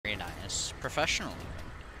Professional.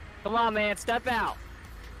 Come on, man, step out.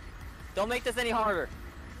 Don't make this any harder.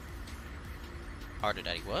 Harder,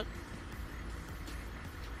 Daddy, what?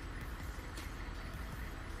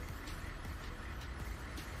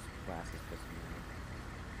 Glass is pissing me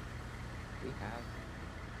off. We have...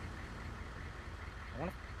 I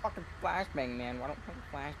want a fucking flashbang, man. Why don't we have a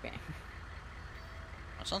flashbang?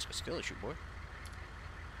 That sounds like a skill issue, boy.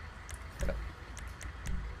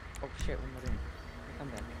 Oh shit, what am I doing? Come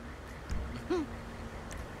back.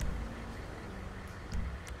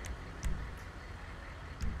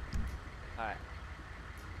 Alright.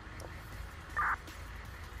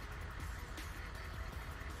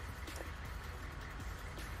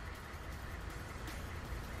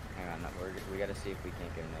 Hang on, no, we gotta see if we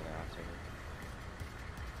can't get another officer.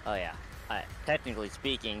 Oh yeah. Alright, technically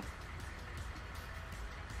speaking.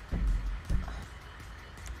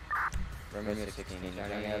 Romeo 16, is there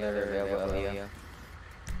any other available LEO?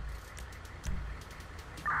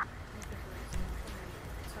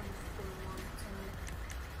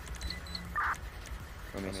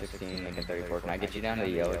 Romeo 16, Lincoln 34. Can I get you down to the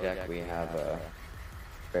yellow deck? We have a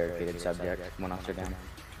barricaded subject, one officer down.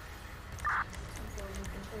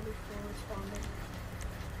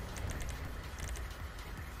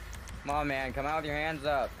 Come on, man, come out with your hands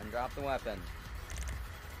up and drop the weapon.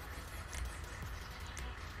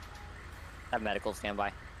 Have medical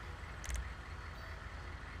standby.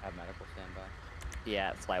 Have medical standby.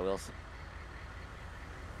 Yeah, flywheels.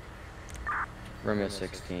 Romeo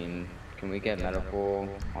 16, can we get medical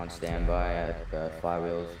on standby at the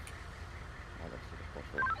flywheels? Oh, let's see the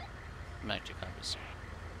postal. Magic compass.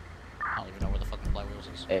 I don't even know where the fucking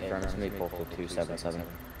flywheels is. Hey, firm, it's me, postal 277.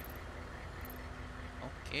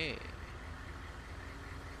 Okay.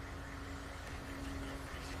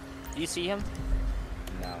 Do you see him?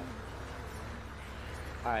 No.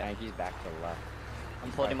 Alright. I think he's back to the left.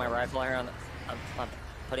 I'm putting my rifle here on the... I'm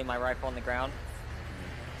putting my rifle on the ground.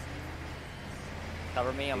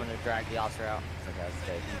 Cover me, I'm gonna drag the officer out. Okay, that's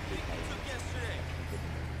safe.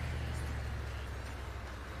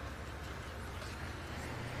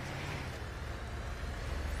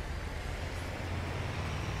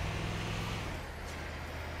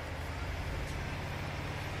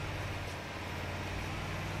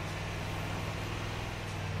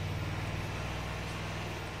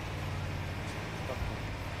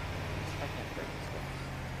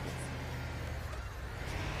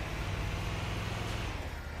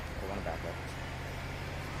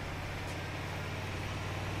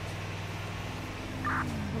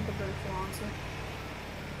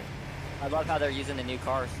 I love how they're using the new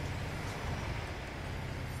cars.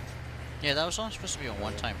 Yeah, that was only supposed to be a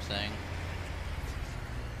one-time thing.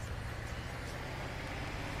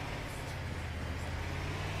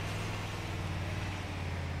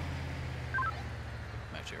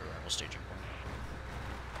 Back to your arrival staging point.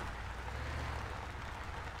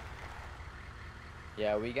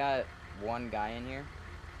 Yeah, we got one guy in here.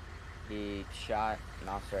 He shot an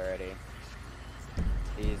officer already.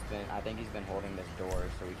 I think he's been holding this door,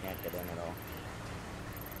 so we can't get in at all.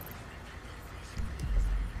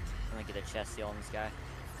 I'm gonna get a chest seal on this guy.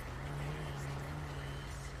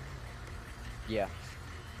 Yeah.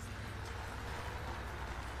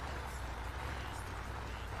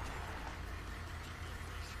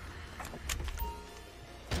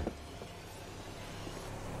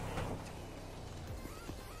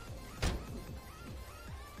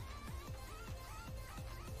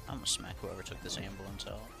 I'm gonna smack whoever took this ambulance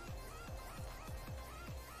out.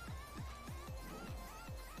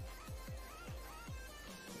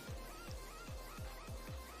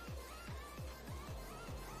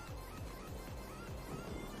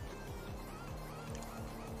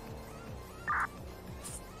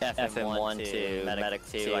 FM1 to Medic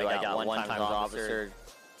 2, I got one-time officer,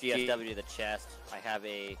 GFW to the chest. I have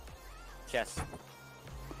a chest.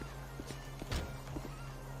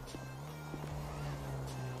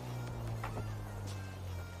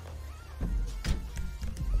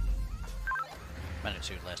 Medic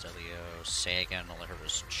 2, last LEO, say again, all I heard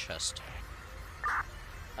was chest.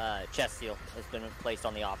 Chest seal has been placed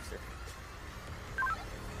on the officer.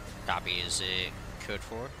 Copy, is it code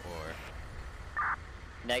 4 or?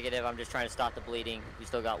 Negative, I'm just trying to stop the bleeding. We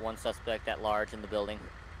still got one suspect at large in the building.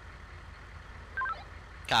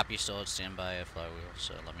 Copy, still at standby at flywheel,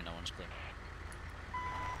 so let me know when it's clear.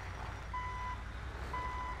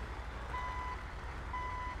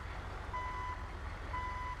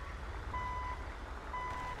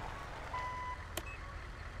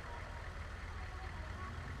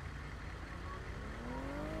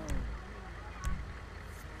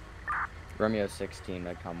 Romeo 16,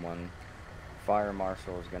 MedCom-01. Fire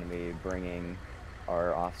Marshal is going to be bringing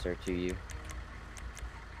our officer to you.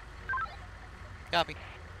 Copy.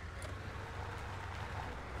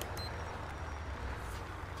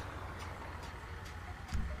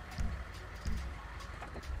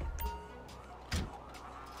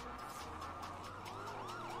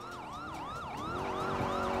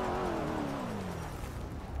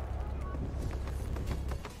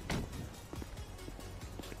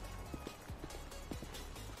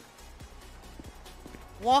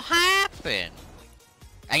 What happened?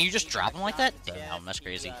 And you just drop him like that? Damn, that's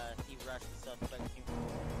crazy. He rushed the suspect.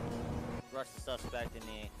 He rushed the suspect, and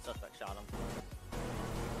the suspect shot him.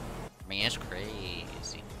 I mean, it's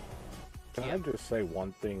crazy. Can I just say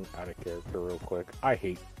one thing out of character real quick? I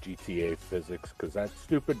hate GTA physics because that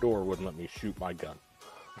stupid door wouldn't let me shoot my gun.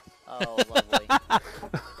 Oh, lovely.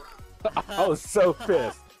 I was so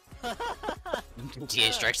pissed.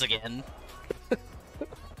 GTA strikes again.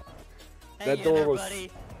 Hang That door in there, was-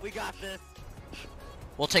 buddy. We got this.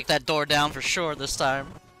 We'll take that door down for sure this time.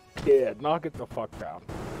 Yeah, knock it the fuck down.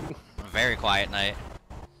 Very quiet night.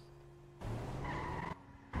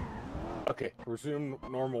 Okay, resume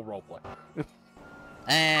normal roleplay.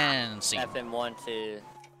 And scene. FM1 to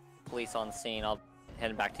police on scene. I'll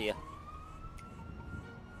head back to you.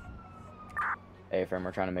 Hey, friend,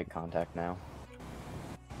 we're trying to make contact now.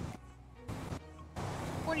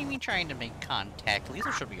 What do you mean trying to make contact?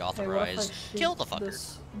 Lethal should be Hey, what if I authorized. shoot Kill the fucker.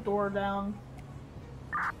 this door down?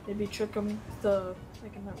 Maybe trick him to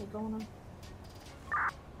thinking that we're going in.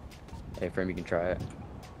 Hey, friend, you can try it.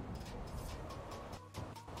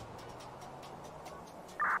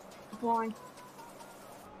 Flying.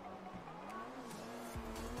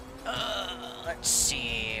 Let's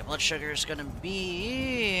see. Blood sugar is gonna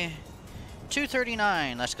be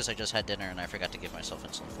 239. That's because I just had dinner and I forgot to give myself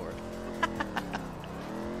insulin for it.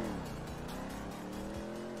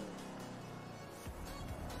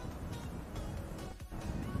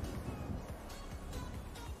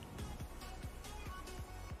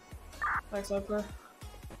 Thanks, Oprah.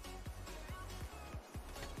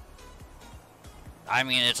 I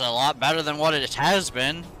mean, it's a lot better than what it has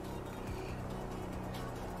been.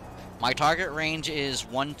 My target range is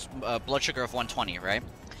blood sugar of 120, right?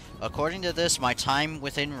 According to this, my time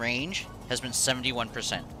within range has been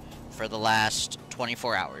 71% for the last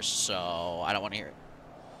 24 hours, so I don't want to hear it.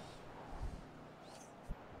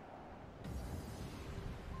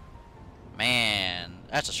 Man,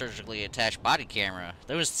 that's a surgically attached body camera.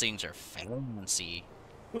 Those things are fancy.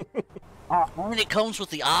 Oh, and it comes with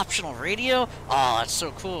the optional radio? Oh, that's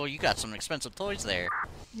so cool. You got some expensive toys there.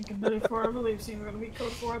 You can bet it for, I believe, seeing we're gonna meet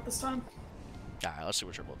code 4 at this time. Alright, let's see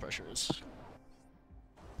what your blood pressure is.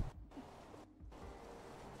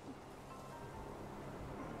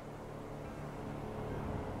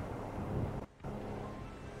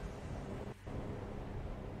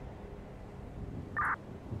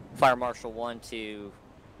 Fire Marshal 1 to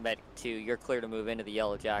Medic 2. You're clear to move into the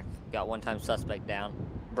Yellow Jack. Got one-time suspect down.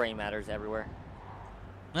 Brain matters everywhere.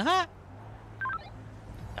 Uh-huh.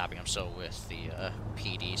 Copy, I'm still with the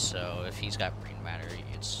PD, so if he's got brain matter,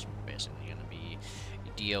 it's basically gonna be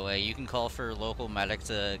DOA. You can call for local medic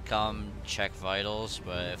to come check vitals,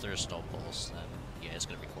 but if there's no pulse, then yeah, it's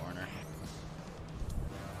gonna be coroner.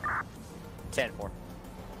 10-4.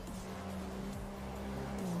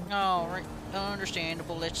 Alright,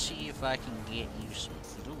 understandable. Let's see if I can get you some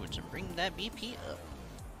fluids and bring that BP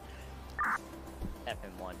up.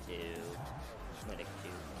 FM1 to Medic 2.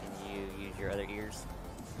 Can you use your other ears?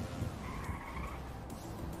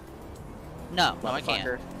 No, I can't.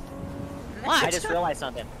 Motherfucker. What? I just realized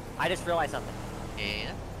something.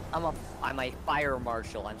 Yeah? I'm a fire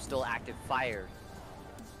marshal. I'm still active fire.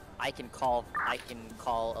 I can call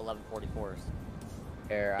 1144s.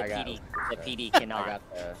 Here, The I got. PD cannot. I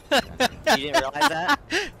got the. You didn't realize that?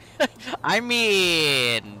 I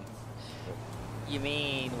mean, You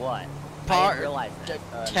mean what? I Par- didn't realize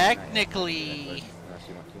that. technically, Unless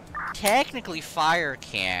you want to. technically fire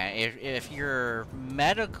can. If you're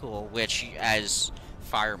medical, which as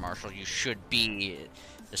fire marshal you should be,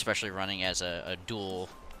 especially running as a dual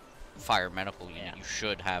fire medical unit, Yeah. you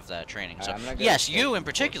should have that training. So I'm gonna go yes, to you in fourth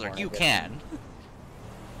particular, corner, you get can.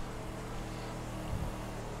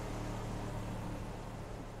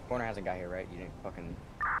 Corner hasn't got here, right? You didn't fucking.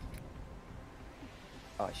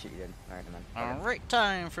 Oh shit, you did. Alright, man. Okay. Alright,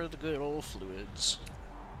 time for the good old fluids.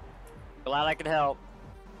 Glad I could help.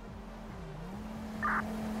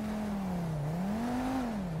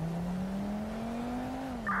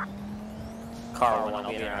 Car 1, I'll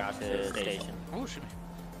be around to the station. Oh shit.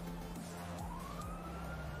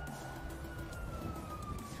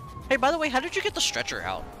 Hey, by the way, how did you get the stretcher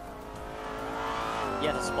out? You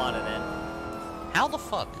have to spawn it in. How the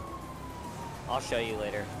fuck? I'll show you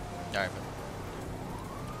later. Alright,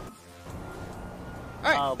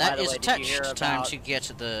 Alright, Oh, by that the is way, did you hear attached. Time about- to get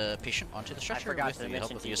the patient onto the stretcher forgot with to the help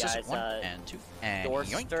mention of to the you assistant. guys, 1 and 2 and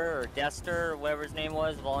yoink. Dorster or Dester, whatever his name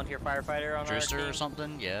was, volunteer firefighter on our Drewster team. or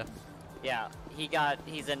something, yeah. Yeah,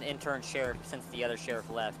 he's an intern sheriff since the other sheriff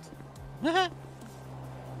left.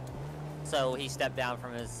 So he stepped down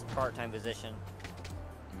from his part-time position.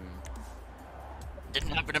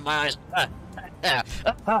 Didn't happen in my eyes.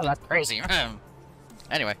 Oh, that's crazy.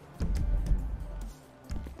 Anyway.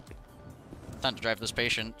 Time to drive this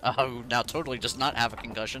patient, who now totally does not have a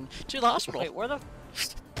concussion, to the hospital. Wait, where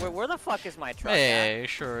the fuck is my truck Hey,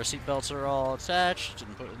 sure, seatbelts are all attached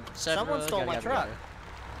and put in, etc. Someone stole my truck.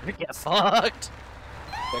 Get fucked.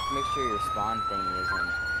 Check to make sure your spawn thing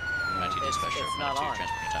isn't. Mighty dispatcher, it's not on.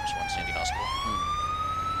 transport times 1, Sandy Hospital.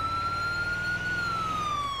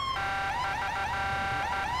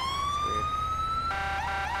 It's weird.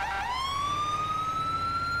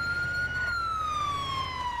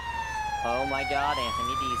 Oh my god,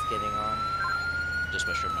 Anthony D's getting on.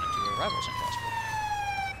 Dispatcher, minute to arrival, Sandy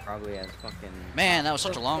Hospital. Probably has fucking. Man, that was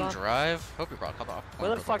such a the long fuck? drive. Hope you brought a couple. Where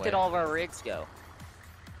the fuck did all of our rigs go?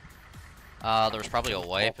 There was probably a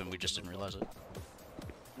wipe and we just didn't realize it.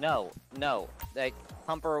 No, like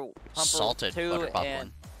Pumper Salted 2 butter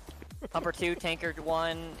popcorn. and Pumper 2, Tanker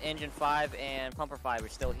 1, Engine 5, and Pumper 5 are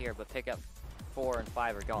still here, but Pickup 4 and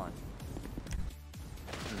 5 are gone.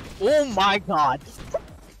 Oh my god!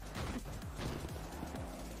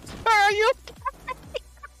 Are you?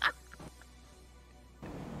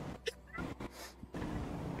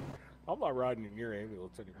 I'm not riding in your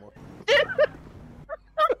ambulance anymore.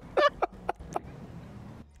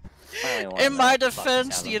 In my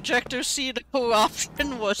defense, the ejector seat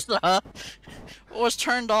option was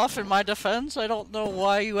turned off. In my defense, I don't know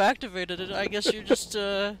why you activated it. I guess you're just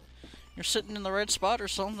you're sitting in the right spot or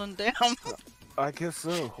something. Damn. I guess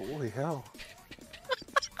so. Holy hell.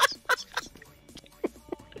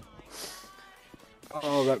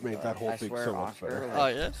 Oh, that made that whole I thing swear, so much Oscar, better. like, Oh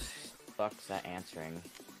yeah. Sucks at answering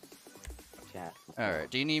chat. All right.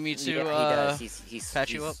 Do you need me to Yeah, he does. He's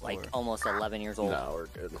patch you up, like or- almost 11 years old. No, we're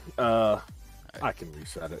good. I can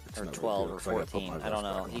reset it. It's Or no big 12 deal, or 'cause I gotta put 14. my I don't vest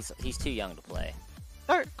know. back on. He's too young to play.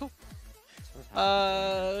 All right. Cool.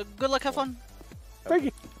 Good luck. Have fun. Thank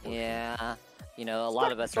you. Yeah. You know, a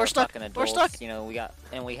lot of us We're are stuck. fucking We're adults. stuck. You know, we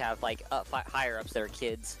have like higher ups that are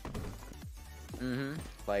kids. Mm-hmm.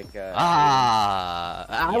 Like,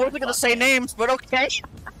 I wasn't gonna say names, but okay.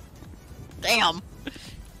 Damn.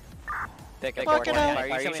 Pick up Fuck it up.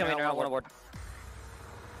 Are you coming around one aboard?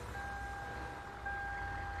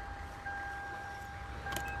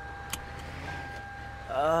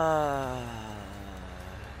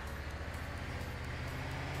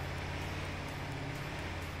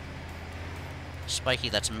 Spiky,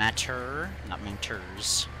 that's matter, not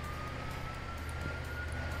mentors.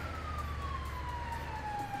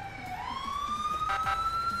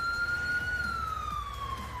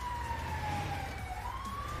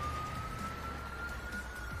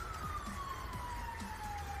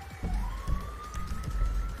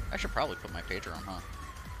 I should probably put my pager on, huh?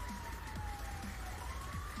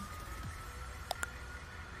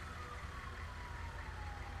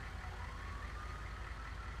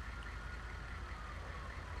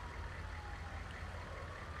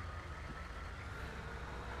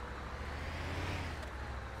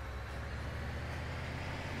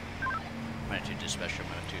 Minute 2 dispatcher,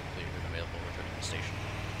 minute 2 clear and available, returning to the station.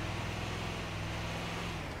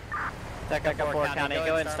 Pickup 4 County. Go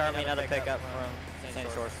ahead and start me another pickup from same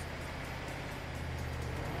source.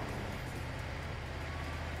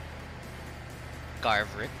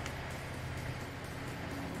 Garvrick,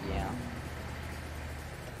 yeah.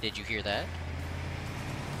 did you hear that?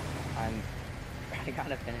 I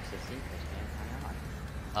gotta finish the sequence, man. Hang on.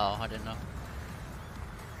 Oh, I didn't know.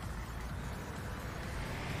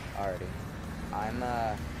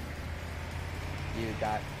 Alrighty. You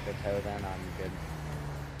got the tow then, I'm good.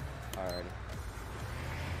 Alrighty.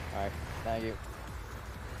 Alright, thank you.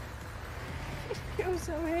 Yo,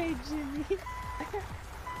 so hey, Jimmy.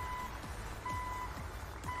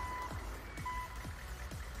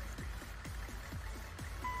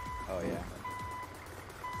 Oh, yeah.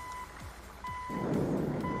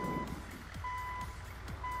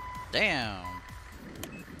 Damn.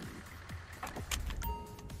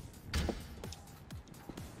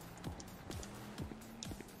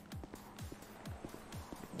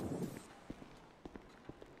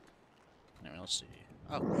 Anyway, let's see.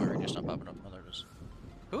 Oh, my radio's not popping up. Oh, there it is.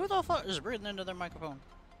 Who the fuck is breathing into their microphone?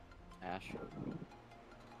 Ash.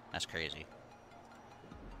 That's crazy.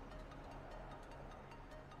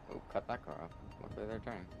 Oh, cut that car off. Luckily they're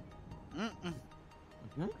turning.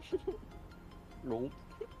 Mm-mm. Nope.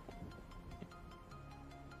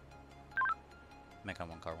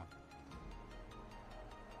 MedCom-01, car 1.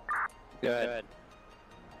 Go ahead.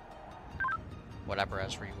 What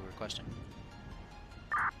apparatus were you requesting?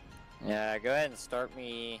 Yeah, go ahead and start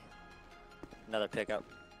me another pickup.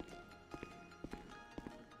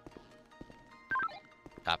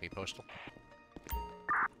 Copy, postal.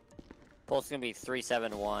 Pulse gonna be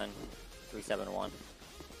 371. 371.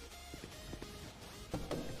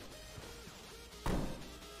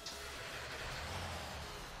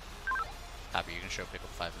 Copy, you can show pickup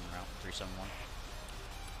 5 in route 371.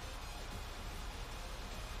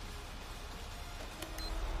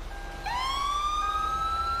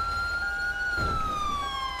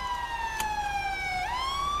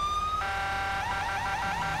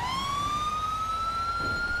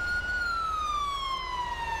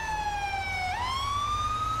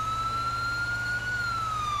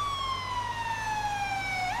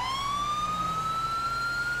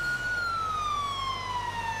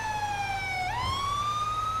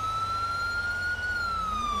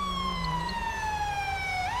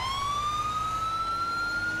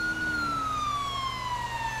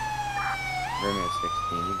 Romeo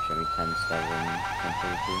 16, you can show me 10-7, 10-32.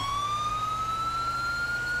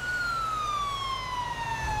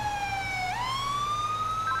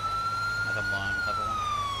 MedCom-01, cover 1.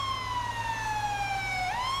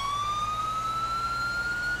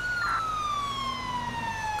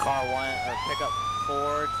 Car 1, or pickup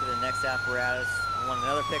 4 to the next apparatus. I want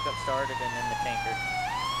another pickup started and then the tanker.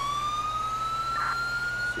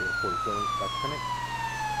 Sierra 47, back panic.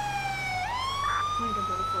 I can go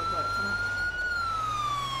for it, but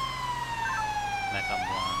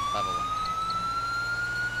MedCom-01, 501.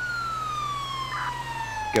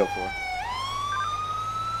 Go for it.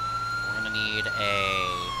 We're gonna need a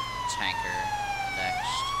tanker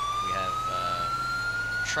next. We have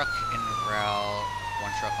truck en route,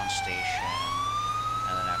 1 truck on station,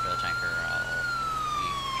 and then after the tanker I'll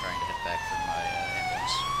be trying to head back for my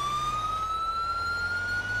ambulance.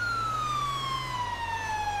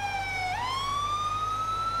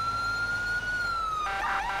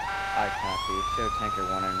 I copy. Show tanker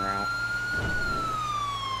 1 en route.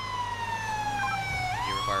 Do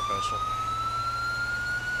you require postal?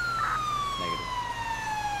 Negative.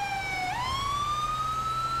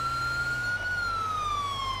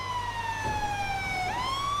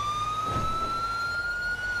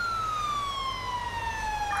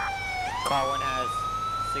 Car 1 has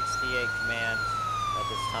 68 commands at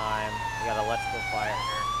this time. We got electrical fire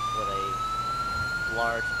with a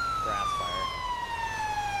large grass fire.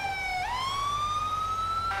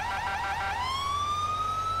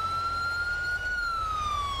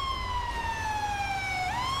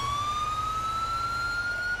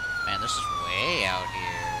 Man, this is way out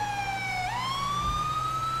here.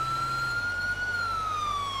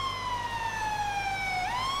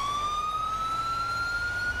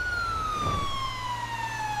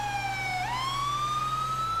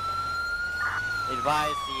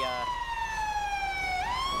 Advise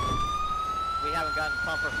we haven't gotten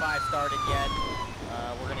pumper 5 started yet.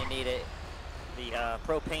 We're gonna need it. The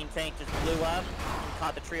propane tank just blew up,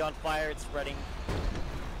 caught the tree on fire, it's spreading.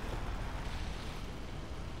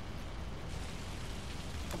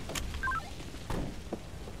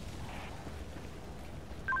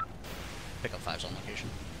 Pickup 5's on location.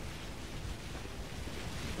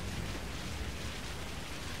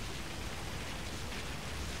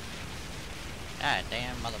 God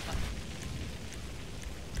damn motherfucker.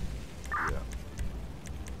 Yeah.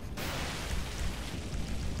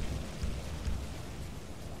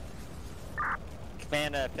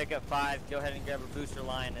 Command pickup 5, go ahead and grab a booster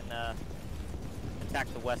line and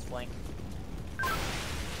attack the west flank.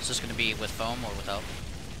 Is this gonna be with foam or without?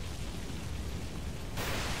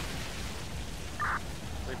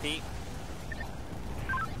 Repeat.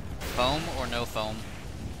 Foam or no foam?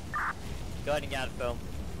 Go ahead and get out of film.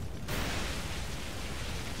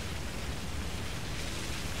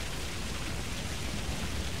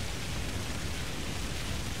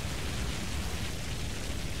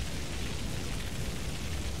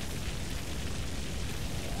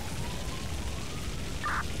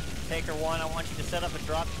 Taker 1, I want you to set up a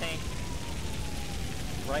drop tank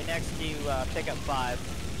right next to pickup 5.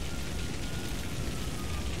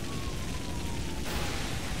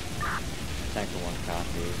 Tanker 1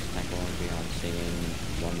 copies. Tanker 1 be on scene.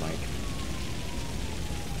 1 mic.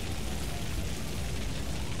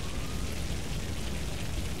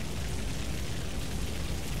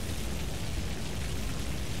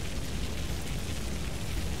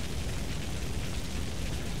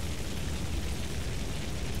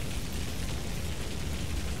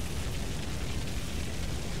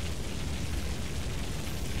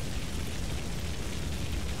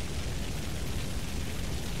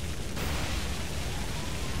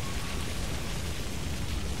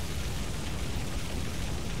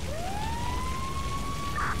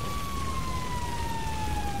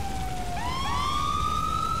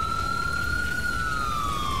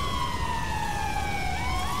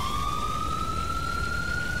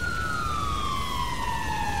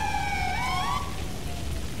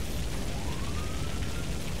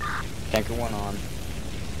 Tanker 1 on.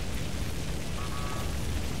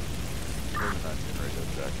 Radio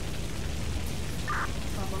check.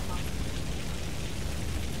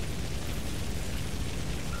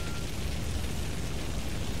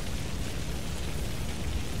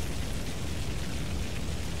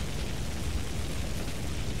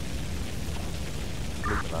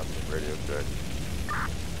 Radio check.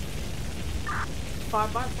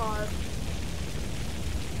 5x5.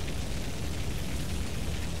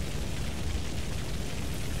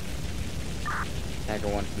 Tanker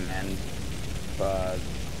 1 command.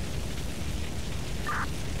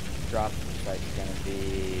 Drop site's gonna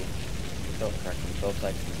be. Fill correction. Fill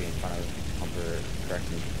site's gonna be in front of Humper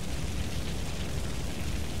correction.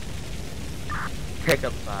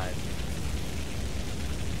 Pickup 5.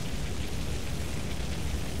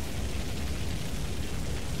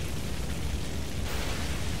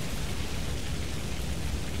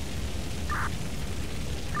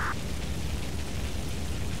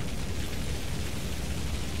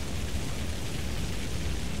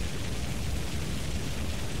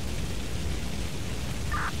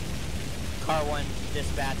 Car 1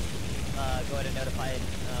 dispatch, go ahead and notify it.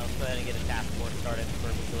 Go ahead and get a task force started for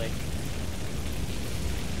mutual aid.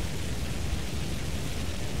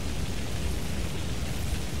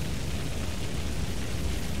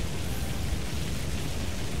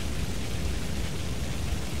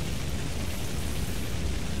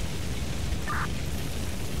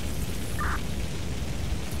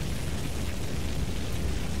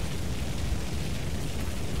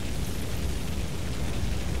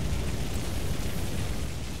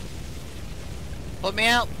 Put me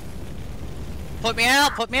out! Put me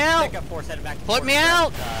out! Put me out! Pickup force headed back to Put Fort me Grab,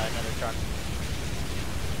 out! Another truck.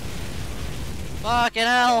 Fucking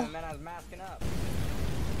hell! Man, I was masking up.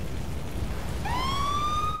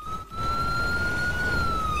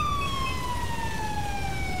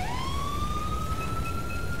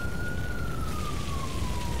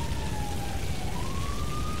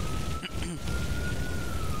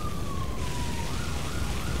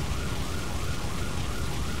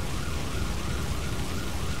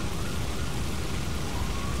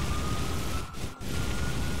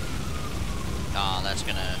 Oh, that's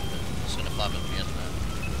gonna flop with me, isn't it?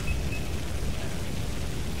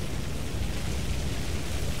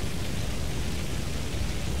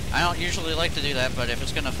 I don't usually like to do that, but if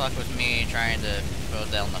it's gonna fuck with me trying to go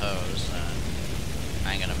down the hose,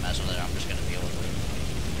 I ain't gonna mess with it. I'm just gonna deal with it.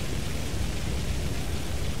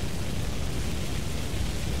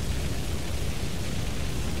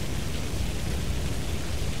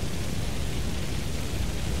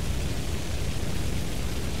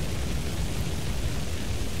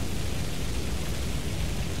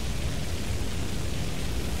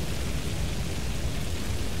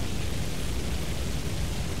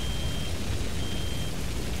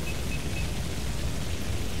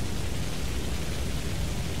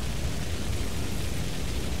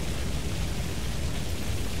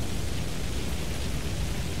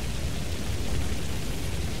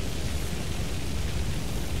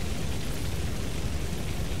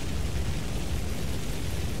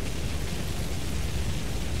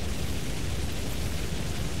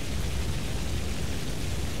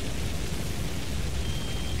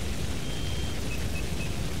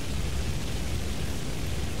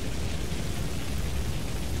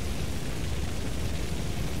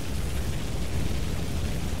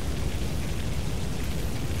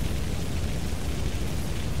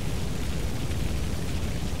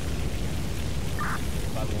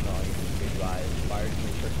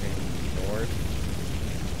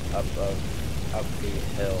 Up the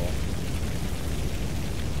hill.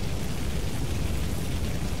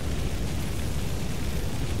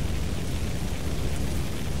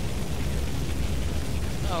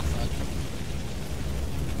 Oh fuck.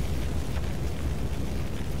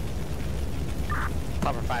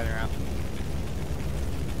 Cover 5 and around.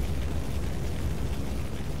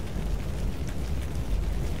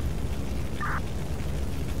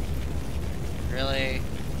 Really?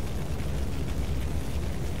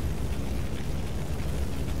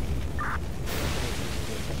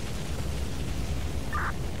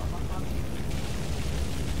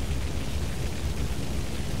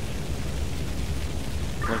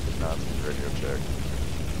 Lincoln Johnson, radio check.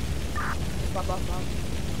 Blah, blah, blah.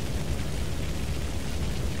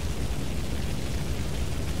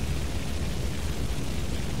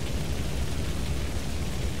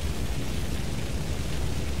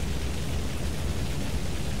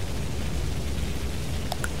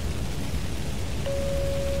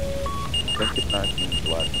 Lincoln Johnson,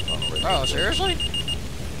 black on radio Oh, check. seriously?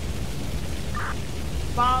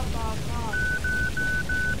 Bob, Bob, Bob.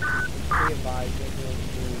 Be advised, they will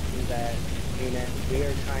do that We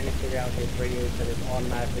are trying to figure out his radio that is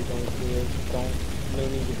automatically going to it. No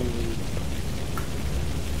need to be rude.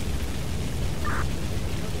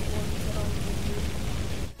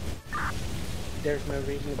 There's no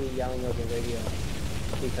reason to be yelling over radio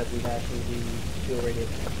because we've asked him to do a radio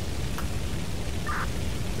check.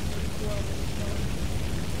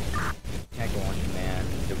 Tech 1 man,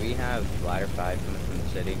 do we have ladder 5 coming from the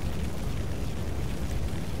city?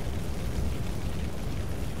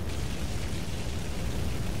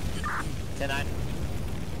 Ten-9.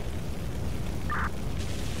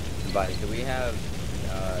 Buddy, do we have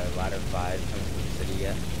ladder 5 coming from the city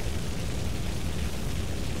yet?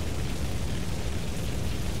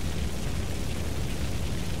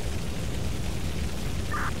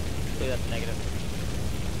 I believe that's negative.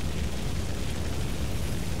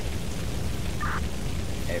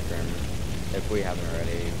 Hey, friend, if we haven't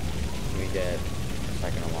already, can we get a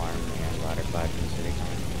second alarm and ladder 5 from the city?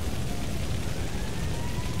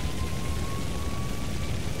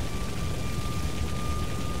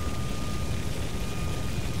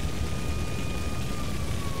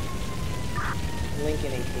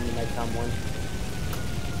 Lincoln 18 to MedCom-01.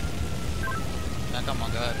 MedCom-01,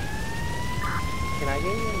 go ahead. Can I get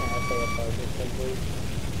you in the SAFR system, please?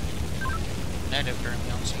 Negative,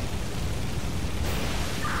 currently on scene.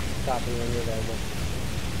 Copy when you're available.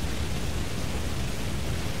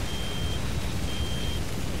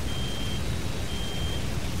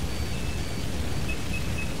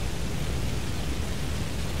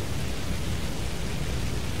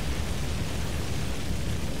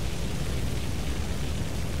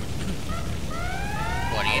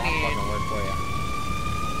 What do you need? Fucking work for you.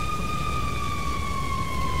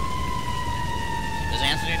 Is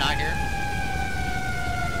Anthony not here?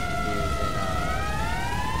 He's in,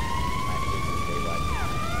 statewide.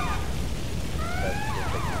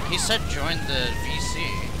 He said join the VC.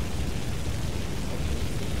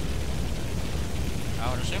 I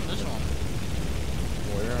would assume this one.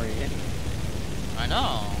 Where are you in? I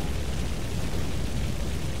know.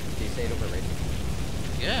 Did you say it over radio?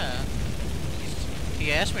 Yeah. He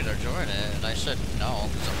asked me to join it, and I said no,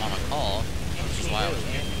 because I'm on a call. Which is why I was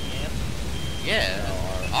here. Yeah.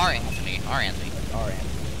 No, Our Anthony. Our Anthony. Our Anthony.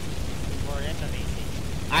 Or Anthony.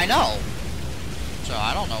 I know! So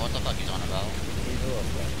I don't know what the fuck he's on about. He's a little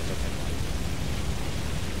slow, but okay.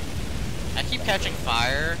 I keep catching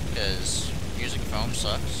fire, because using foam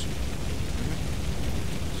sucks.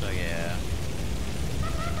 So yeah.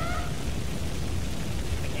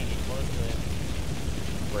 I can't get close to it.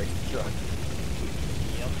 Break the truck.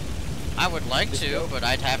 Yep. I would like Just to, go- but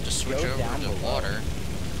I'd have to switch go over down to below. water.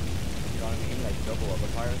 You know what I mean? Like, go below the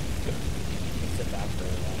fire. Just sit back for a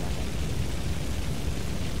while.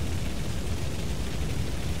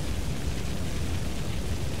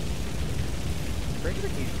 Break the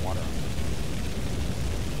use water on this.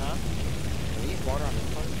 Huh? Can we use water on this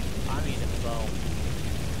part? I'm using foam.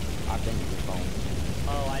 I've been using phone.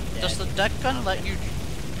 Oh, I'm dead. Does the deck gun let you...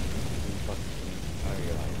 Oh,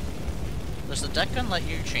 you're like... Does the deck gun let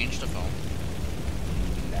you change the foam?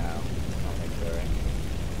 No. I don't think so, right?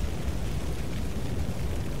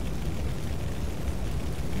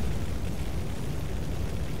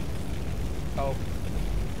 Oh.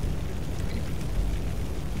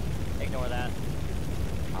 Ignore that.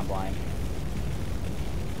 I'm blind.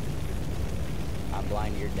 I'm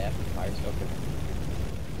blind, you're deaf. Fire's open.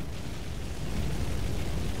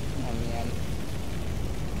 Oh man.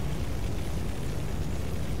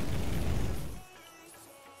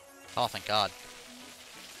 Oh, thank God.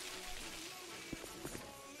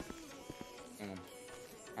 I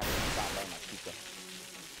have to stop by my pizza.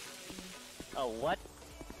 Oh, what?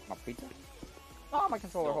 My pizza? Oh, my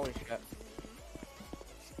controller, holy shit.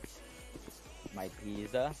 My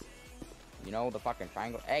pizza. You know, the fucking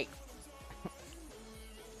triangle. Hey!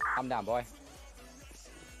 Calm down, boy.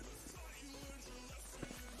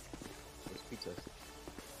 There's pizzas.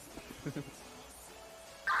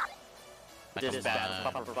 Dispatch,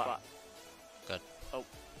 Papa 5. Good. Oh.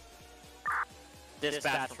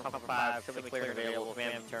 Dispatch from Papa 5, should be clear and available,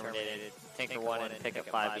 command terminated. Tanker 1 and Pickup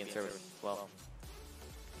 5 be in service as well.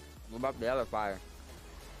 What about the other fire?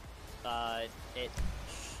 It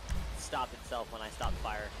stopped itself when I stopped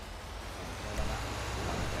fire.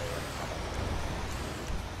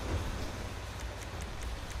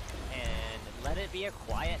 And let it be a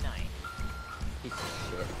quiet night. Piece of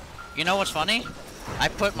shit. You know what's funny? I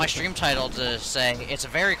put my stream title to say, it's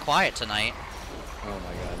very quiet tonight. Oh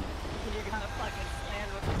my god. You're gonna fucking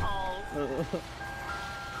stand with calls.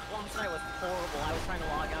 Launch night was horrible. I was trying to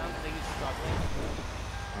log on because he was struggling.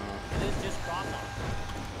 This just crossed off.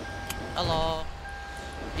 Hello.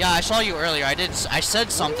 Yeah, I saw you earlier. I said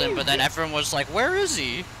something, but then everyone was like, "Where is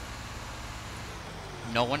he?"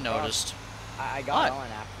 No one noticed. I got on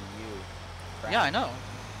after you. Crap. Yeah, I know.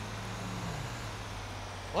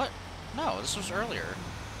 What? No, this was earlier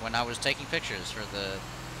when I was taking pictures for the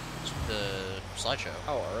slideshow.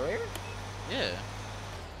 Oh, earlier? Yeah.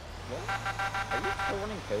 What? Are you still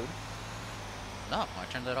running code? No, I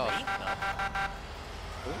turned that off.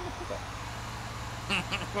 Where's the pickup?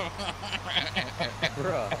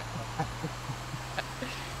 Bruh.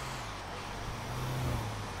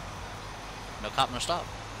 No cop, no stop.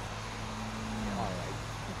 Alright.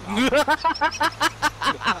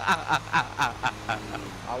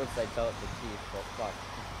 I would say tell it to Chief, but fuck.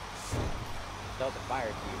 Tell it to fire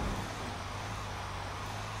chief.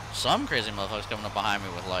 Some crazy motherfuckers coming up behind me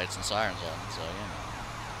with lights and sirens on, so you know.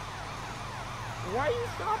 Why are you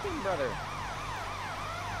stopping, brother?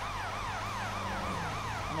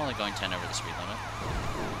 I'm only going 10 over the speed limit.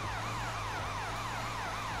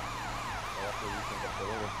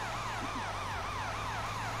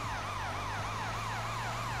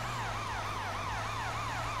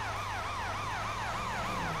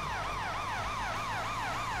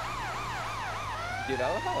 Dude, I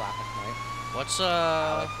love how last night What's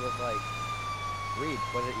Alex was like, Reed,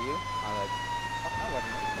 was it you? I'm like, oh, that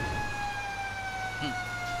wasn't me.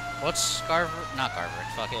 what's not Garver,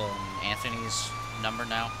 fucking Anthony's number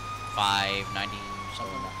now? 590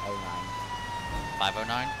 something?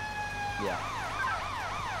 509? Yeah.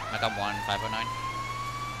 MedCom-01 509?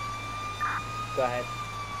 Go ahead.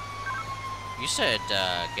 You said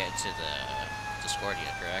get to the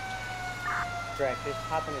Discordia, correct? Correct. Just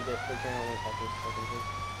hop in the Discord channel and talk to us.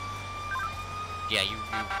 Yeah, you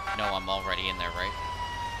know I'm already in there, right?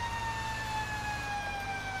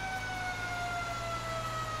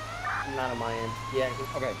 Not on my end. Yeah.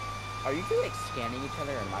 Okay. Are you two like scanning each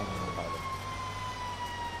other or am I just retarded?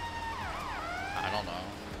 I don't know.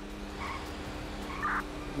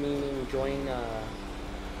 Meaning join channel.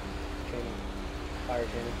 Fire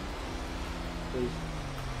channel. Please.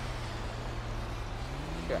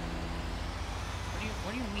 Sure.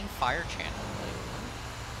 What do you mean fire channel?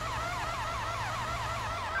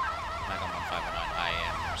 Like, MedCom-01 509, I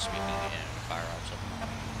am speaking in firearms at the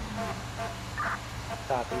moment.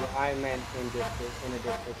 Copy. I meant in Discord. In a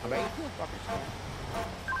Discord. How about you two fuckers scan?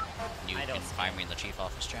 You can find me in the chief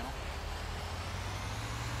office channel.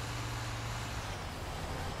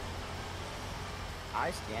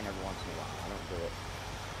 I scan every once in a while. I don't do it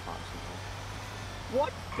constantly.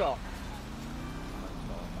 What the?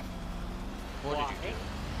 What did you do?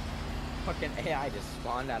 Fucking AI just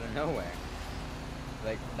spawned out of nowhere.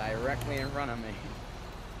 Like, directly in front of me.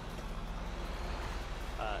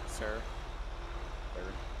 Sir.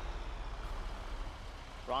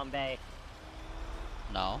 Wrong bay.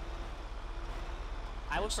 No.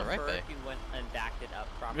 I would It's the right prefer bay. if you went and backed it up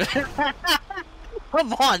properly.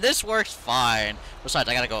 Come on, this works fine. Besides,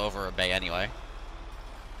 I gotta go over a bay anyway.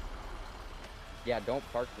 Yeah, don't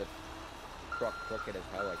park the truck crooked as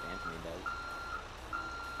hell like Anthony does.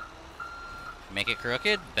 Make it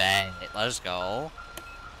crooked? Bang. Let's go.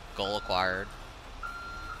 Goal acquired.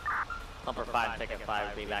 Number 5, ticket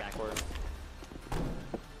 5, be back towards.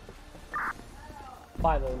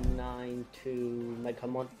 509 to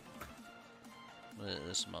MedCom-01.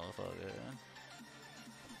 This motherfucker.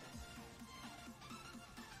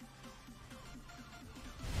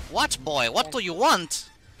 What, boy? What do you want?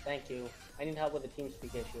 Thank you. I need help with the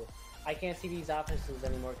TeamSpeak issue. I can't see these offices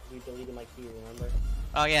anymore because you deleted my key, remember?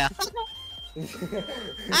 Oh, yeah. Makes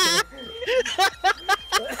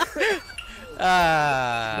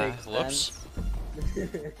Whoops.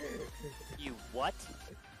 You what?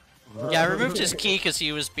 Yeah, I removed his key because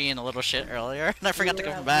he was being a little shit earlier, and I forgot to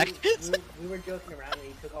give him back. We were joking around and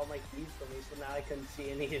he took all my keys from me, so now I couldn't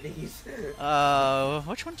see any of these.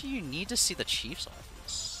 Which one do you need to see the chief's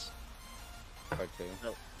office? Part 2.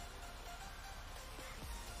 Nope.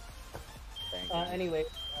 Thank you. Anyway,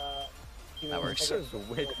 That works.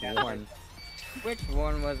 Which one? Which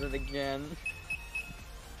one was it again?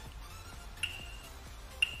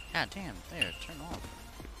 God damn, there, turn on.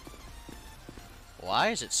 Why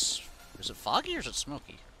is it foggy or is it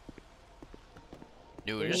smoky?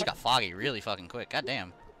 Dude, it just got foggy really fucking quick, god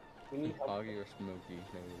damn. we need help. Foggy or smoky?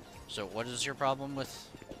 So what is your problem with...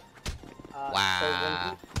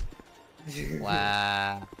 Wow.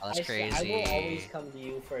 Wow, that's crazy. I will always come to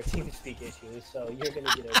you for a TeamSpeak issue, so you're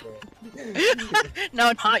gonna get over it.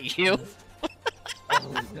 No, not you.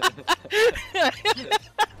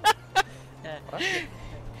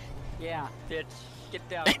 Yeah, bitch. Get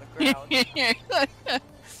down on the ground.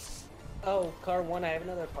 Oh, Car 1, I have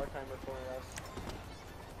another part-timer for us.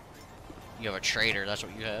 You have a traitor, that's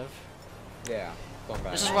what you have. Yeah.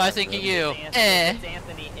 This is what I think of you.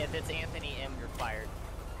 If it's Anthony M, you're fired.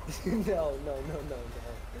 No.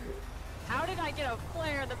 How did I get a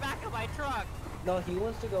flare in the back of my truck? No, he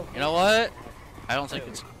wants to go. You know what? I don't think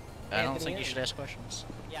Who? it's. I don't Anthony think you M. should ask questions.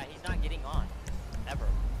 Yeah, he's not getting on. Ever.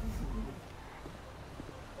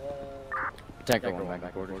 Take one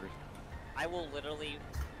back orders. I will literally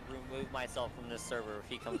remove myself from this server if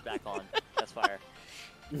he comes back on. That's fire.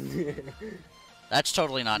 That's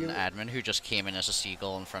totally not an admin who just came in as a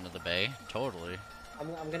seagull in front of the bay. Totally.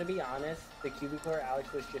 I'm gonna be honest. The cubicore,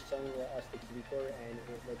 Alex was just showing us the cubicore, and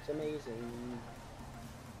it looks amazing.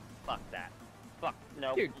 Fuck that. Fuck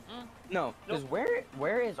no. Dude. No, because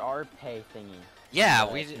where is our pay thingy?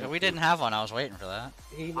 Yeah, we didn't have one. I was waiting for that.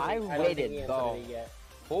 I don't think waited he the answered it yet.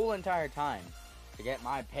 whole entire time to get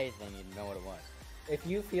my pay thingy to know what it was. If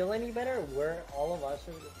you feel any better, all of us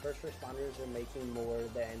as first responders are making more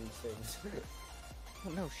than Sims. Oh,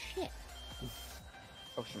 no shit.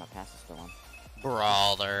 Oh shit, my pass is still on.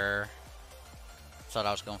 Brawler. Thought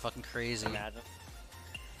I was going fucking crazy. Imagine.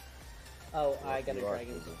 Oh, I gotta drag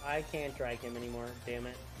him. I can't drag him anymore. Damn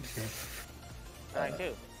it. Alright,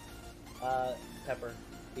 who? Pepper.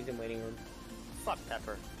 He's in waiting room. Fuck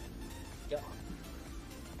Pepper. Yeah.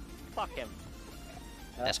 Fuck him.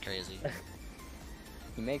 That's crazy.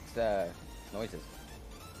 He makes noises.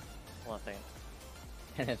 One thing.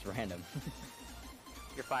 And it's random.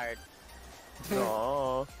 You're fired.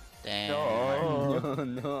 No.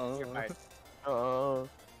 Damn. No. You're fired. No.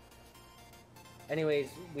 Anyways,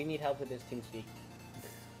 we need help with this team speak.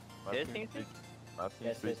 My His team team speaks- my team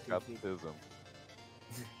Yes, speaks his team speaks. autism.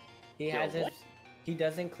 He Yo, has his. what? He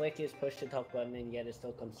doesn't click his push to talk button, and yet it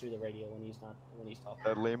still comes through the radio when he's talking.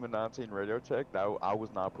 That Lima 19 radio check, I was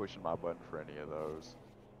not pushing my button for any of those.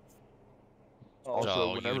 Also,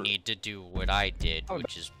 So whenever, you need to do what I did, Oh,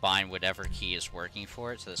 which is bind whatever key is working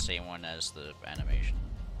for it to the same one as the animation.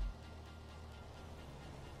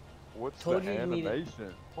 what's Told the you you needed-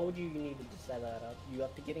 animation? Told you needed to set that up. You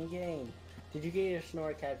have to get in game. Did you get your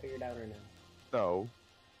snore cat figured out or no? No.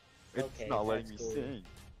 It's Okay, not letting me that's cool. sing.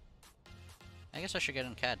 I guess I should get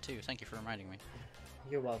in CAD too. Thank you for reminding me.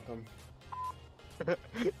 You're welcome.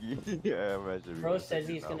 Yeah, imagine. Bro says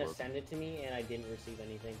he's gonna send it to me, and I didn't receive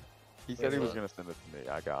anything. He said he was What? gonna send it to me.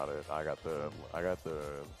 I got it. I got the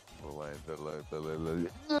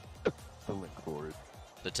link for it.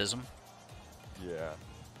 The TISM? Yeah,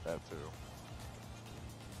 that too.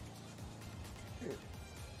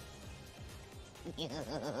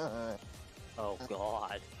 Oh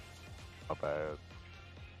god. My bad.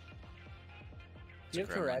 It's You a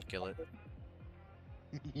have gremlin, Tourette. kill it.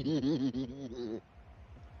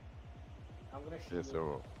 I'm gonna shoot Yeah, you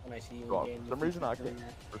so when I see you well, in game. for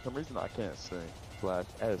some reason I can't sing. Slash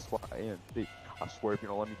SYNC. I swear if you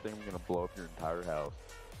don't let me sing, I'm gonna blow up your entire house.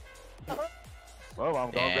 Well,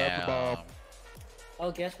 I'm gonna grab the bomb. Damn.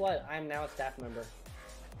 Oh, guess what? I'm now a staff member.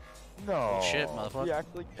 No. Shit, motherfucker. He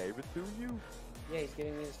actually gave it to you? Yeah, he's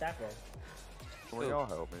giving me the staff role. Will y'all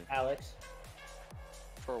help me? Alex,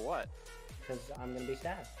 For what? because I'm gonna be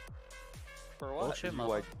staff. For What what? shit, you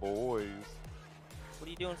like boys? What are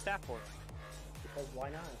you doing staff for? Because why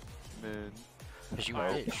not? Men. Because you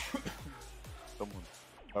Help. bitch. Someone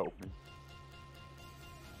help me.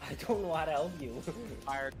 I don't know how to help you.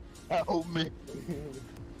 Fired. Help me.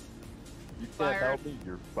 You can't Fired. help me,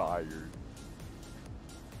 you're fired.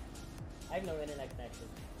 I have no internet connection.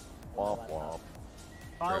 Womp womp.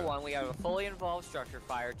 Fire one, we have a fully involved structure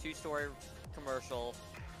fire, 2-story commercial.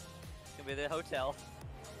 It's gonna be the hotel.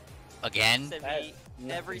 Again? Send That's me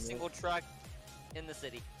nothing every new. single truck in the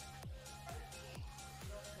city.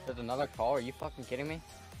 There's another call? Are you fucking kidding me?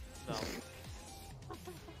 No.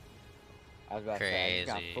 I was about to say, I just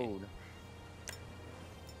got Crazy. food.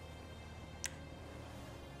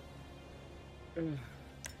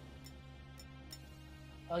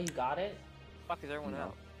 Oh, you got it? Fuck is everyone No.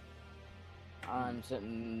 out? I'm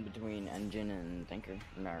sitting between engine and thinker.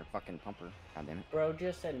 Or fucking pumper. God damn it. Bro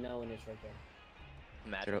just said no and it's right there.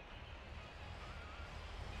 Imagine. Shut up.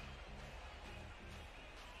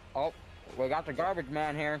 Oh, we got the garbage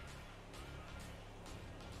man here.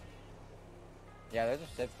 Yeah, there's a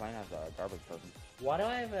Civ playing as a garbage person. Why do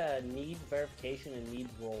I have a need verification and need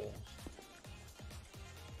roles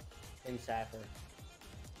in Saffir?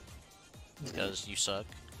 Because you suck.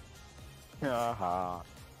 Haha.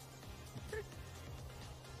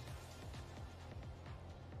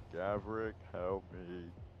 Gavrick, help me.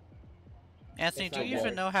 Anthony, It's do not you even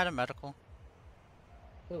good. know how to medical?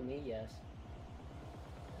 Who, me? Yes.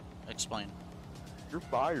 Explain. You're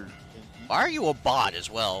fired. Why are you a bot as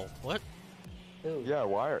well? What? Who? Yeah,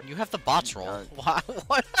 why are You have the bots roll. Yeah. Why?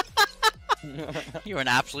 What? You were an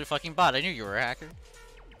absolute fucking bot. I knew you were a hacker.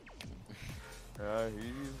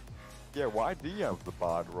 Yeah, why do you have the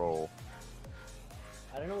bot role?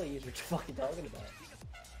 I don't know what you're fucking talking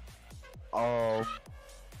about.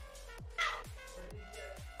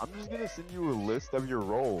 I'm just gonna send you a list of your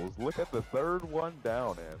roles. Look at the third one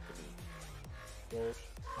down, Anthony. Roles.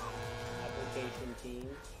 Application team.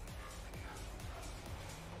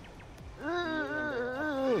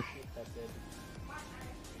 That's it.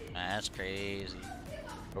 That's crazy.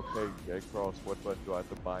 Okay, Dead Cross, what button do I have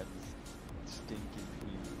to bind this stinking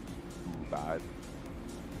PvP bad?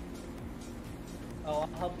 Oh, I'll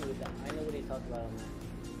help you with that. I know what he's talking about on that.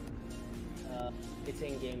 It's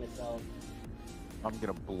in game itself. I'm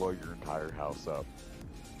gonna blow your entire house up.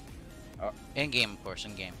 In game, of course,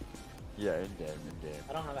 in game. Yeah, in game.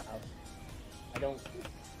 I don't have a house. I don't.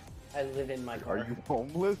 I live in my car. Are you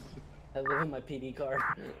homeless? I live in my PD car.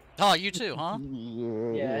 Oh, you too, huh?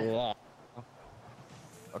 Yeah.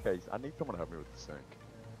 Okay, I need someone to help me with the sink.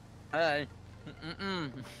 Hey.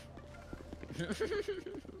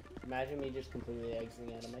 Imagine me just completely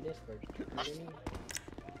exiting out of my Discord. What do you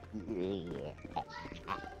mean?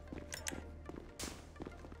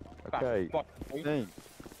 Okay, sink.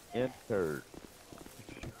 Enter.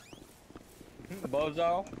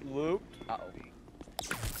 Bozo, looped.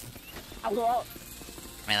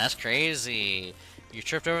 Man, that's crazy. You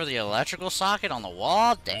tripped over the electrical socket on the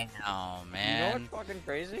wall? Damn, man. You know what's fucking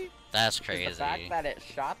crazy? That's Is crazy. the fact that it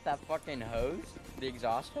shot that fucking hose, the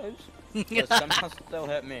exhaust hose, but somehow still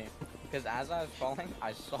hit me. Because as I was falling,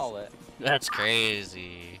 I saw it. That's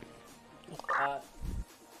crazy.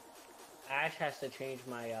 Ash has to change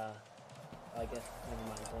my, I guess, never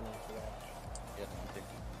mind, don't answer that. Yes,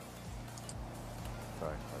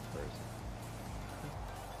 Sorry, that's crazy.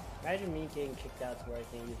 Imagine me getting kicked out to where I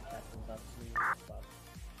can't use the captain's office.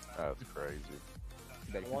 That's crazy.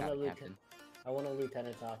 but I want a not lieutenant. captain. I want a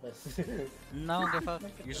lieutenant's office. No, give up.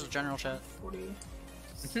 Use the general chat. 40.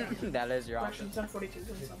 That is your Actually, option. 1042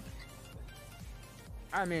 doing something.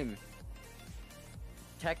 I mean,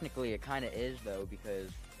 technically it kind of is though,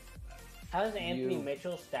 because How is Anthony You-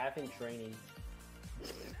 Mitchell staff in training?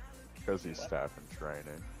 Because he's staff and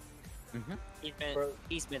training. Bro.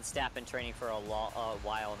 He's been staff and training for a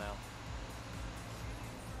while now.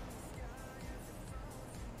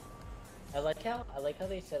 I like how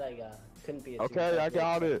they said I couldn't be a Okay, I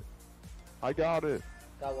got it. I got it.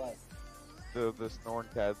 Got what? The Snorn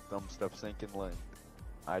Cat stuff sync and link.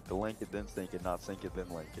 I had to link it, then sync it, not sync it, then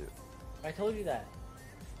link it. I told you that.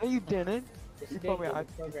 No, you didn't. This You is told me the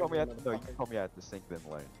you told me I had to, no, you motherfucker. told me I had to sync then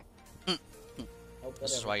link. Oh,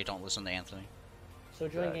 This is whatever. why you don't listen to Anthony. So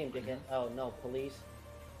join game, Exactly. dickhead. Oh no, police.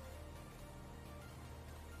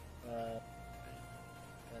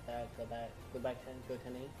 Go back 10, go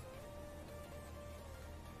 10A.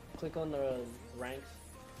 Click on the ranks.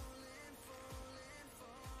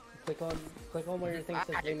 Click on where your thing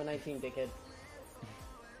says Raymond 19, dickhead.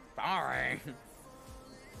 sorry.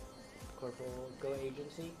 Corporal, go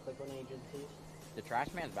agency. Click on agencies. The trash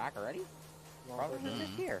man's back already? Law Probably enforcement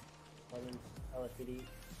just here. departments, LSPD,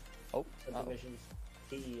 Oh, subdivisions,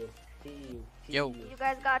 TEU, TEU, Yo. TEU. You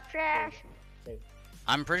guys got trash. Save.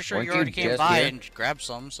 I'm pretty sure Weren't you you already came just by here? and grabbed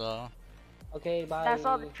some, so. Okay, bye. That's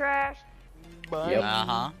all the trash. Yep. Uh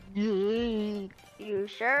huh. You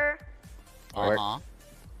sure? Uh huh.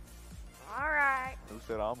 Alright. Who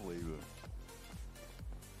said I'm leaving?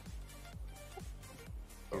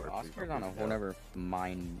 Dude, Oscar's on a whole nother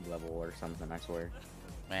mind level or something, I swear.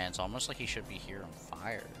 Man, it's almost like he should be here on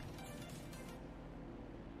fire.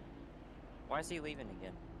 Why is he leaving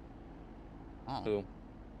again? Oh. Who?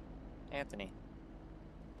 Anthony.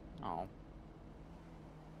 Oh.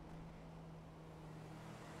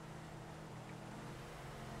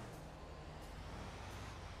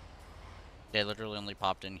 They literally only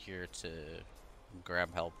popped in here to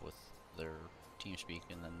grab help with their TeamSpeak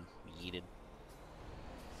and then yeeted.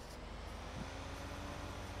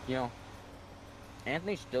 You know,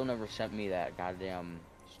 Anthony still never sent me that goddamn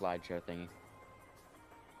slideshow thingy.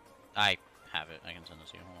 I have it. I can send it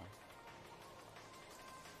to you. Hold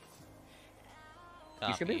on.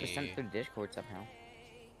 You should be able to send it Copy. through Discord somehow.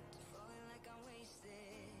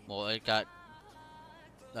 Well, it got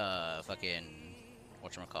fucking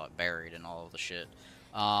whatchamacallit, buried and all of the shit.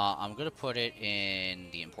 I'm gonna put it in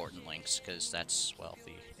the important links because that's, well,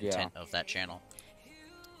 the intent of that channel.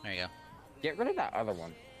 There you go. Get rid of that other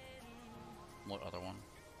one. What other one?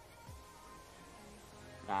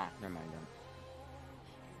 Ah, never mind then.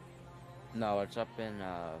 No, it's up in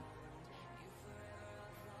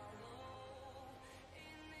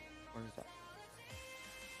where is that?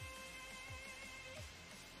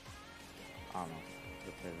 I don't know.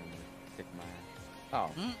 kick my ass. Oh,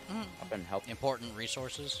 I've been helping. Important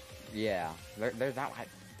resources. Yeah, there's that.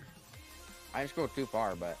 I just go too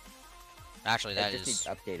far, but Actually, that it just is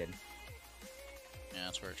needs updated. Yeah,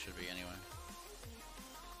 that's where it should be anyway.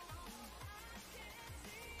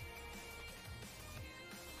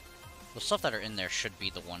 The stuff that are in there should be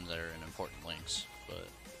the ones that are in important links, but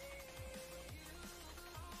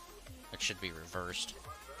it should be reversed.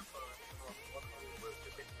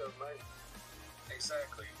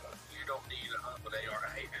 Exactly. You don't need a hunt with AR.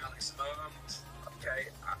 Hey, Alex. Okay,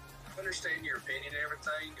 I understand your opinion and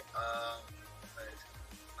everything. But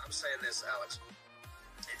I'm saying this, Alex.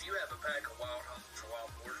 If you have a pack of wild hunters or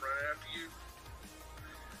wild boars running after you,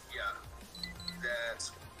 yeah,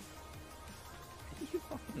 that's. What are you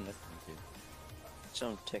fucking listening to? It's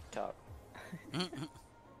on TikTok. Brother.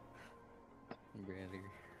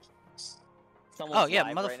 Someone's yeah,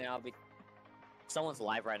 live right now. Someone's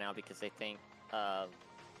live right now because they think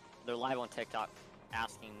they're live on TikTok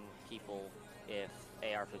asking people if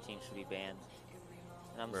AR-15 should be banned.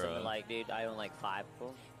 And I'm sitting there like, dude, I own like 5 of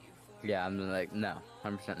them. Yeah, I'm like, no,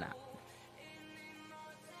 100% not.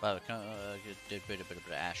 Wow, did a bit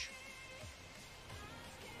of ash.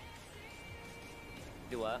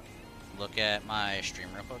 Do what? Look at my stream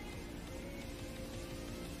real quick.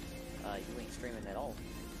 You ain't streaming at all.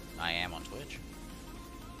 I am on Twitch.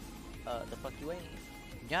 The fuck you ain't?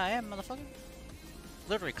 Yeah, I am, motherfucker.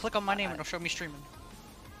 Literally, click on my name and it'll show me streaming.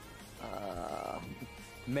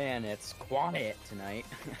 Man, it's quiet tonight.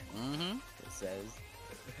 Mm-hmm. It says.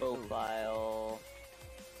 Profile.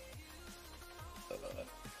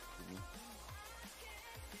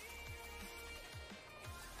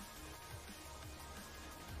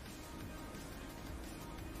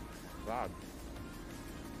 God.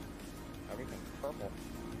 Everything's purple.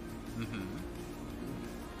 Mm-hmm.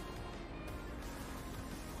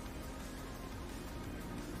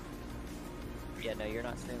 Yeah, no, you're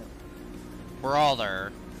not streaming. We're all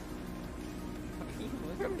there.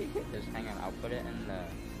 Just hang on, I'll put it in the...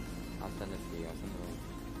 I'll send it to you, I'll send it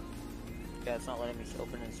to Yeah, it's not letting me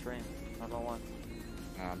open and stream. I don't know why.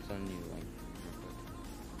 I'm sending you a link.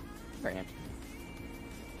 Right answer.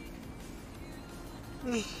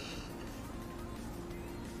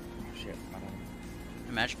 Oh shit, I don't...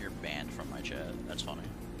 Imagine you're banned from my chat. That's funny.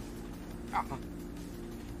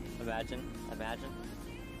 Imagine.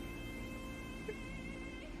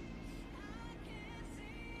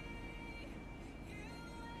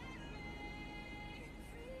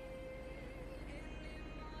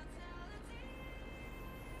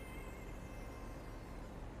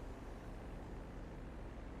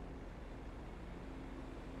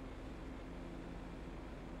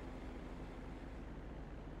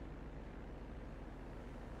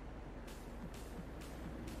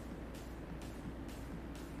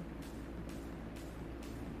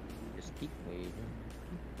 Just keep waiting.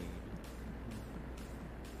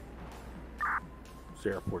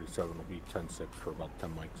 Sierra 47 will be 10-6 for about 10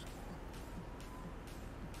 mics.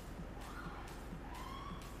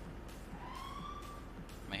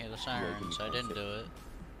 I hear the sirens. I didn't do it.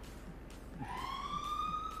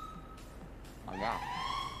 Oh god.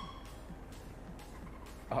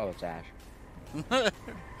 Oh, it's Ash.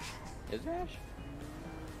 Is it Ash?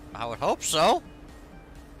 I would hope so.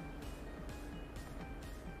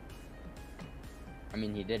 I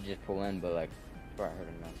mean, he did just pull in, but like, I swear I heard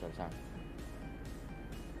him most of the time.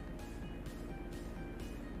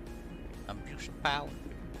 Abuse of power.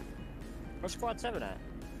 Where's Squad 7 at?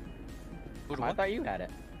 I thought you had it.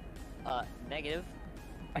 Negative.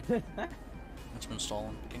 It's been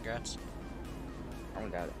stolen. Congrats. I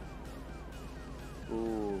don't doubt it.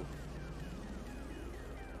 Ooh.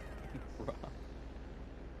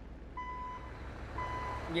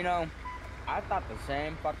 You know, I thought the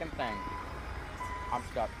same fucking thing. I'm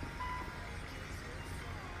stuck.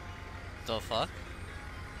 The fuck?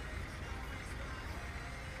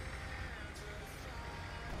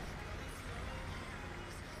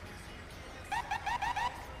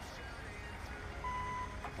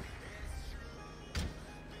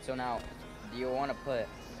 So now, do you want to put...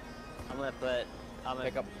 I'm gonna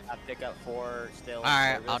pick up 4 still.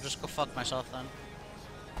 Alright, I'll just go fuck myself then.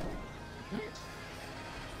 Do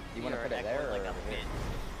you want to put it there or like over a here? pit.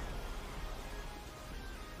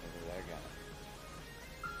 Over there, got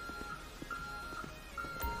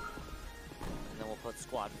it. And then we'll put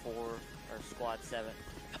Squad 4 or Squad 7.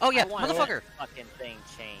 Oh yeah, I want motherfucker! that fucking thing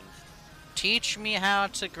changed. Teach me how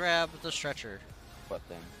to grab the stretcher. What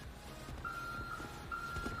thing?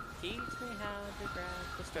 Teach me how to grab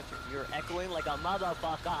the stretcher. You're echoing like a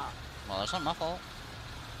motherfucker. Well, that's not my fault.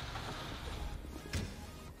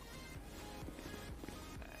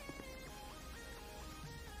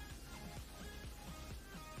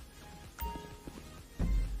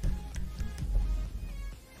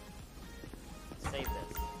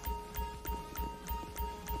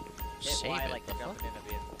 save Y it. like The you're fuck? jumping in a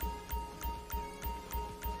vehicle.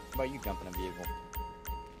 How about you jump in a vehicle?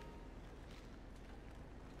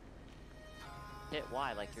 Hit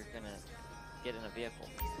Y like you're gonna get in a vehicle.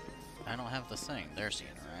 I don't have the thing. There's the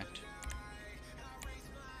interact.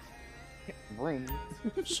 Ring.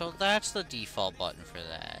 So that's the default button for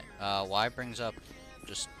that. Y brings up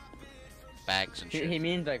just bags and shit. He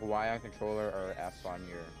means like Y on controller or F on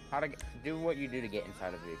your. How to do what you do to get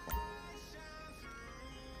inside a vehicle.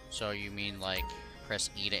 So you mean like press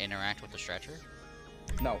E to interact with the stretcher?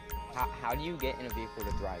 No. How do you get in a vehicle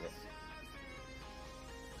to drive it?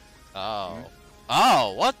 Oh.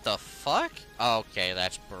 Oh, what the fuck? Okay,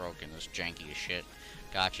 that's broken. That's janky as shit.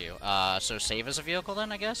 Got you. So save as a vehicle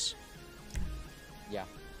then, I guess? Yeah.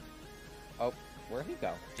 Oh, where'd he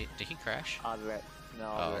go? Did he crash? I'll be right. No,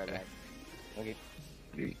 I'll be right okay. back.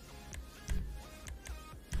 Okay.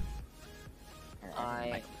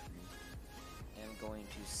 I am going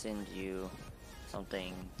to send you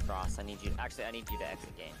something, Cross. I need you. Actually, I need you to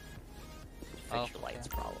exit game. Fix your lights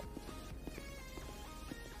problem.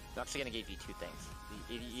 I'm actually gonna give you two things.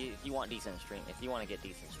 If you want decent stream, if you want to get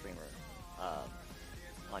decent streamer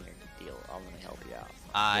on your deal, I'm gonna help you out.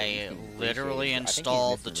 I literally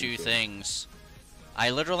installed the two things. I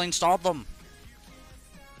literally installed them.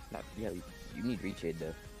 Yeah, you need reshade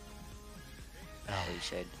though. Oh,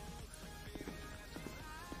 reshade.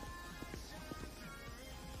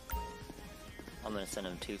 I'm gonna send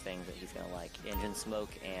him two things that he's gonna like: engine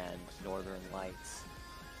smoke and northern lights.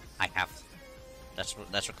 I have. That's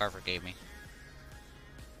what Carver gave me.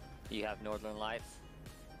 You have northern lights?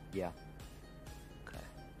 Yeah. Okay.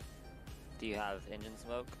 Do you have engine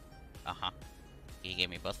smoke? Uh-huh. He gave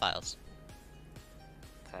me both files.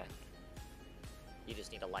 Okay. You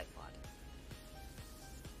just need a light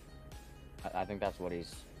mod. I think that's what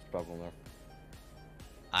he's struggling with.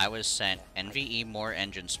 I was sent NVE more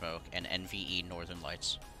engine smoke and NVE northern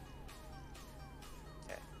lights.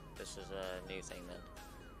 Okay. This is a new thing then.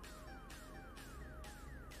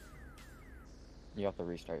 You have to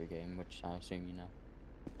restart your game, which I assume you know.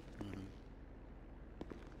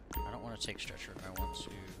 I don't want to take stretcher. I want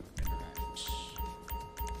to interact.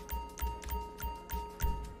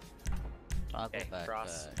 Okay,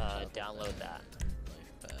 Cross, download that.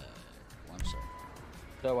 Life back. 1 second.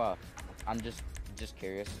 So, I'm just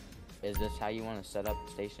curious. Is this how you want to set up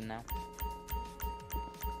the station now?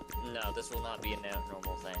 No, this will not be a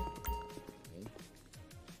normal thing.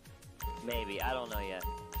 Maybe, I don't know yet.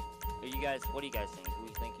 What do you guys think? Do we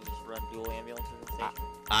think you just run dual ambulances in station?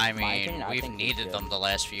 I mean, we've needed them the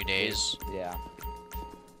last few days. Yeah.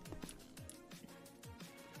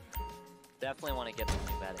 Definitely want to get the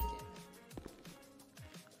new medic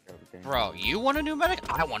in. Bro, you want a new medic?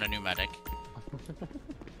 I want a new medic.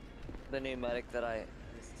 The new medic that I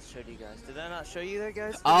showed you guys. Did I not show you that,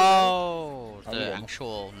 guys? Oh, the yeah.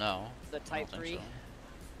 actual, no. The Type 3? So.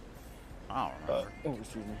 I don't remember. Oh,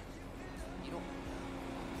 excuse me. You don't...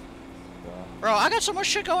 Bro, I got so much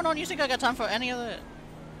shit going on, you think I got time for any of that?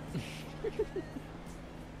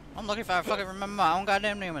 I'm lucky if I fucking remember my own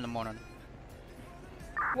goddamn name in the morning.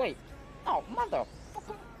 Wait. Oh, mother.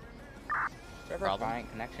 Server Problem?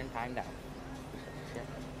 client connection timed out.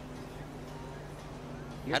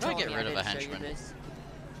 How do I get rid of a henchman?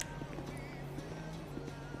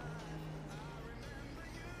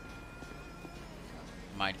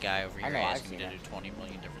 My guy over here asking me to do 20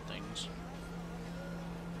 million different things.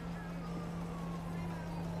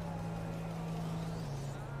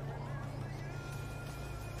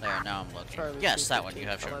 There, now I'm looking. Charlie Yes, that one you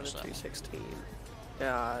have shown 11, us that. 316.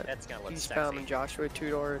 Yeah, That's gonna look eastbound in Joshua,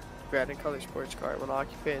 two-door, red and color sports car, one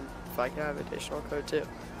occupant. If I can have additional code too.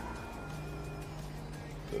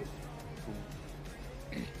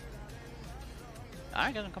 I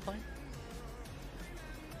ain't gonna complain.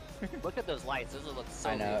 Look at those lights. Those look so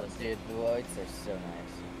I know, realistic. dude. The lights are so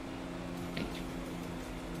nice.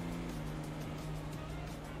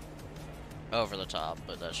 Over the top,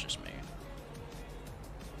 but that's just me.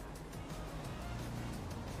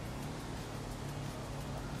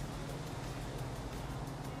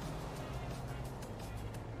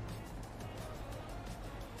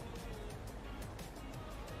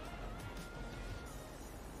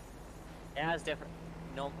 It has different,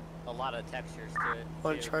 a lot of textures to it.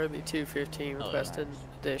 On too. Charlie 215 requested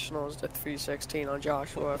additionals to 316 on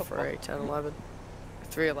Joshua for a 1011.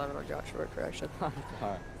 311 on Joshua, correction.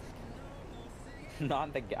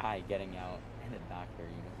 Not the guy getting out in a doctor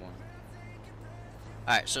uniform.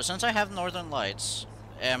 Alright, so since I have Northern Lights,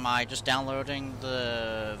 am I just downloading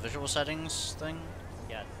the visual settings thing?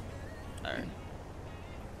 Yes. Alright.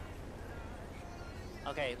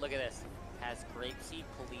 Okay, look at this. Has grapeseed,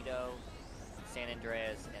 Polito, San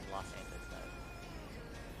Andreas, and Los Angeles died.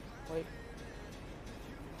 Wait.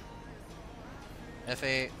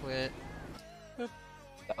 F8, quit.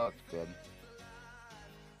 That looks good.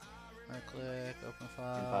 Right click, open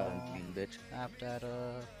File file, and clean, bitch. app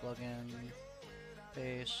data, plugin,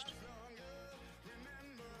 paste.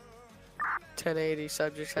 1080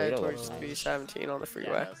 subject head Data towards looks nice. B17 on the Yeah,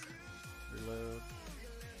 freeway. that's- Reload.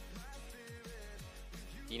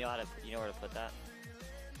 you know where to put that?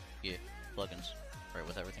 Yeah, plugins. Right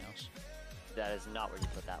with everything else. That is not where you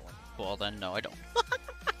put that one. Well then, no, I don't.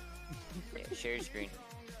 Yeah, share your screen.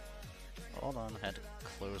 Hold on, I had to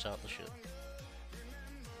close out the shit.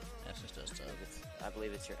 Yes, it does that. I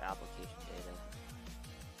believe it's your application data.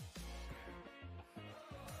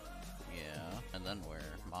 Yeah, and then where?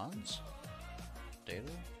 Mons? Data?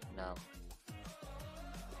 No.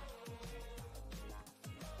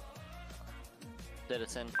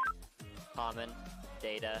 Citizen, common,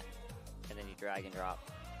 data, and then you drag and drop.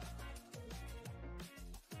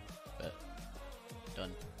 Bet.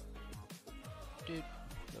 Done. Dude,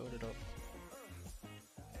 load it up.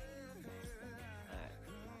 Alright.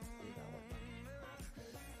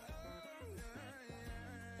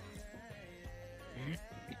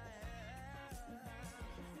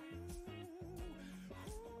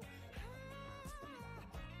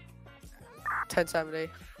 1070,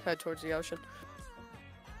 head towards the ocean.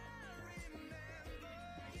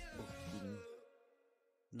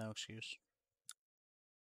 No excuse.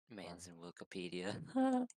 Man's in Wikipedia.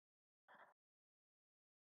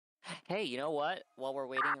 Hey, you know what? While we're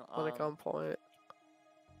waiting, Click on point.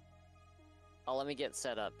 oh, let me get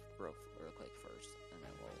set up real quick first, and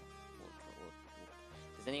then we'll.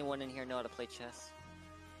 Does anyone in here know how to play chess?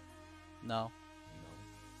 No.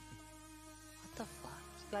 What the fuck?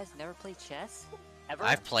 You guys never play chess? Ever?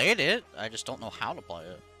 I've played it, I just don't know how to play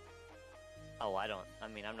it. Oh, I don't. I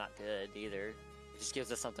mean, I'm not good either. It just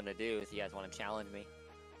gives us something to do if you guys want to challenge me.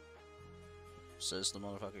 Says the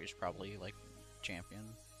motherfucker who's probably, like, champion.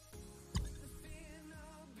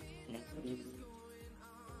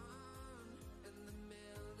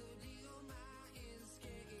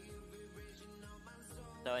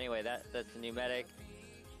 So anyway, that's the new medic.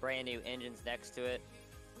 Brand new engines next to it.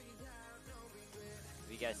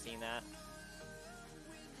 Have you guys seen that?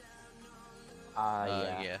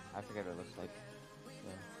 Yeah. Yeah. I forget what it looks like.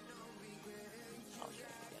 I'll show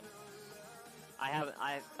you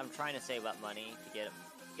again. I'm trying to save up money to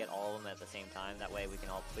get all of them at the same time. That way we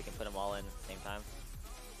can put them all in at the same time.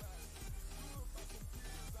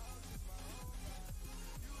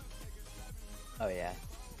 Oh yeah.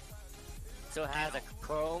 So it has a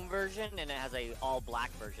chrome version and it has a all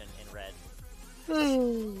black version in red.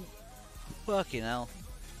 Fucking hell.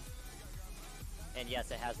 And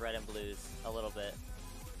yes, it has red and blues a little bit.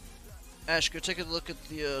 Ash, go take a look at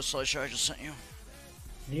the slideshow I just sent you.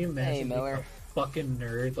 Can you imagine being Miller. a fucking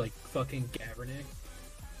nerd like fucking Gabernick?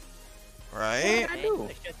 Right? I do.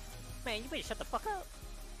 Man, you better shut the fuck up.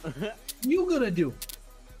 You gonna do?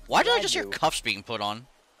 Why did I I just hear do. cuffs being put on?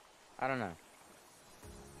 I don't know.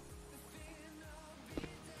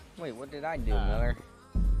 Wait, what did I do, Miller?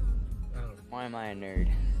 I don't know. Why am I a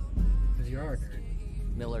nerd? Cause you are a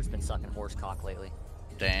nerd. Miller's been sucking horse cock lately.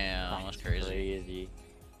 Damn, that's crazy. Crazy.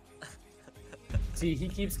 See, he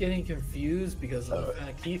keeps getting confused because of the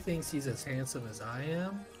fact he thinks he's as handsome as I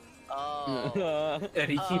am, Oh. and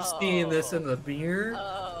he keeps seeing this in the mirror.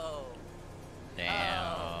 Oh.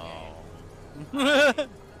 Damn.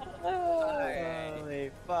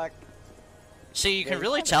 Holy fuck. See, you can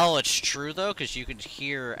really tell it's true though, because you could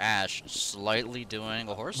hear Ash slightly doing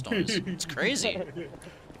a horse noise. It's crazy.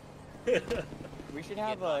 We should have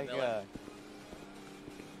Get Von like Miller.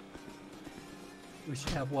 We should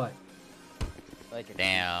have what? like a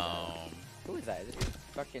Damn. Who is that? Is this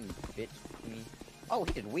fucking bitch me? Oh,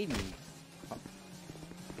 he did weed me. Oh.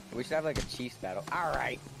 We should have like a Chiefs battle.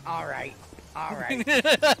 Alright, alright, alright.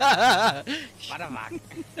 What the fuck?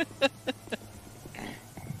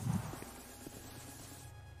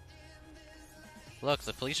 Look,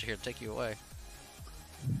 the police are here to take you away.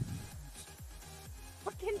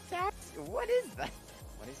 Fucking tax? What is that?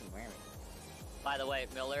 What is he wearing? By the way,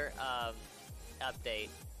 Miller, update.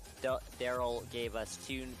 Daryl gave us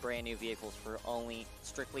 2 brand new vehicles for only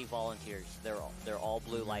strictly volunteers. They're all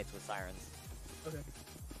blue lights with sirens. Okay.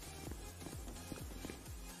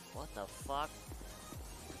 What the fuck?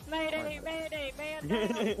 Mayday, mayday, man!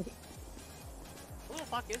 Who the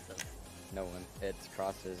fuck is this? No one. It's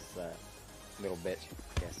Cross's little bitch.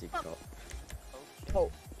 Guess you could call it.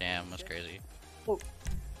 Oh, Damn, that's crazy.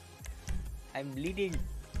 I'm bleeding.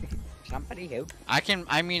 Somebody help. I can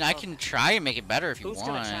try and make it better if you who's want.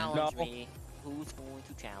 gonna challenge No. me? Who's going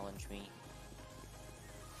to challenge me?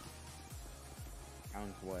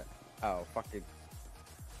 Round what? Oh, fucking.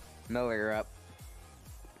 Miller, you're up.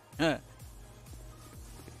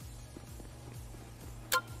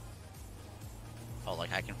 Oh,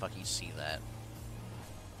 like I can fucking see that.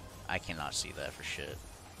 I cannot see that for shit.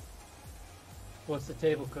 What's the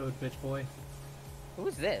table code, bitch boy?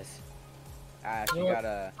 Who's this? Ah, she You know got what?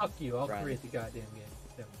 a. Fuck you, I'll friend. create the goddamn game.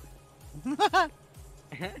 Never mind.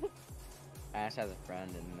 Ash has a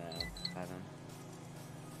friend in heaven.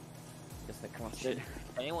 Just like, come on, Should,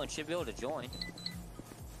 anyone should be able to join.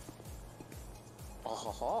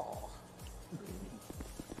 Oh.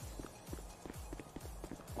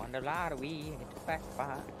 Won the lottery, hit the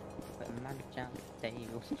jackpot, put him on the jump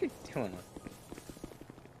table. What are you doing?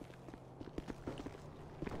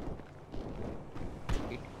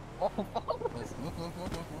 Oh,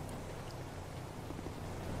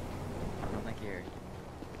 I don't think you're.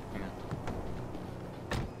 Hang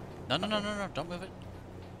on. No, don't move it.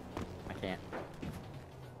 I can't.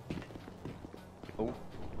 Oh.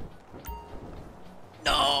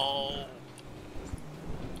 No!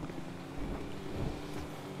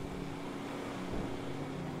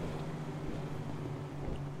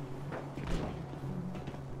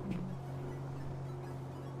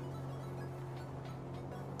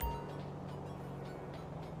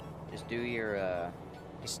 Just do your,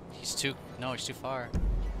 He's too, no, he's too far.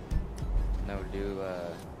 no, do.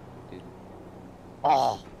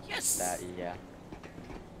 Oh! Yes! That, yeah.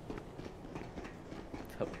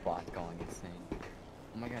 The bot going insane.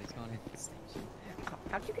 Oh my god, he's going into the station.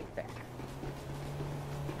 How'd you get there?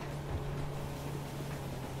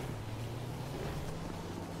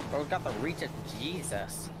 Bro's got the reach of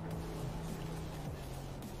Jesus.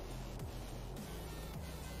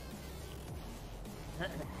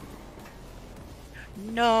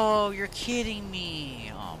 No, you're kidding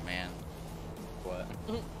me. Oh man. What?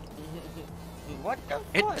 What the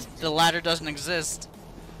It, fuck? the ladder doesn't exist.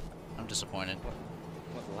 I'm disappointed.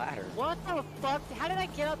 What ladder? What the fuck? How did I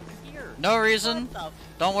get up here? No reason. What the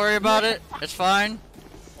Don't worry about it. It's fine.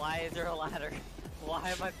 Why is there a ladder? Why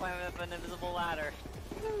am I climbing up an invisible ladder?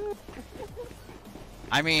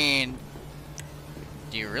 I mean,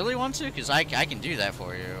 do you really want to? Because I can do that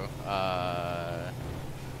for you.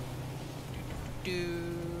 Do.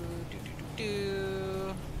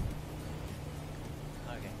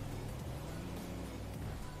 Okay.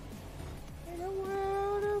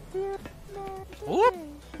 Whoop!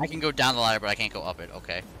 I can go down the ladder, but I can't go up it.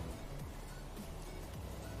 Okay.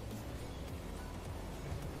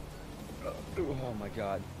 Oh my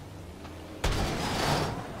god.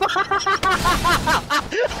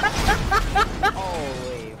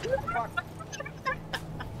 Holy fuck.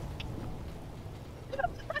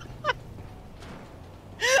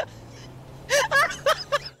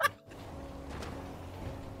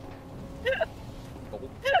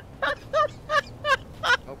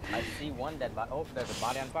 Oh, I see one dead body. Oh, there's a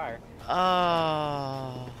body on fire. Oh,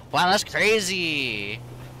 wow, that's crazy.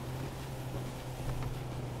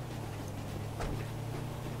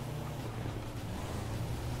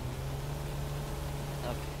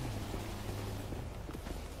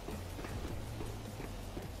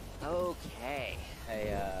 Okay.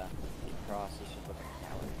 Hey, Cross, you should look at the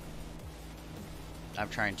tower. I'm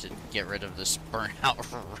trying to get rid of this burnout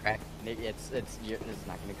wreck. It's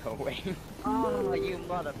not gonna go away. Oh, you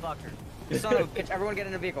motherfucker. Son of a bitch, everyone get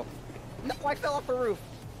in a vehicle. No, I fell off the roof.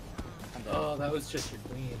 I'm dead. Oh, that was just your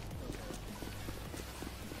queen.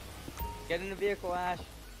 Get in the vehicle, Ash.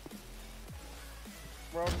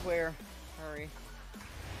 Road clear. Hurry.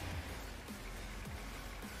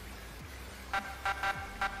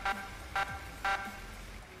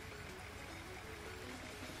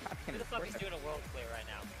 Who the fuck is doing a world clear right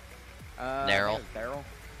now? Daryl. Daryl.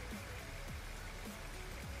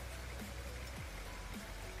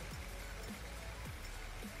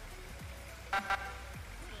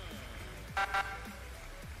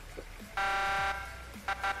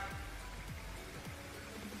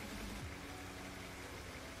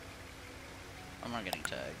 I'm not getting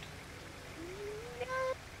tagged.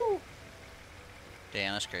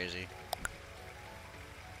 Damn, that's crazy.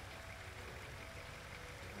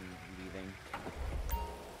 I'm leaving.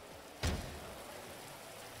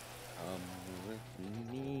 Come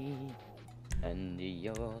with me, and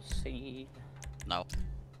you'll see. No.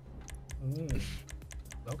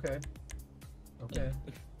 Okay. Okay.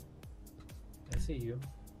 I see you.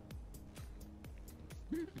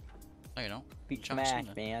 No, you don't. Beat Chunks in smash,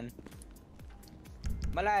 there. man.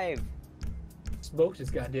 I'm alive. Smoked his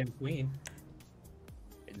goddamn queen.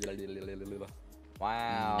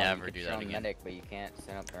 Wow. Never you do can that show again. Medic, but you can't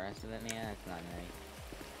set up the rest of it, man. That's not right.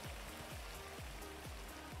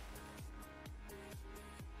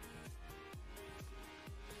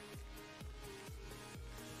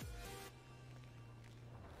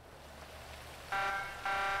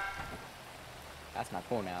 That's not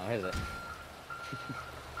cool now, is it?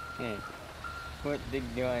 Hey, put the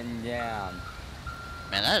gun down.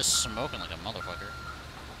 Man, that is smoking like a motherfucker.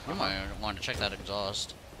 I might want to check that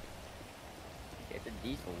exhaust. It's a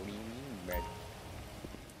diesel. What do you mean, Brad?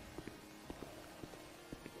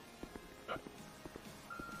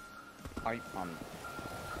 Are you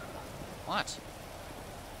What?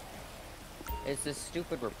 It's this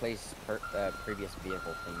stupid replace previous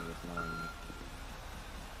vehicle thing that's annoying me.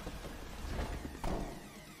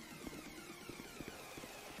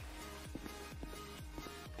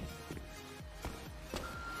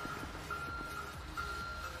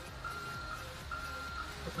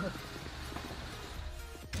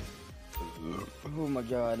 Oh my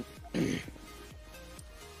god.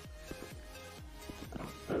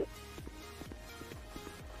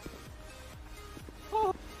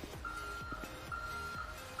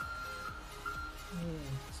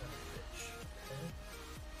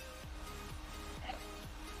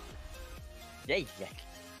 Yay, yeah.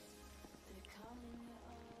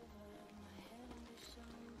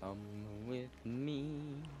 Come with me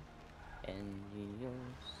and you'll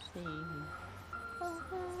see.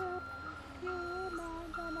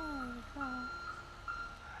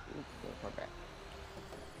 Oops, we're back.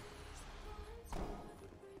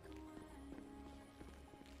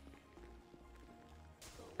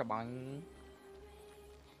 Kabang.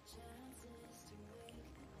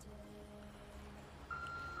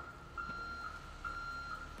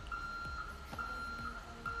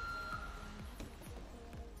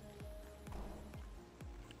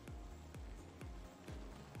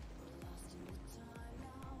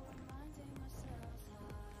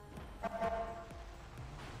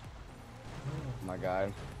 Oh my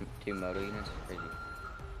god, 2 moto units, crazy.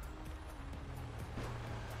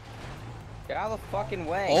 Get out of the fucking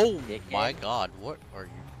way! Oh dickhead. my god, what are you?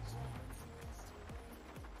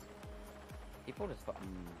 People just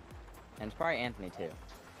fucking... And it's probably Anthony too.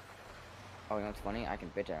 Oh, you know what's funny? I can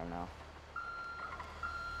bitch at him now.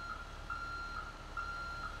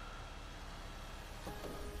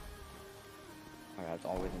 Oh god, it's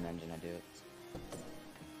always an engine I do it.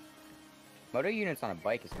 Moto units on a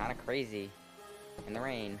bike is kind of crazy in the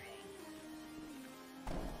rain.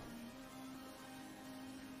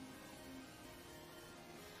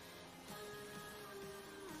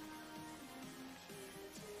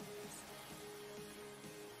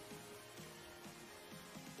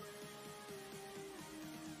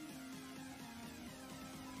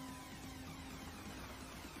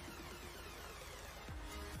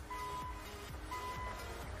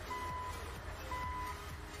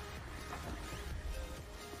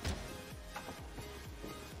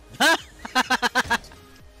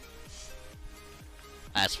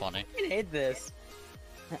 That's funny. I hate this.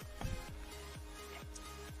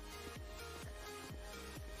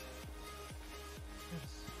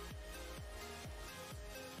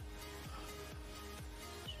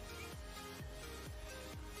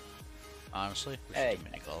 Honestly, we should Hey, do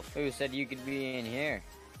mini golf. who said you could be in here?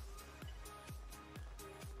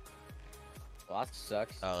 Well, that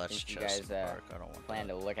sucks. Oh, that's Since you just guys Park. I don't want plan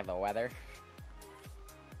that. to look at the weather.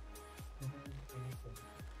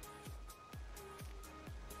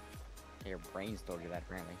 Your brain's told you that,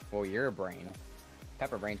 apparently. Well, your brain.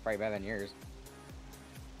 Pepper brain's probably better than yours.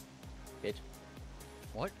 Bitch.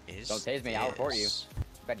 What is Don't tase me, I'll report you. this?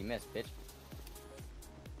 Bet you missed, bitch.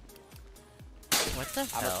 What the I'm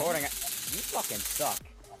hell? recording. You fucking suck.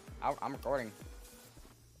 I'm recording.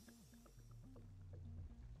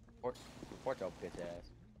 Report your bitch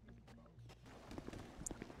ass.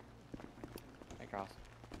 Hey, Cross.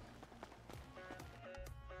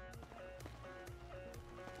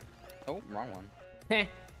 Oh, wrong one. Heh,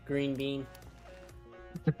 green bean.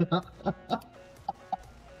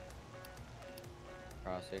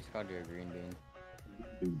 Cross, it's called you a green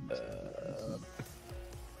bean.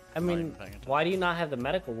 I mean, why do you not have the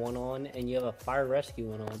medical one on and you have a fire rescue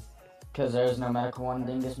one on? Because there's no medical one,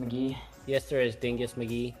 Dingus McGee. Yes, there is, Dingus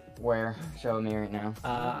McGee. Where? Show me right now.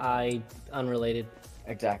 Unrelated.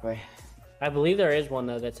 Exactly. I believe there is one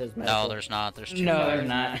though that says medical. No, there's not. There's two. No, there's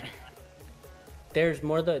not. There's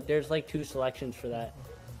more. There's like 2 selections for that.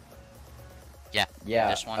 Yeah. Yeah,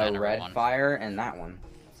 This one a and a red one. fire and that one.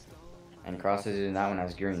 And Cross is in that one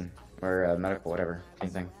as green. Or medical, whatever. Same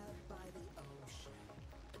thing.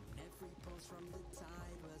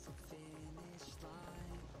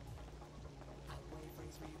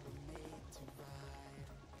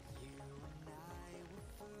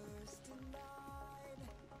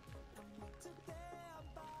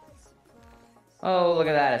 Oh, look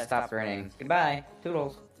at that. It stopped raining. Goodbye.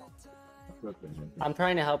 Toodles. I'm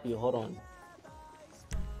trying to help you. Hold on.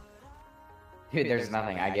 Dude, there's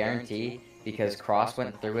nothing. I guarantee Because Cross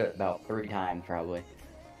went through it about 3 times, probably.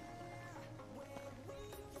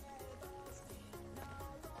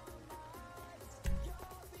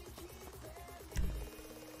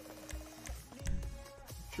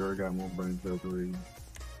 Sure, I got more brain cells to read.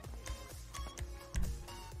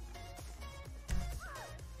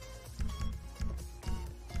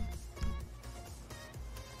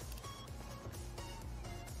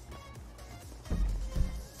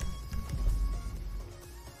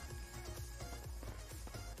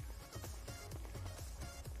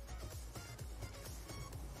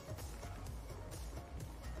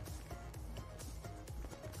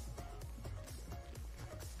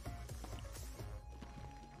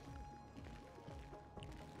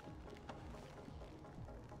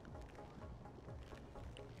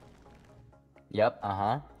 Yep,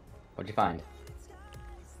 What'd you find?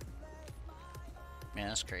 Man,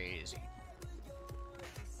 that's crazy.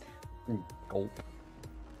 Gulp.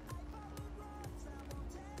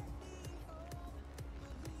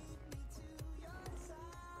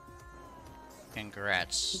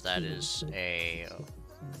 Congrats, that is a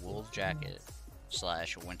wool jacket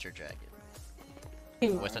slash winter jacket.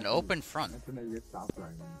 With an open front.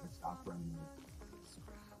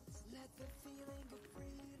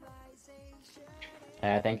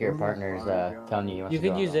 I think your partner's telling you he wants You to go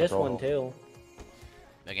could on use this patrol. one too.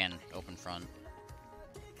 Again, open front.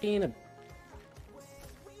 Ain't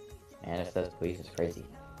Man, it says police is crazy.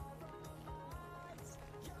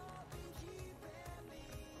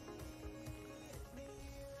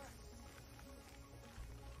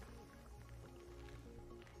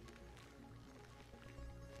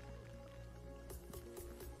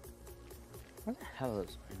 What the hell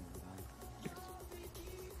is...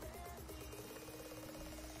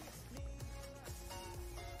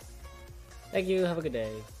 Thank you, have a good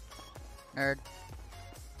day. Nerd.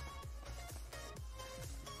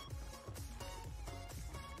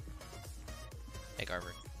 Hey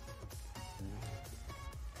Garber.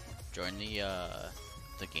 Join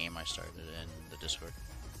the game I started in the Discord.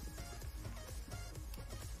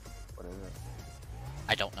 What is it?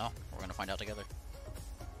 I don't know. We're gonna find out together.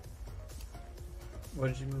 What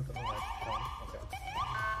did you move on? Oh, okay.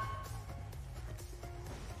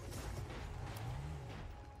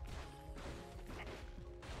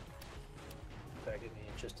 Give me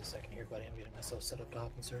just a second here, buddy. I'm getting myself set up to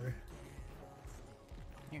hop in server.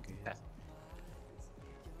 You're good.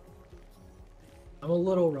 I'm a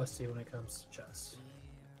little rusty when it comes to chess.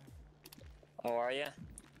 Oh, are you?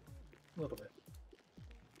 A little bit.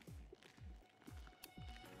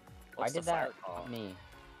 Why did that me?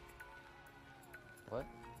 What?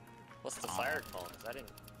 What's the fire call? 'Cause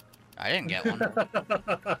I didn't get one.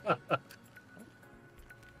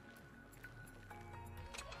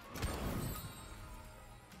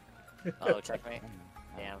 Oh, checkmate.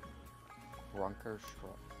 Damn. Runker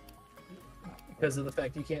Because of the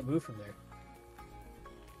fact you can't move from there.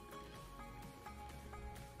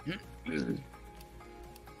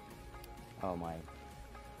 Oh my.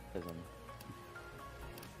 Prison.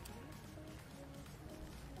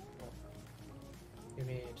 Give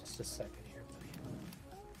me just a second here, buddy.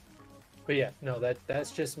 But yeah, no, that's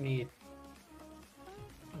just me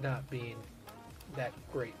not being that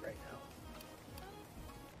great right now.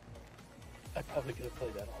 I probably could have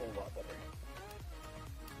played that a whole lot better.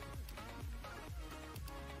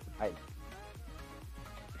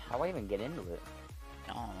 How do I even get into it?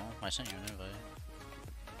 I don't know. I sent you an invite.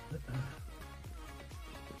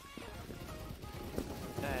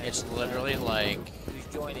 Hey, It's literally like who's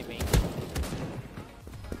joining me?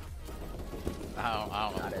 I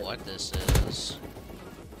don't know what this is.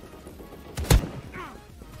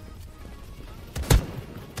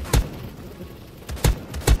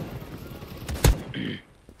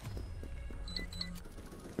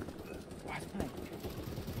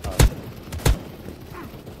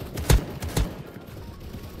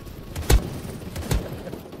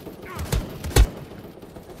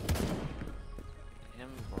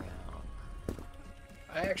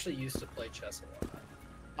 I actually used to play chess a lot.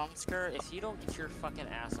 Oscar, if you don't get your fucking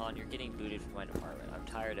ass on, you're getting booted from my department. I'm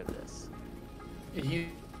tired of this. He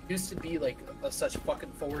used to be like such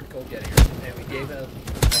fucking forward go-getter, and we gave him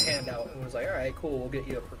a handout and was like, alright, cool, we'll get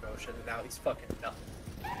you a promotion, and now he's fucking nothing.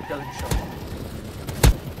 He doesn't show up.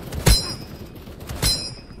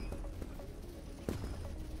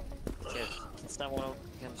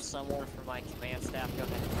 Can someone from my command staff go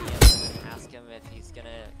ahead and DM him and ask him if he's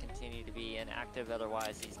gonna continue to be inactive,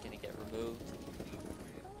 otherwise he's gonna get removed.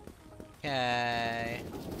 Okay.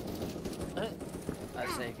 I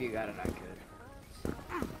say if you got it, I could.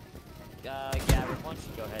 Gavin, why don't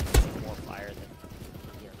you go ahead and use more fire than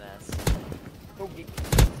EMS? Okay.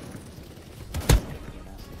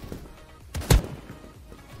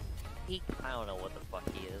 I don't know what the fuck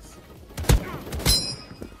he is.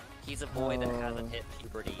 He's a boy that hasn't hit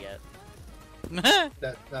puberty yet.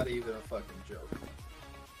 That's not even a fucking joke.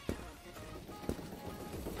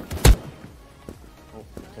 Oh,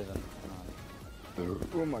 tism.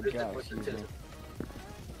 Oh my god, excuse me.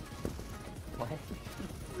 What?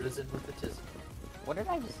 Risen with the tism. What did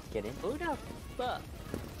I just get in? Who the fuck?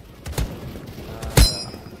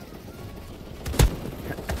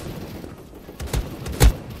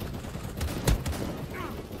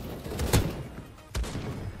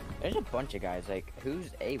 There's a bunch of guys, like,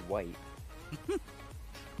 who's a white?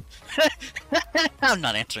 I'm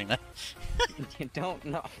not answering that. You don't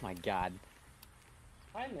know. Oh my god.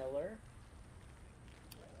 Hi, Miller.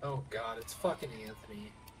 Oh god, it's fucking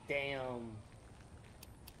Anthony. Damn.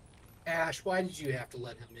 Ash, why did you have to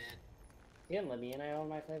let him in? He didn't let me in. I own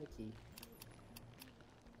my private key.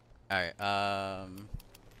 Alright,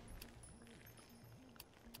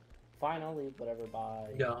 Fine, I'll leave. Whatever. Bye.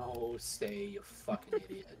 No, stay, you fucking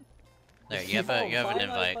idiot. There, you have an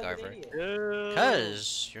invite, Garver.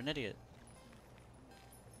 Cause you're an idiot.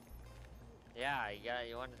 Yeah,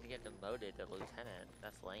 you wanted to get demoted to lieutenant.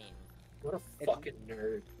 That's lame. What a fucking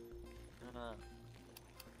nerd.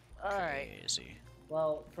 Alright. Crazy.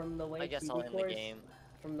 Well, from the way I guess I'll end the game.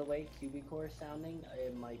 From the way Cubicore is sounding,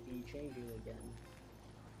 it might be changing again.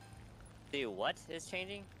 Dude, what is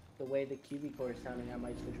changing? The way the Cubicore is sounding, I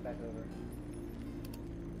might switch back over.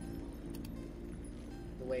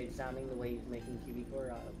 The way it's sounding, the way he's making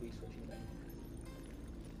Cubicore, I'll be switching back.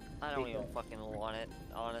 I don't even fucking want it,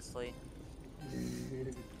 honestly.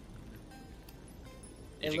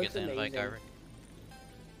 Did you get the invite, Garver?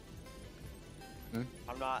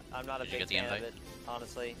 I'm not a Did you big get the fan of invite? it,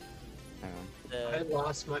 honestly. I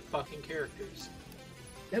lost my fucking characters.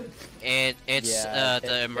 It's Yeah, the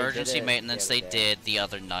they emergency did it maintenance the they other day. did the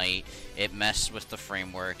other night. It messed with the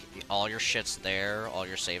framework. All your shit's there, all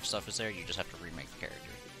your save stuff is there, you just have to remake the character.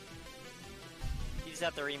 You just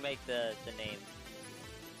have to remake the name.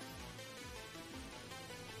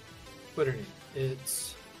 Twitter name.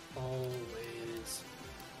 It's always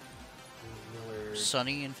Miller.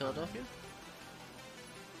 Sunny in Philadelphia?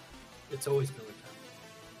 It's always Miller time.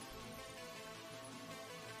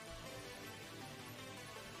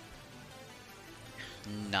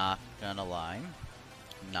 Not gonna lie.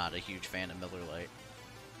 Not a huge fan of Miller Lite.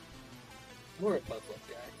 More a Buffalo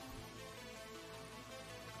guy.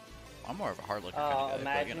 I'm more of a hard looking kind of guy, but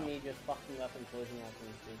Imagine you know. me just fucking up and closing out the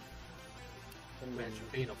street. Imagine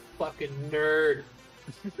being a fucking nerd.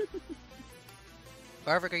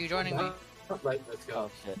 Garvik, are you joining me? Right, let's go.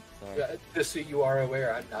 Oh shit, sorry. Yeah, just so you are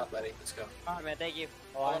aware, I'm not letting this go. Alright, man, thank you.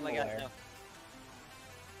 Oh, I'll let I'm my guys aware. know.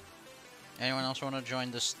 Anyone else want to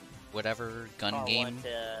join this whatever gun R1 game?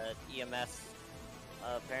 to EMS.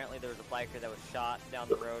 Apparently there was a biker that was shot down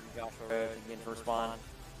the road in Joshua Road and didn't respond.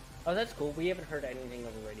 Oh, that's cool. We haven't heard anything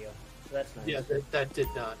over radio, so that's nice. Yeah, that did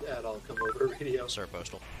not at all come over radio. Sir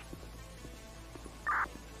Postal.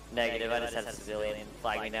 Negative, I just had a civilian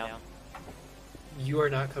flag me down. You are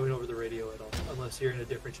not coming over the radio at all, unless you're in a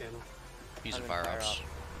different channel. He's in I'm in fire fire ops.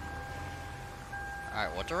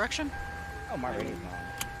 Alright, what direction? Oh, my radio's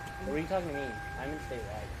on. What are you talking to me? I'm in state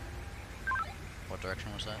right. What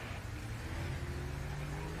direction was that?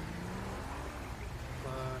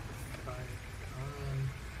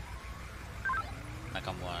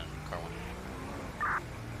 MedCom-01, car 1.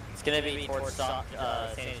 It's gonna be towards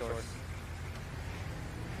Sandy Shores.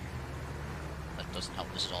 That doesn't help,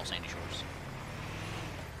 this is all Sandy Shores.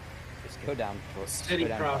 Just go down. City go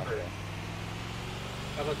down proper. Broadway.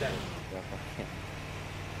 How about that? Yeah, fuck it.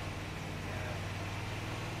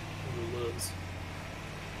 Lives.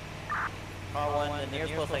 R1, the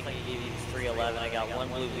nearest place I can give you is 311. I got one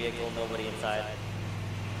blue vehicle, nobody inside.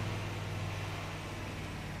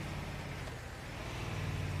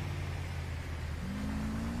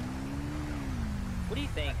 What do you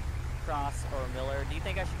think, Cross or Miller? Do you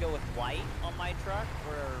think I should go with white on my truck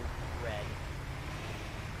or red?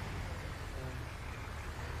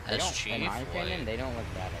 They As don't- chief, in my opinion, white. they don't look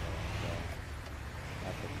bad at all. So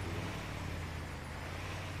that's what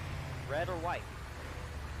Red or white?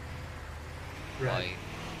 White.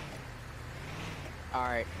 all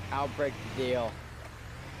right, I'll break the deal.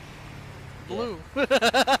 Blue.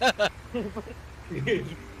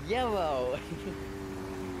 Yellow.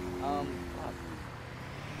 fuck.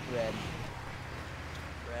 Red.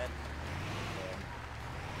 Red.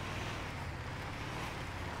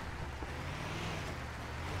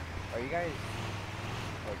 Are you guys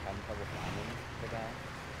like having trouble finding the guy?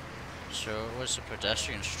 So it was a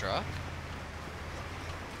pedestrian struck?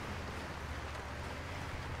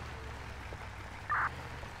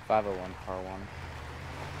 501 car 1.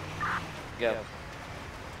 Go.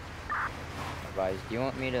 Advise, do you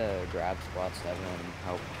want me to grab squad 7 and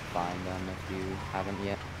help find them if you haven't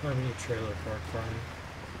yet? I need a trailer park for me.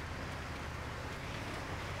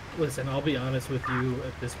 Listen, I'll be honest with you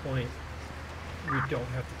at this point. We don't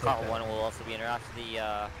have to take Car that. 1 will also be interacted.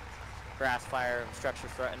 The grass fire structure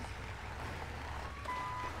threatened.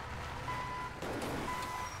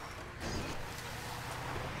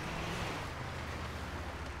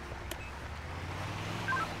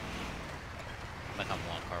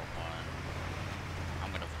 MedCom-01, car 1.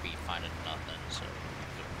 I'm gonna be finding nothing, so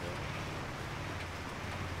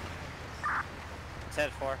It's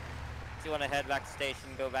headed for. Do you want to head back to station,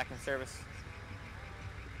 go back in service?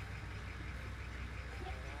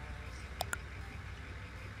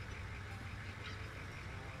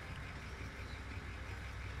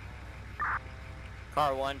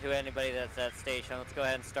 Car 1 to anybody that's at station. Let's go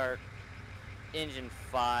ahead and start engine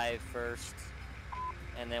 5 first,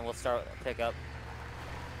 and then we'll start pickup.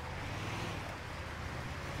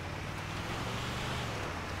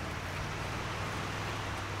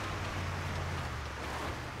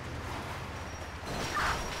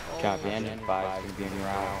 Copy, engine 5 is going to be en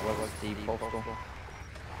route. What was the postal?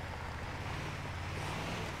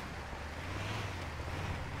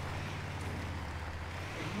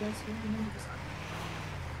 You guys hear me?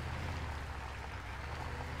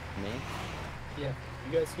 Me? Yeah.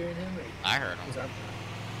 You guys hearing him? Or I heard him. was that-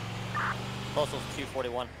 Postal's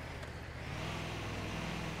 241.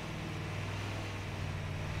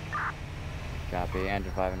 Copy,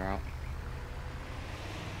 engine 5 en route.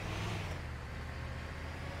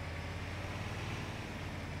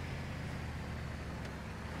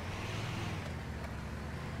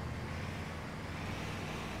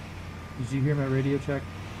 Did you hear my radio check?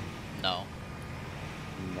 no.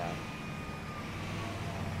 No.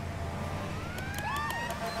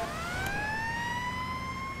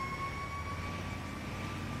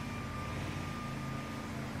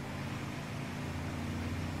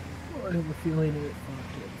 I have a feeling it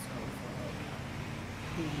fucked itself up.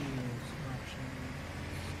 Please, options.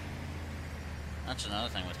 That's another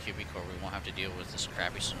thing with QB Core. We won't have to deal with this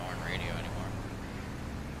crappy Sonoran radio anymore.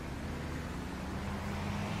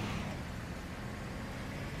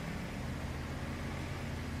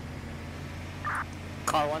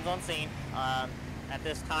 Car 1's on scene. At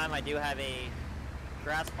this time, I do have a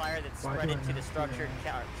grass fire that's Why spread do I into the not structure, do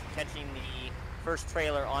catching the first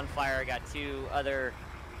trailer on fire. I got 2 other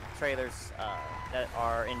trailers that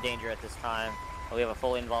are in danger at this time. We have a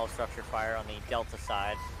fully involved structure fire on the Delta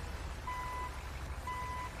side.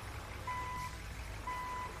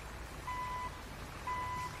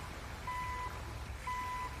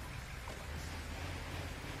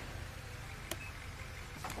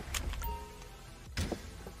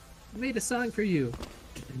 I made a song for you.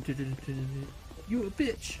 You a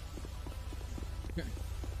bitch.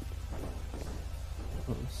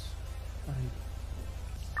 Close.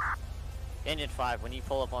 Engine 5, when you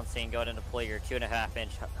pull up on scene, go ahead and deploy your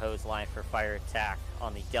 2.5-inch hose line for fire attack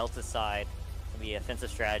on the Delta side. It'll be offensive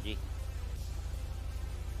strategy.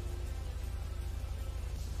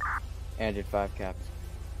 Engine 5 caps.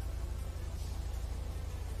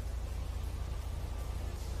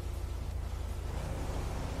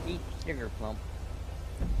 Eat sugar plump.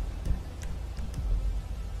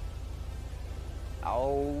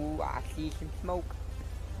 Oh, I see some smoke.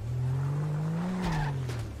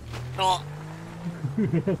 Oh.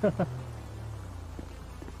 Your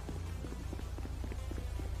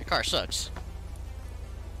car sucks.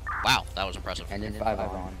 Wow, that was impressive. Engine 5 is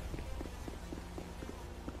on.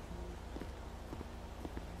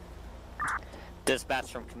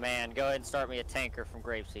 Dispatch from command, go ahead and start me a tanker from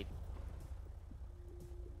Grapeseed.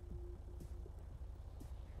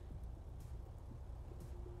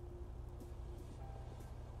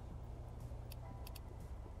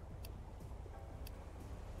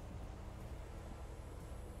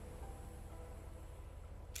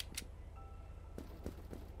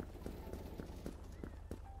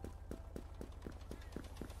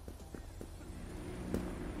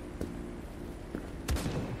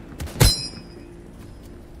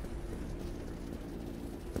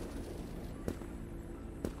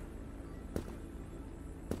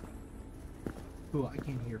 Cool, I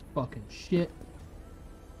can't hear fucking shit.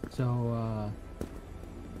 So,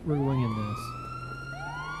 we're winging this.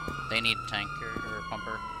 They need tanker or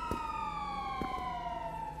pumper.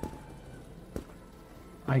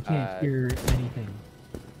 I can't hear anything.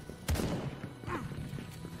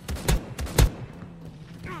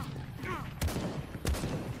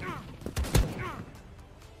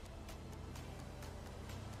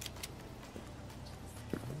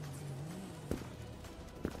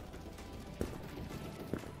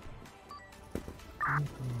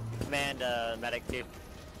 command medic too.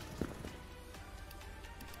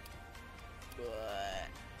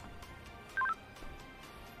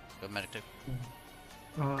 Go medic too.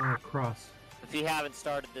 Cross. If you haven't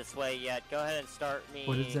started this way yet, go ahead and start me.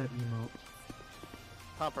 What is that emote?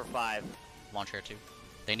 Pumper 5. Launch air 2.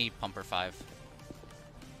 They need pumper 5.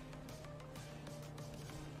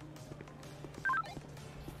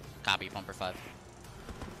 Copy pumper 5.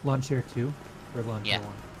 Launch air 2 or launch Yeah. air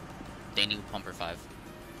 1? They need pumper 5.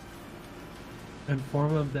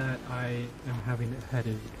 Inform them that I am having head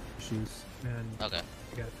issues and Okay.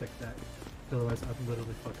 I gotta fix that. Otherwise, I'm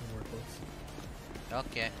literally fucking worthless.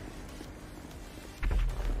 Okay.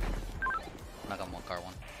 I got one car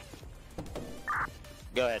 1.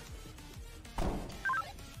 Go ahead.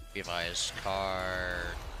 Be advised,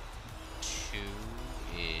 car 2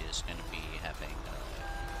 is going to be having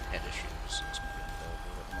head issues. It's going to be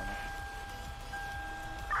unavailable at the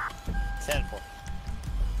moment. 10-4.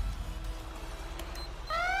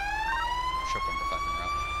 Show pumper 5 in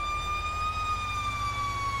route.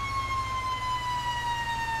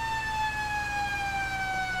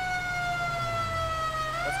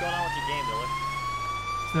 What's going on with your game, Miller?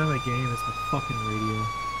 It's not my game, it's my fucking radio.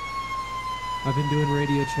 I've been doing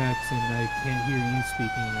radio checks and I can't hear you speaking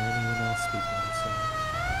or anyone else speaking, so...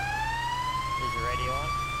 Is your radio on?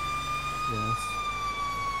 Yes.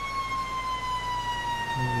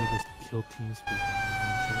 Maybe I just kill TeamSpeak and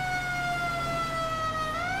shit.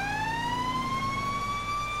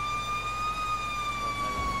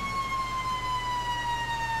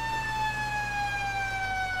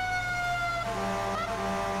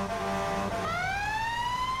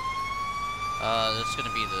 That's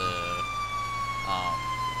gonna be the,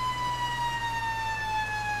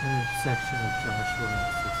 intersection of Joshua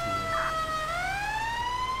and 68.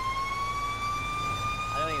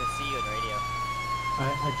 I don't even see you in radio. I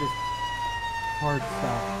just hard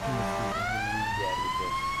stop TeamSpeak and then you Yeah, he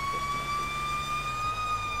just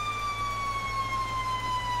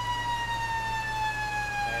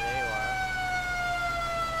Okay, there you are.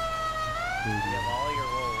 You have all your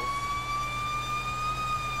rolls.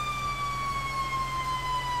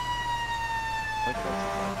 I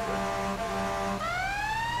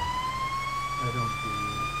don't do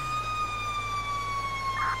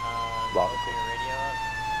Open your radio up.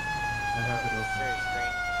 I have it open. Share your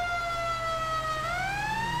screen.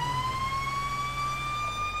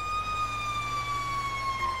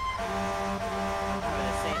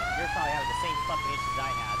 You're probably having the same fucking issues I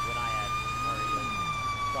had when I had already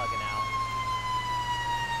bugging out.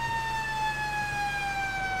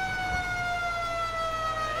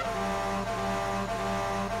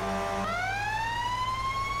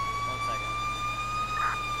 One second.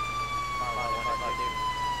 Car 1 and car 2.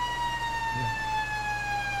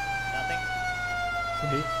 Nothing?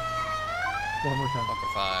 Wait. One more time. pumper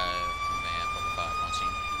 5, man, pumper 5 on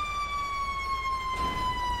scene.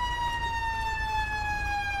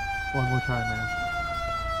 One more time, man.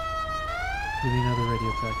 Give me another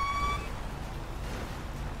radio check.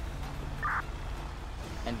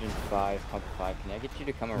 Engine 5, pump 5. Can I get you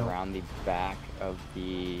to come around the back of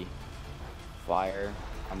the flyer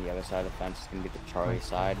on the other side of the fence? It's going to be the Charlie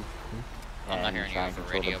side. I'm not And hearing you try over and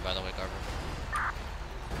control radio, the by the way, Garber.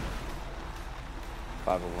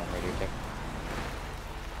 501 radio check.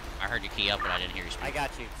 I heard you key up, but I didn't hear you speak. I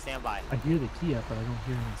got you. Stand by. I hear the key up, but I don't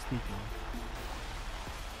hear anyone speaking.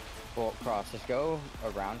 Well, Cross, just go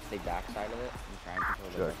around to the back side of it and try and control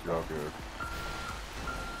the Check, y'all good.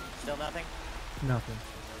 Still nothing? Nothing.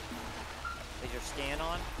 Is your scan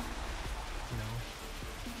on? No.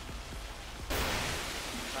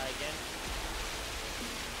 Try again.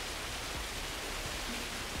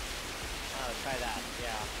 Oh, try that.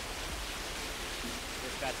 Yeah.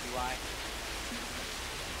 Dispatch UI.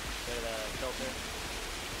 Go to the filter.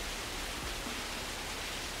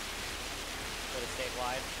 Go to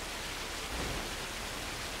statewide.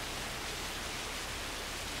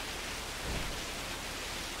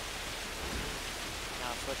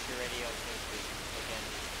 Now switch your radio to again.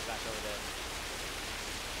 Back over there.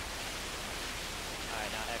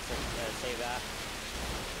 Alright, now exit. Save that.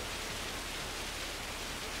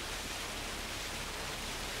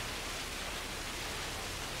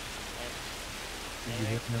 Did you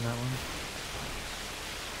hit me on that one?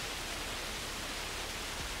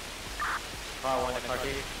 Car 1 to car 2.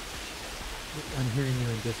 I'm hearing you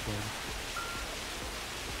in Discord.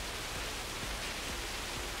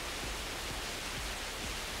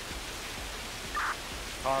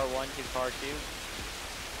 Car 1 to car 2.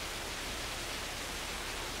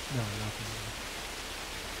 No, nothing.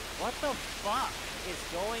 What the fuck is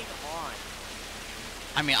going on?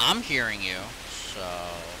 I mean, I'm hearing you, so...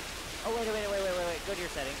 Oh, wait. Go to your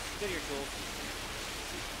settings. Go to your tools.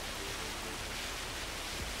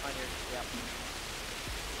 On your, yep.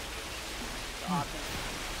 The options.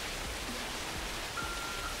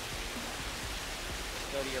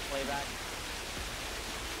 Go to your playback.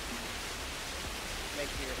 Make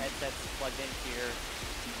sure your headset's plugged into your...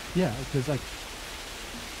 Yeah, because like...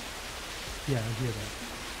 Yeah, I hear that.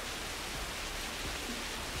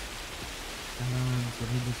 So let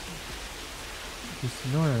me just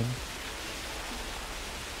ignore him.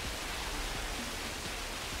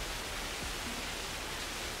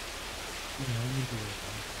 Yeah, I need to do that.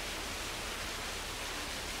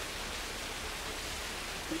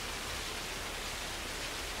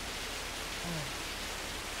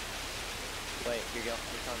 Wait, you're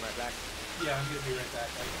coming right back? Yeah, I'm gonna be right back.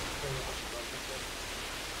 I don't know what you're talking about.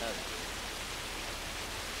 Okay.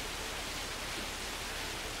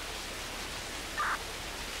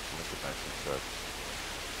 Look at that success.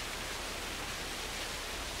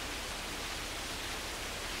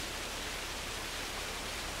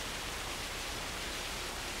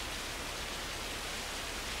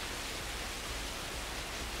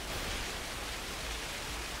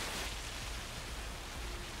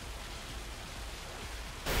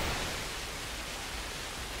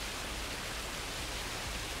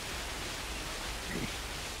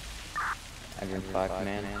 I got 5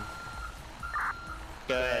 man.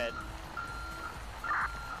 Good.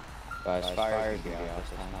 Guys, fire is out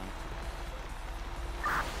this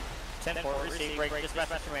time. 10-4, receive, break,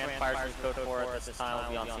 dispatch command, fires code 4 at this time,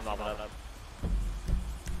 will be on team mobile hub.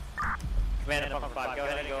 Command at 5, go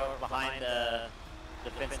ahead and go behind the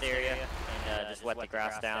fenced area and just wet the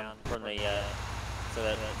grass down from the, so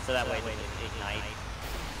that way it doesn't ignite.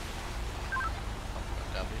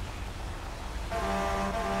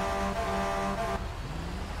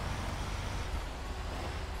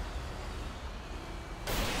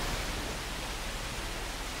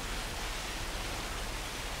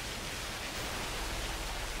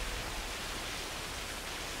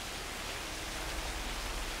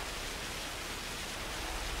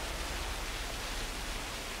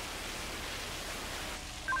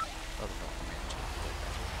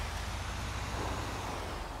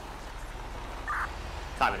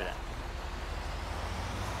 Copy that.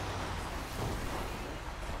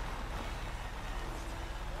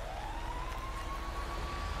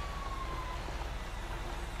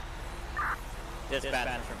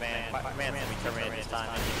 Dispatch for van. Command to be terminated this time.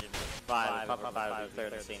 Engine 5, pump 5, clear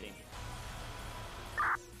the scene.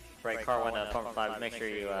 Break car 1 to pump 5. Make sure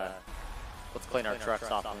you, let's clean our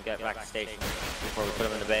trucks off and get back to station before we put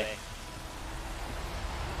them in the bay.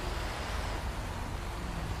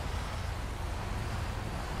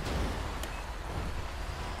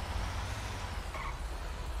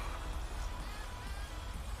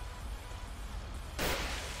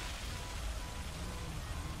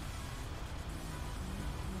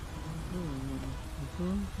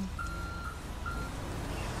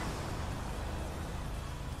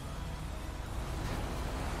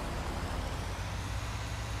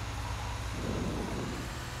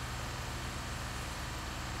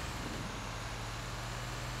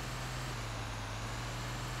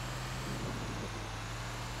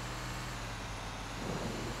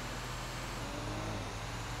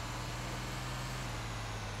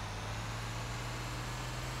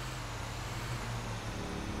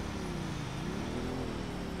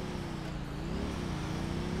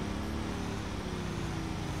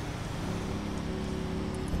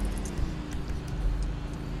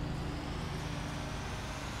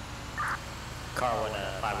 Car 1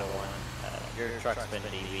 501. Your truck's been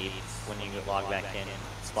DV'd. When you log back in,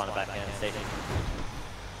 spawn it back in the station.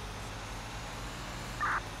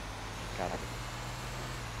 Got it.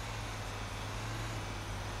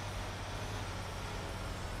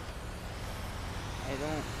 I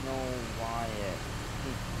don't know why it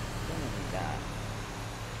keeps doing that.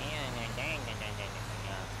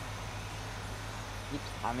 Keeps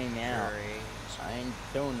timing me out. I ain't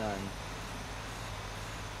doing none.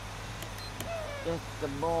 Just the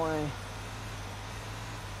boy.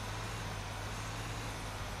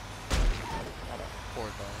 Poor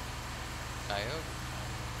dog. Coyote?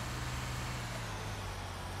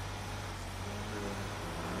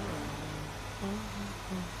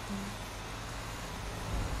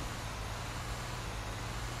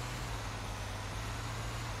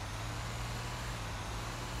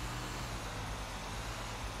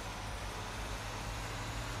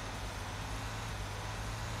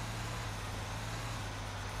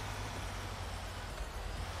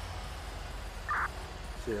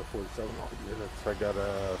 Sierra 47 all units. I got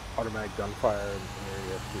a automatic gunfire in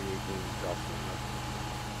area 318 Jocelyn.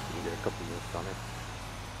 You can get a couple units on it.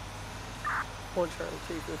 1 Charlie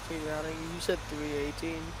 215 routing. You said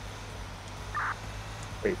 318.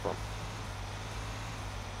 Pay from.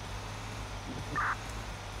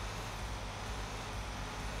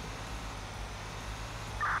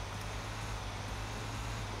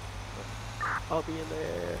 I'll be in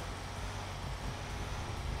there.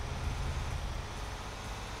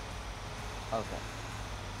 Okay.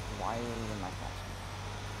 Why are you in my house?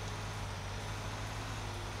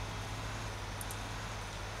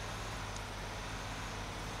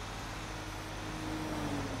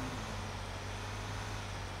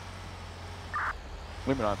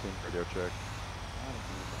 Limit on team radio check.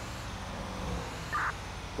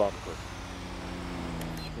 Loud and clear.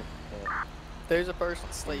 There's a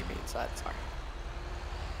person sleeping inside. Sorry.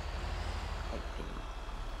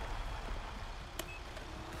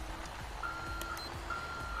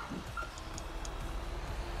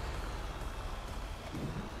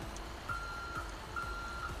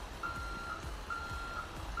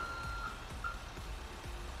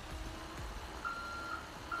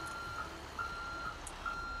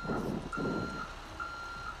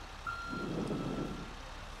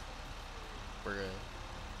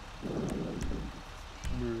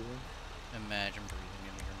 Imagine breathing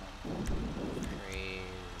into your mouth.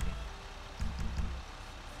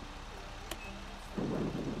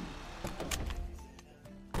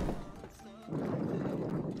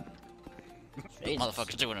 Crazy.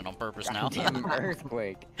 Motherfucker's doing it on purpose now. Goddamn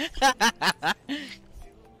earthquake.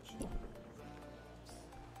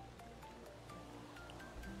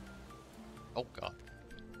 Oh god.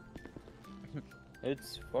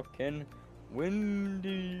 It's fucking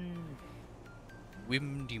windy.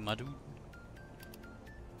 Windy, my dude.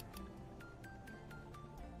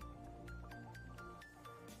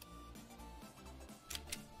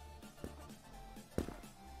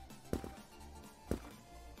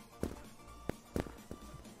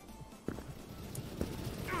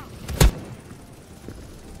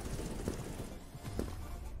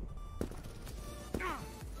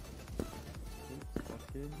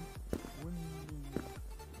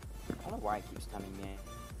 I don't know why it keeps coming in.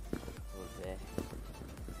 A little bit.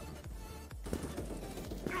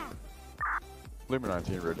 Limit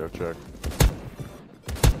 19 radio check.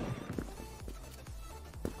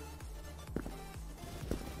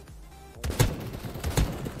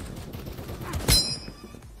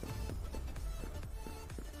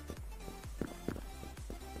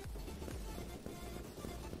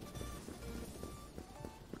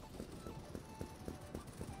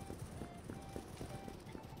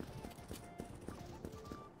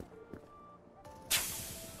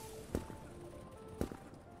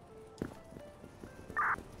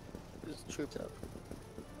 There's troops up.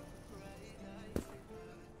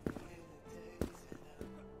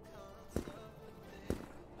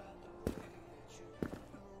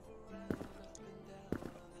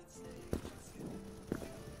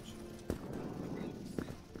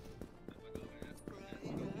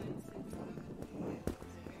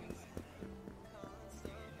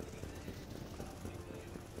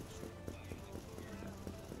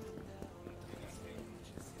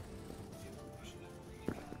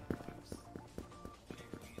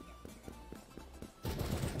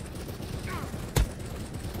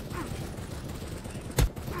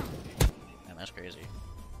 Man, that's crazy.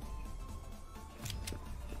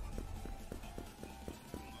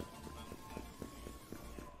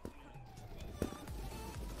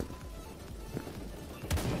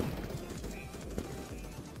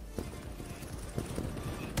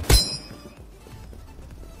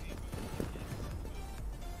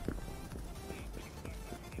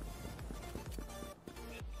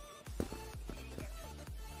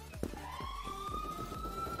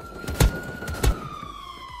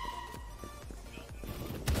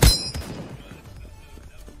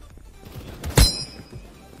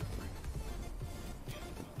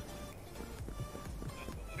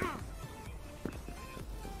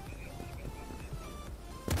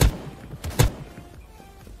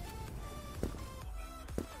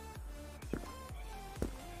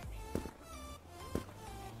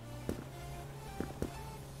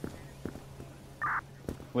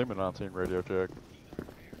 Limit 19 radio check.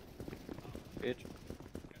 Bitch.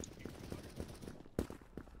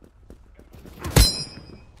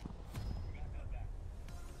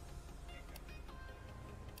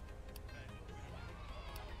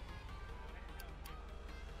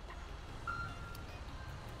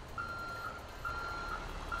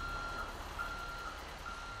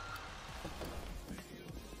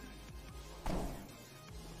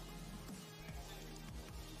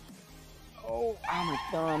 Oh, I'm a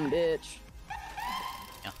dumb bitch.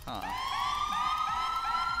 Uh-huh.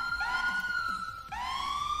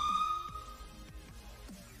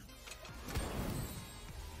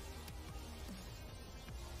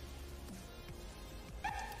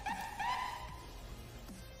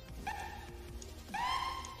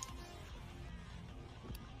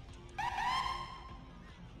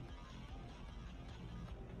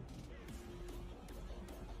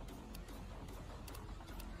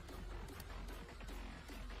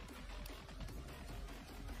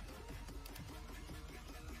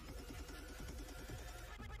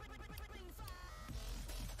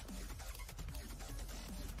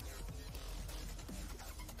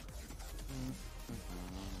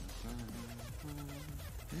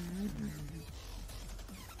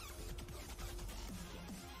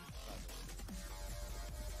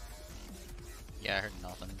 Yeah, I heard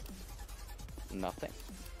nothing. Nothing?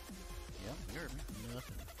 Yep, you heard me.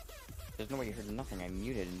 Nothing. There's no way you heard nothing. I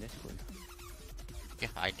muted in Discord. Yeah,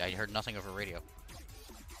 I heard nothing over radio.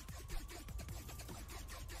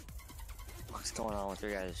 What's going on with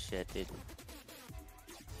your guys' shit, dude?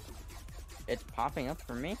 It's popping up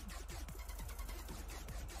for me?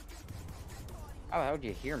 Oh, how would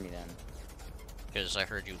you hear me then? Because I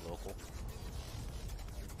heard you local.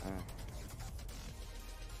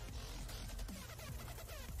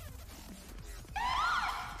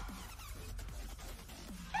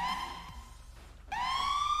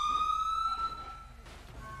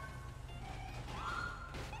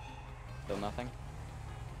 Still nothing?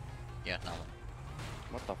 Yeah, nothing.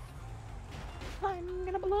 What the f— I'm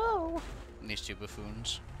gonna blow! And these two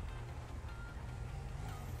buffoons.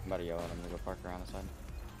 I'm about to yell at him to go park around the side.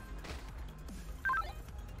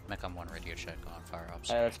 MedCom-01 radio check on fire ops.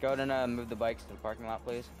 Hey, let's go and move the bikes to the parking lot,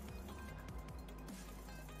 please.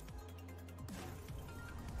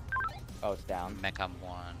 Oh, it's down. MedCom-01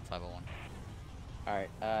 501. Alright,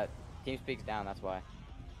 TeamSpeak's down, that's why.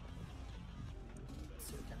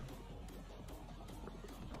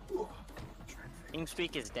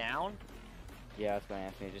 TeamSpeak is down? Yeah, that's what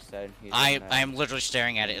Anthony just said. I am literally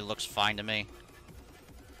staring at it. It looks fine to me.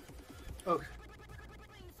 Okay.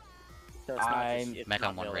 So it's not I'm just, it's not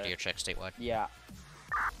MedCom-01 Miller. radio check statewide. Yeah.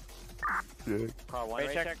 Car 1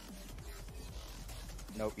 radio check?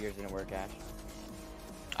 Nope, yours didn't work, Ash.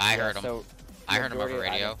 I Yeah, heard him. so I heard him over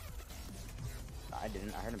majority- radio. I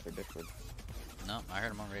didn't. I heard him through Discord. No, I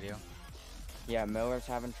heard him on radio. Yeah, Miller's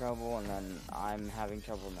having trouble, and then I'm having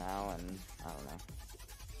trouble now, and I don't know.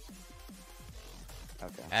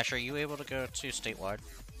 Okay. Ash, are you able to go to statewide?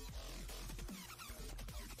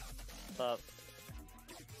 What's up?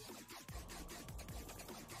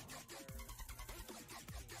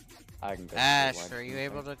 I can go. Ash, statewide. are you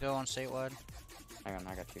able to go on statewide? Hang on,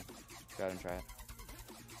 I got you. Go ahead and try it.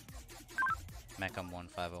 MedCom-01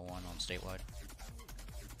 501 on statewide.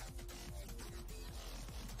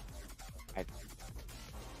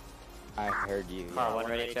 I heard you. Car Yeah. 1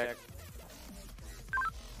 radio check?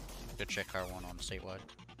 Good check car 1 on statewide.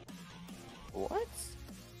 What?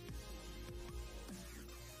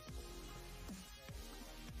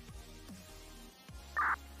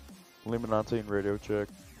 Lima 19 radio check.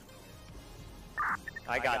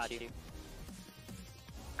 I got you.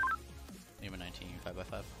 Lima 19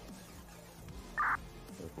 5x5.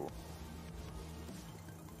 Very cool.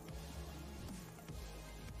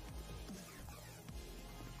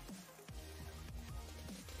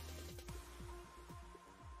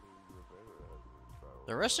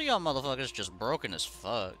 The rest of y'all motherfuckers just broken as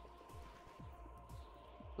fuck.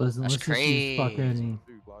 Listen, That's let's just use fucking.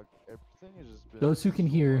 Dude, like, everything has just been Those who can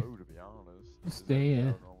hear, slow, to be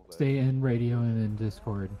honest. stay in radio and in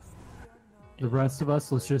Discord. The rest of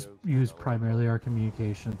us, let's just use primarily our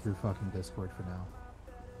communication through fucking Discord for now.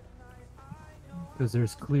 Because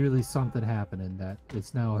there's clearly something happening that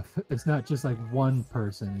it's now, it's not just like one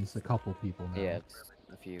person, it's a couple people now. Yeah, it's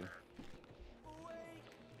a few.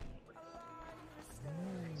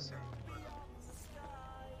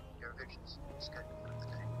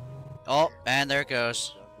 Oh, and there it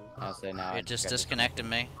goes. I'll say now. It just disconnected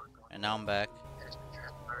me, and now I'm back.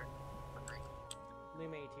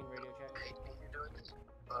 Lima 18 radio check.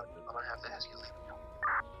 I'm gonna have to ask you later.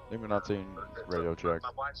 Lima 19 radio check. My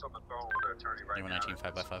wife's on the phone with her attorney right Lima now. 19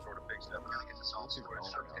 5x5. Sort of big stuff. I'm gonna get this all sorted.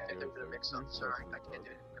 So if there's a mix up, sorry, I can't do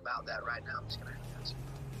anything about that right now. I'm just gonna have to.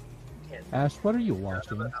 Can't. Ash, what are you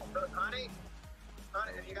watching? Honey,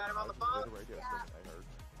 have you got him on the phone?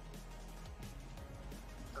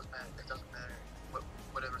 Doesn't matter. It doesn't matter.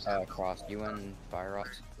 Whatever's happening. Cross, you and Fire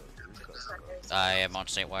Ops? I am on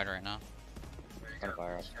statewide right now. On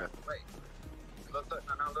Fire Ops, good. Look, no,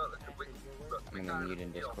 I'm gonna mute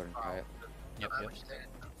in Discord and try it. Yep, yep.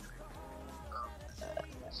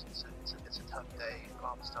 It's a tough day.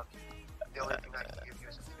 All the stuff. The only thing I can give you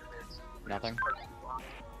is a few minutes. Nothing?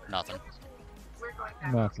 Nothing.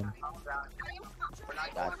 Nothing. We're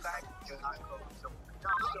not going back.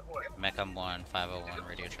 MedCom-01 501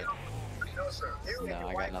 radio check. No, sir. No,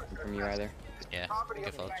 I got nothing from you either. Yeah,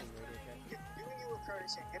 good folks.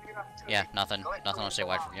 Yeah, nothing. Nothing on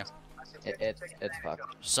statewide from you. It's fucked.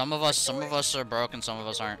 Some of us are broken, some of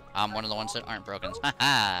us aren't. I'm one of the ones that aren't broken.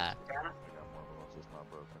 Haha.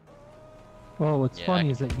 Well, what's Yeah, funny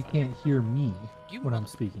is that you can't hear me when I'm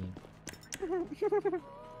speaking.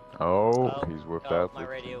 Oh, he's whipped out my the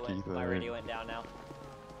radio teeth went, my radio went down now.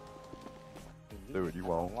 Dude, you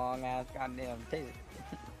won't. Long ass goddamn taser. Can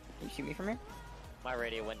you shoot me from here? My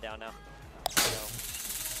radio went down now.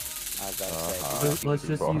 I was about to say. Let's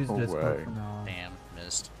just use Discord away. for now. Damn,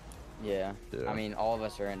 missed. Yeah. Yeah. I mean, all of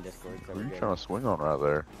us are in Discord. So Who are we're you good. trying to swing on right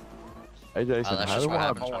there? Hey Jason, that's how just do what I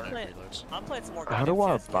happens when it playing- reloads. I'm playing some more. how do I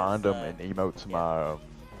Guardians just 'cause, bind them and emote to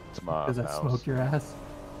my Does that mouse? smoke your ass?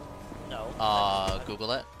 No. Google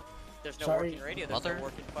that. There's no Sorry. working radio. There's Mother. no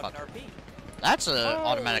working fucking RP. That's a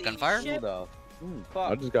automatic gunfire. shit. Hold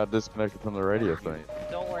I just got disconnected from the radio thing.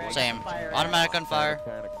 Don't worry. I got Same. fire Automatic gunfire.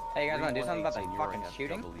 Hey, you guys want to do something about the fucking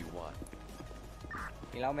shooting?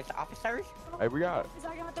 You know, Mr. Officers? Hey, we got.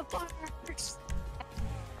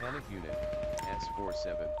 Panic unit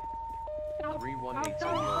S47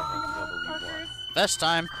 3180W1. Best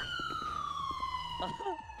time.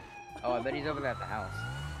 Oh, I bet he's over there at the house.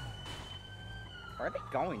 Where are they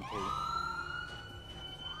going to?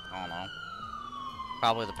 I don't know.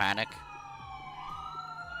 Probably the panic.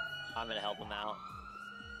 I'm gonna help him out.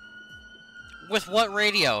 With what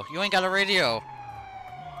radio? You ain't got a radio.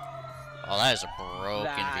 Oh, that is a broken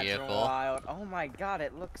That's vehicle. wild. Oh my god,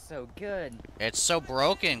 it looks so good. It's so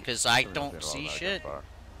broken because I don't see shit.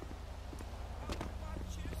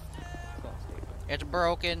 It's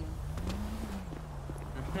broken.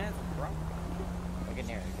 That's broken. Look in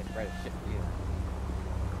here, get ready to shit for you.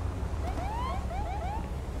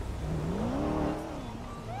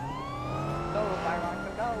 Go, Byron,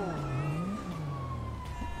 go!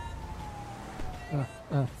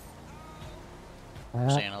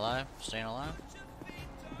 Staying alive. Staying alive.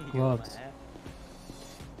 Gloves.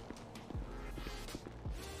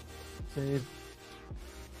 Save.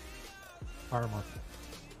 Armor.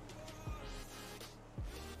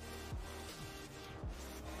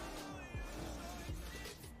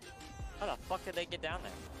 How the fuck did they get down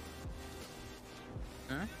there?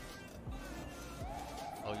 Huh?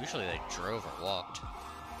 Oh, usually they drove or walked.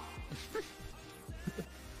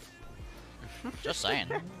 Just saying.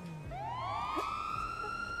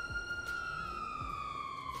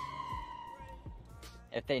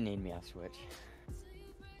 If they need me, I'll switch.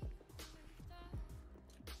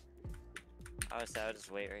 I would say I would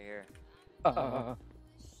just wait right here.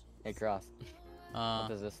 Hey, Cross. What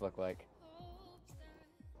does this look like?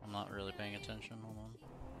 I'm not really paying attention. Hold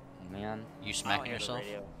on. Man. You smacking yourself?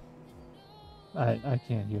 I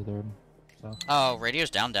can't hear them. So. Oh, radio's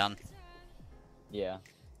down. Yeah.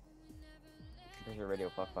 There's your radio.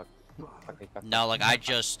 Fuck. No, like I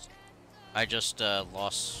just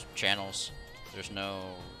lost channels. There's no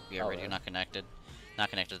radio really? not connected. Not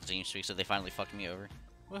connected to TeamSpeak, so they finally fucked me over.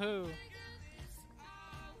 Woohoo!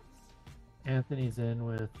 Anthony's in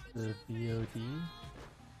with the VOD.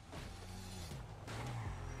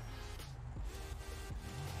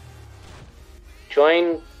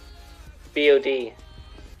 Join BOD.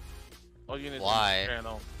 All units Why? in this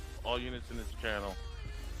channel. All units in this channel.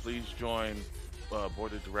 Please join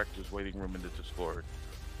Board of Directors waiting room in the Discord.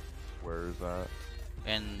 Where is that?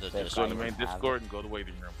 In the Go Discord. to the main Discord and go to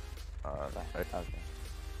waiting room. Okay.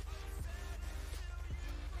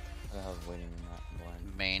 I was waiting in that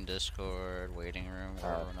blind. Main Discord, waiting room,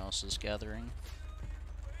 where everyone else is gathering.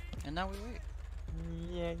 And now we wait.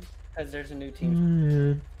 Yeah. Because there's a new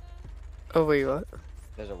team. Oh wait, what?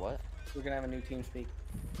 There's a what? We're gonna have a new team speak.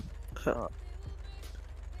 Oh.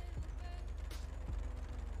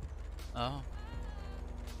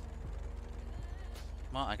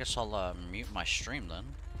 Well, I guess I'll mute my stream then.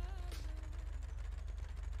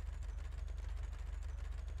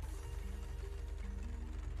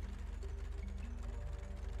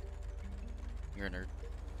 You're a nerd.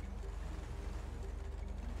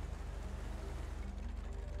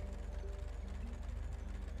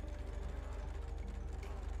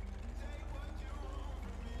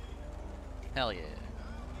 Hell yeah.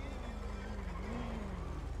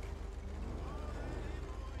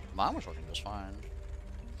 Mine was working just fine.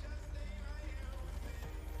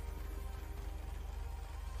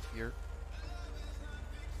 You're...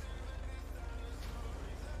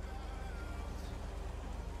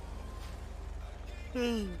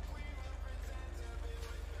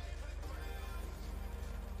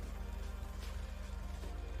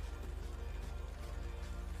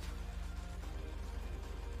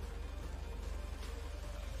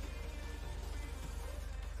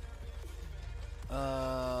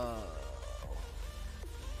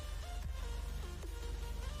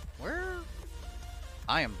 Where?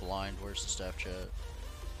 I am blind. Where's the staff chat?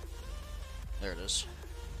 There it is.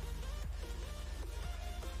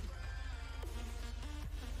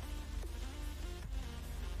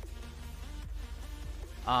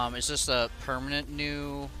 Is this a permanent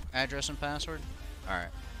new address and password? Alright.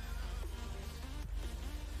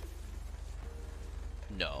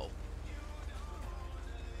 No.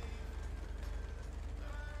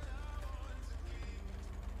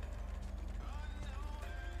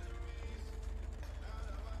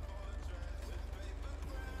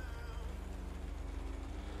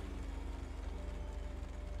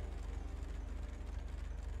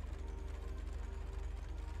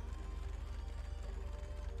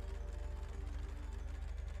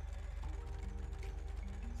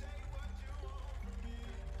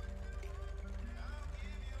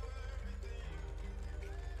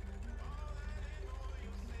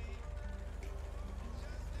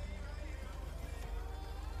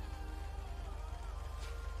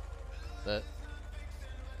 But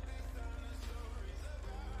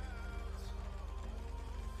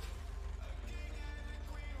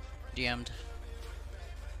DM'd.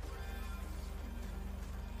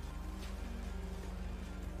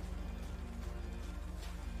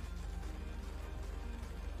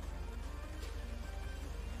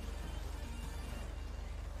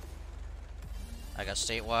 I got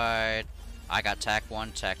statewide. I got TAC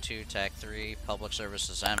 1, TAC 2, TAC 3, public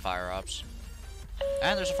services, and fire ops.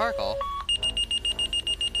 And there's a fire call.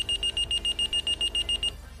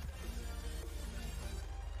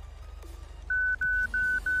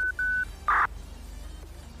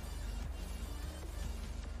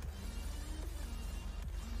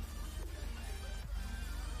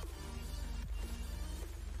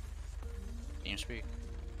 Can you speak?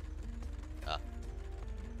 Ah.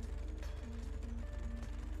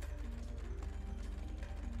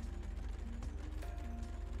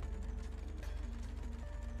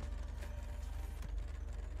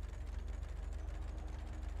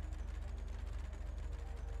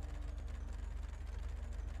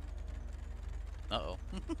 Uh-oh.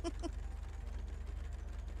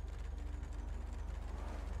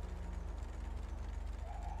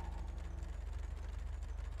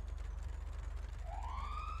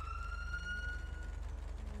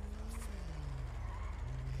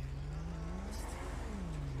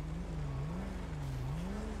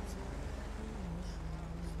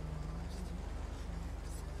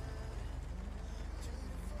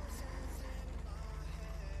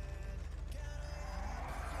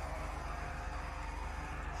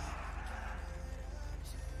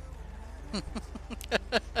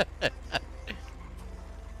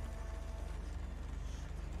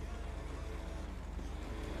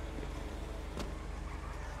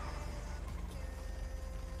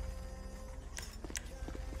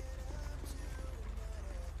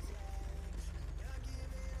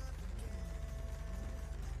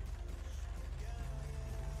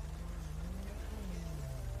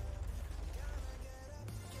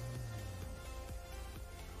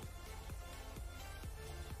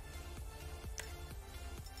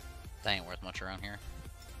 That ain't worth much around here.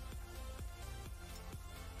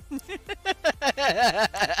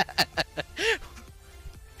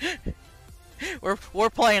 We're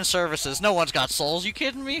playing services. No one's got souls. You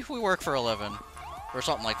kidding me? We work for a living. Or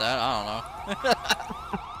something like that. I don't know.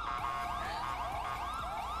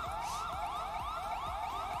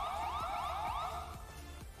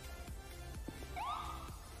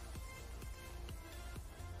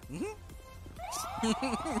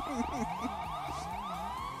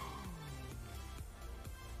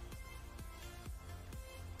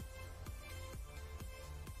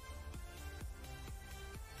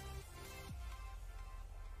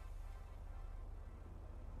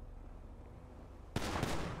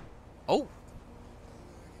 Oh!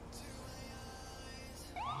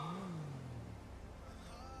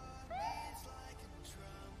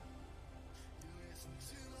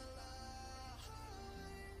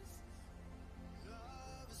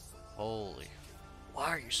 Holy. Why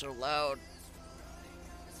are you so loud?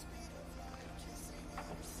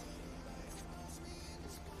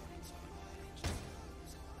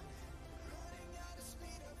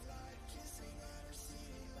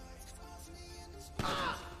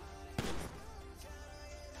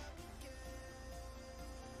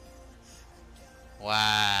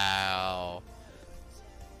 Wow.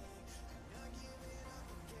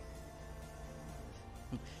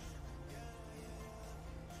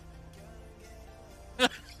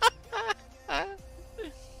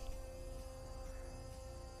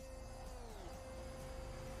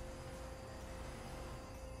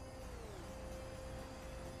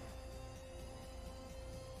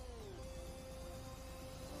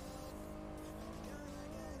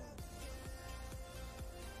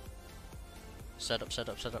 Set up, set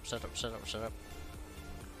up, set up, set up, set up, set up.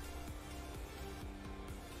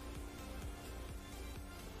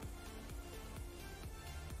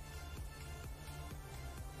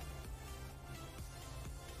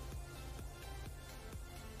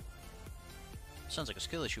 Sounds like a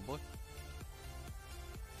skill issue, boy.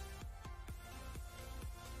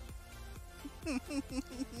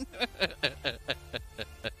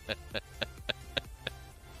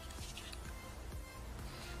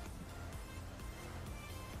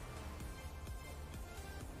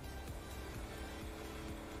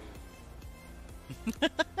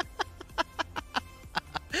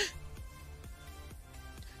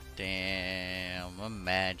 Damn,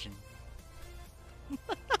 imagine.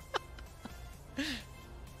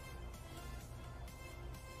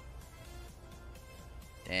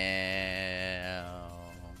 Damn.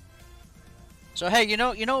 So hey, you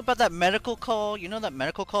know about that medical call? You know that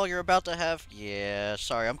medical call you're about to have? Yeah,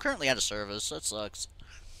 sorry, I'm currently out of service. That sucks.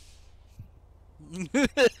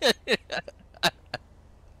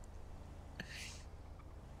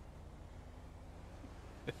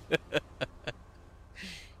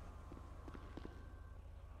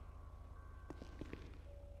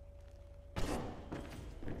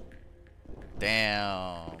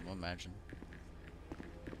 Damn, imagine.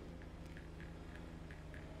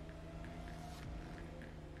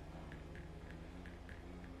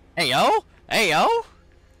 Hey yo! Hey yo!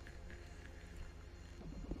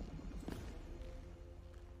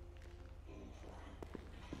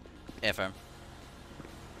 FM.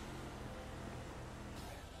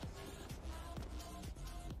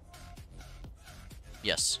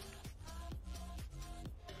 Yes.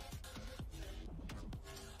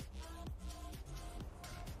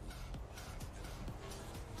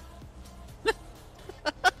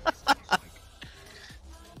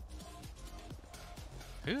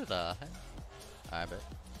 Who the heck? I bet.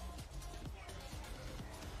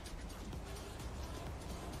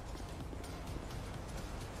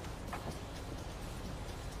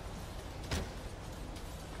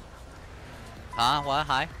 Huh? What?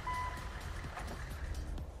 Hi?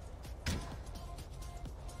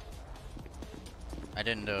 I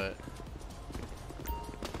didn't do it.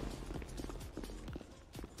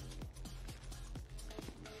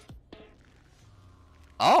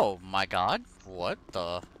 Oh my god. What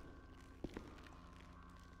the?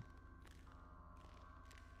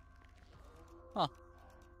 Huh.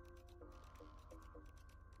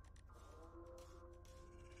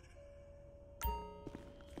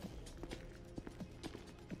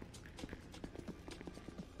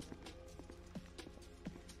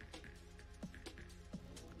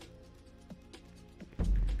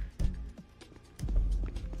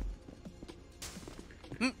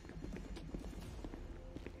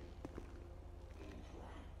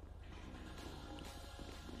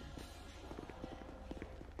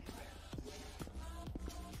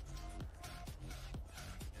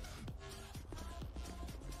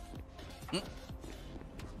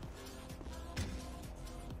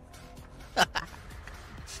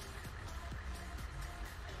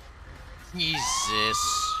 Jesus.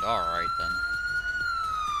 Alright then.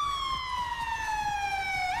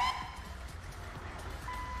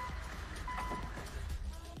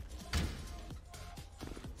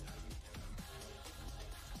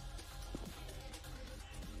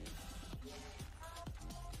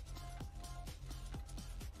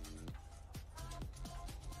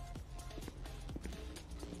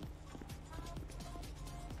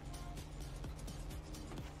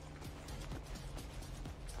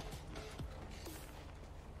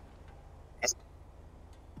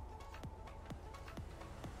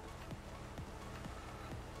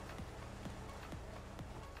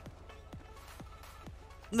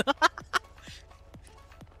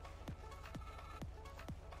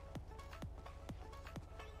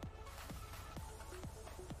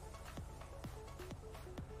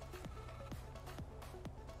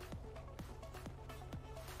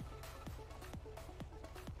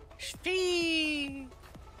 Spee.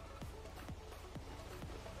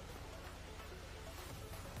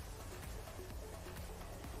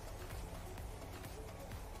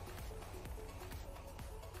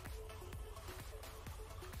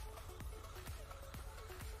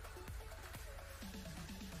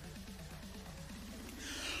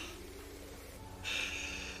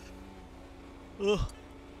 Ugh.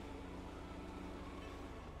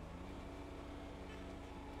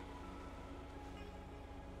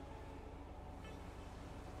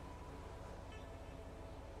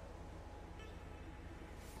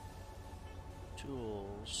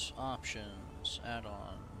 Tools, options,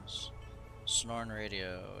 add-ons, Snorn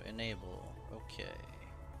radio, enable, okay.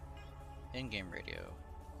 In-game radio,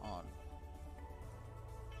 on.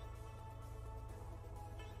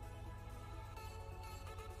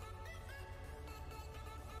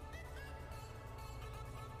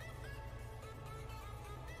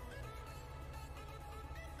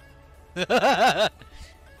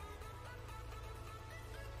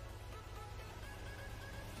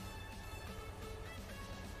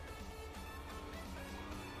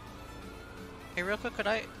 Hey, real quick, could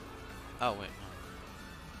I... Oh, wait, no.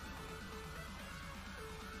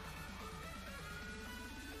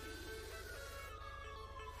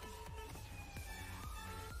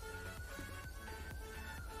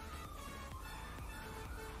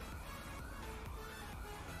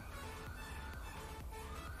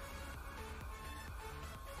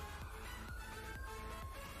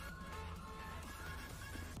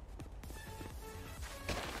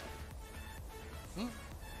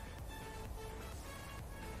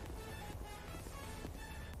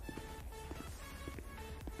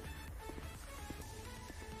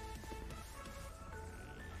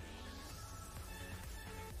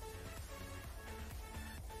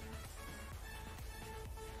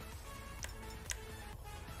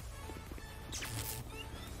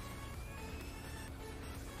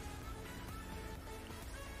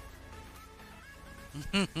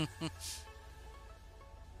 Good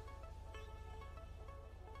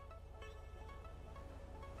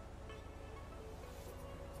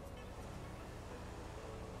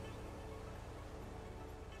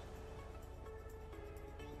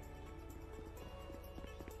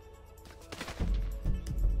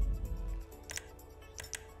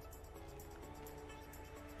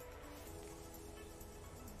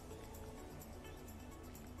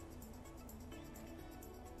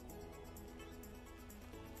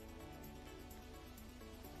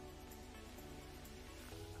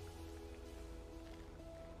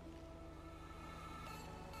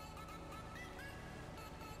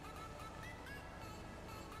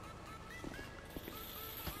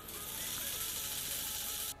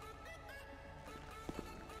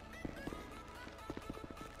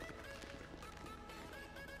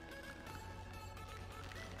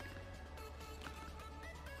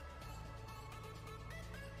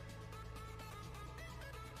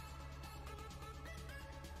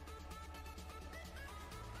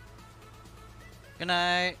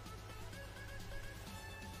night.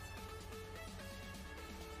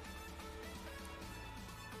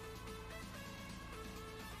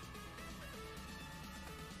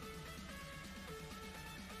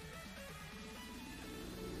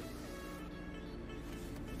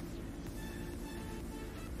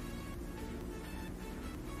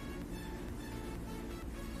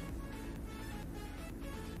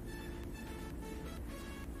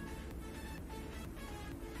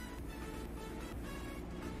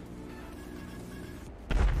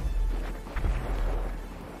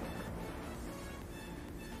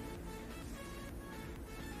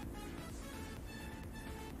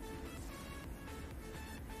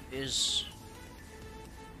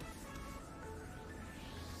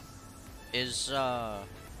 Is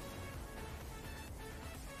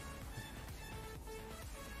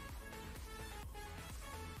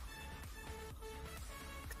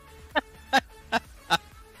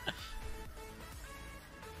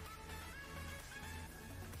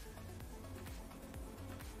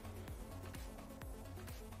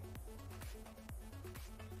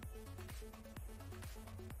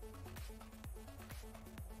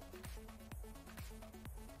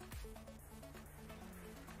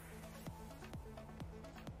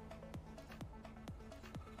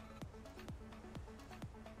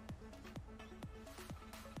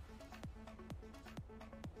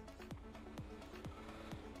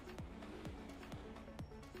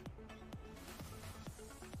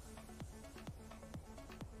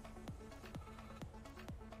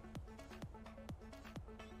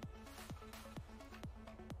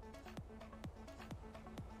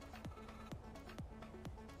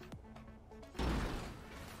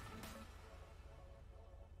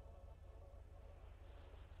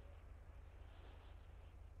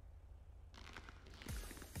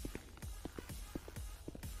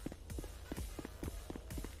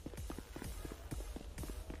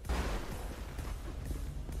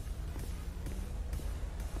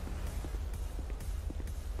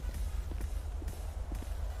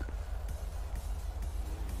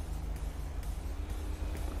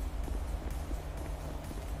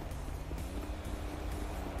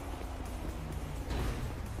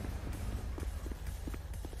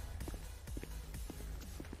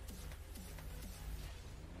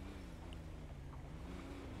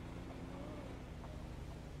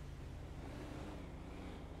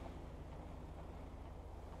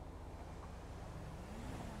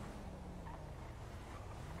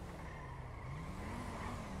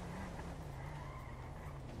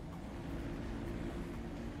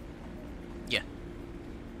yeah.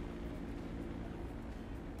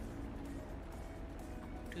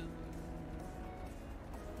 Give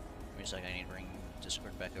me a second, I need to bring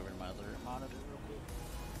Discord back over to my other monitor real quick.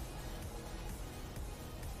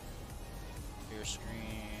 Your screen.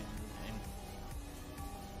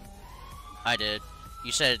 I did.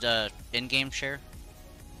 You said in-game share?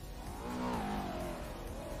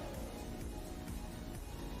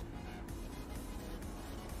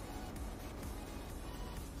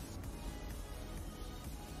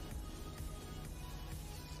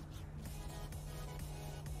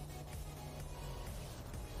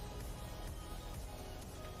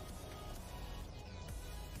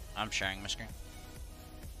 I'm sharing my screen.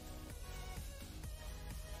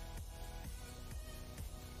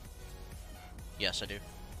 Yes, I do.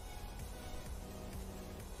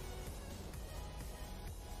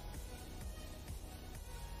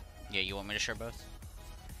 Yeah, you want me to share both?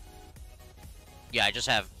 Yeah, I just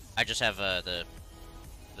have the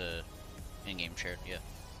in-game shared, yeah.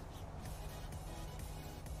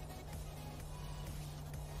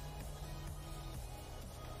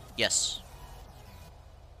 Yes.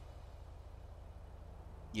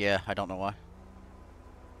 Yeah, I don't know why.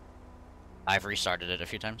 I've restarted it a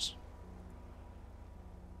few times.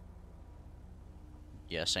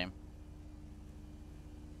 Yeah, same.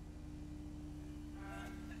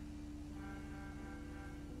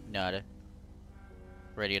 Nada.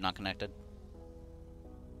 Radio not connected.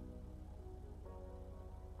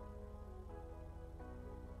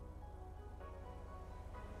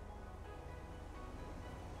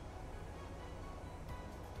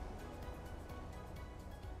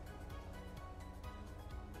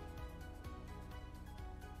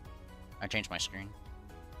 I changed my screen.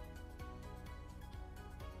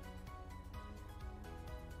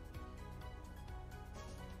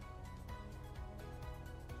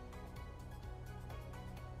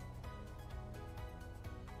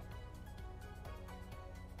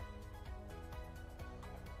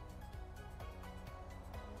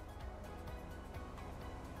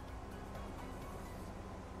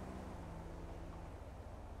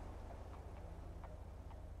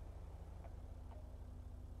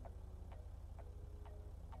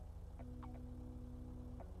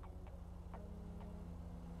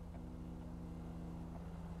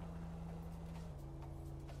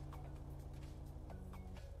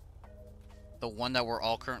 The one that we're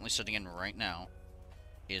all currently sitting in right now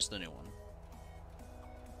is the new one.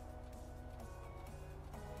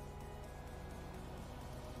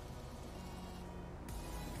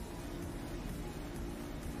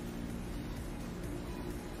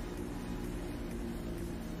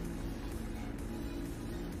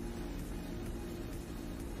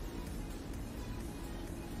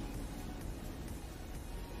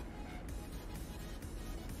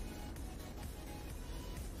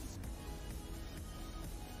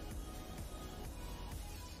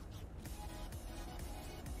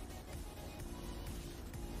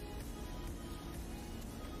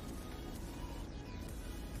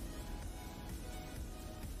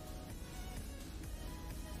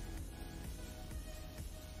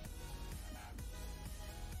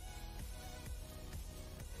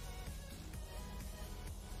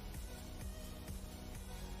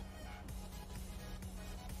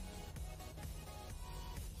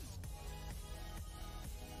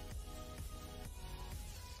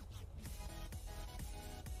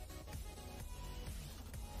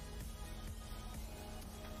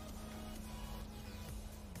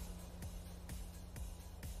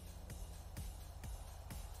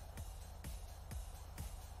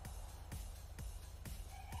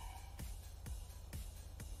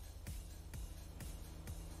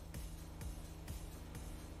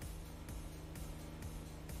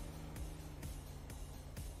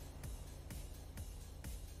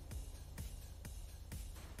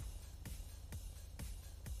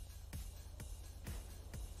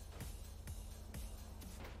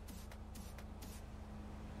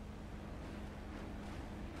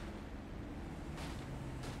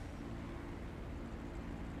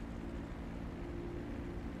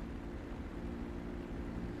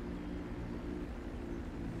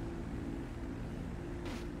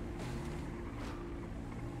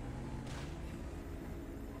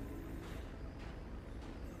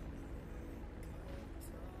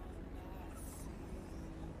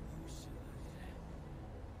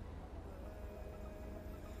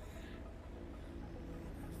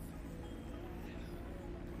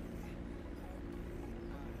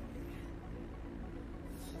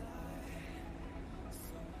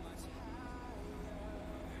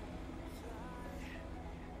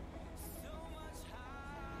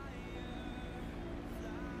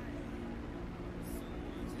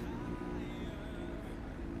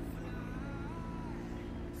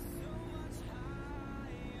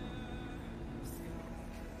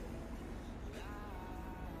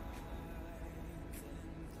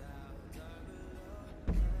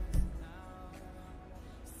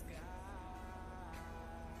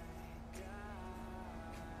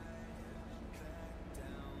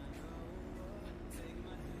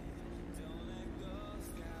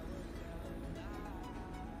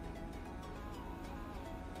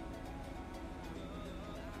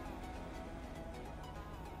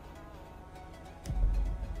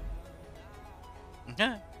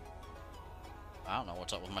 I don't know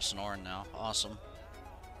what's up with my snoring now. Awesome.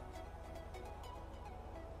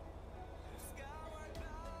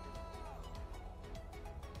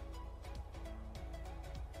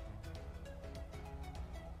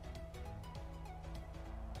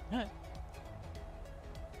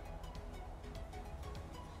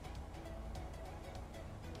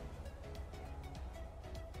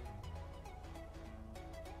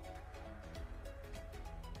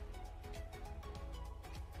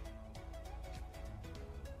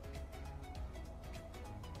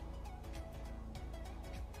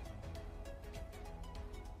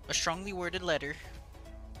 A strongly worded letter.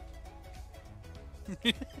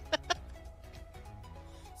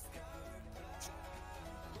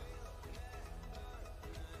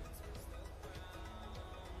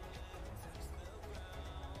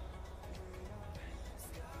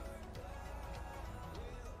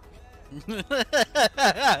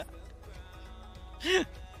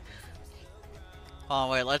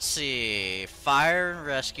 Oh wait, let's see. Fire and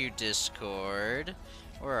Rescue Discord.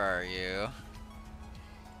 Where are you?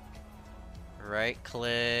 Right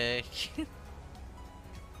click.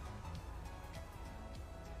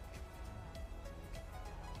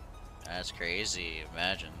 That's crazy,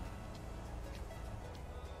 imagine.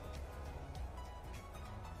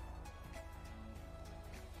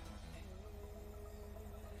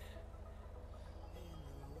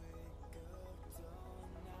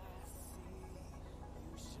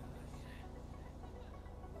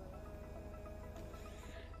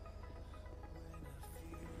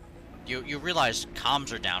 You realize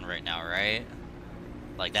comms are down right now, right?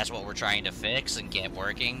 Like that's what we're trying to fix and get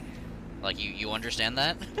working. Like you understand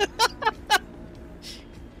that?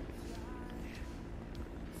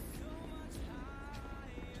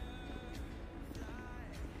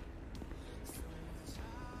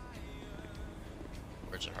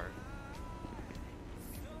 Words are hard.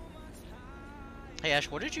 Hey Ash,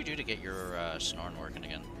 what did you do to get your snoring working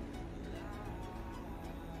again?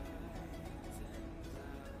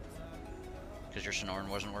 Because your snoring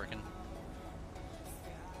wasn't working?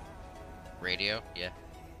 Radio? Yeah.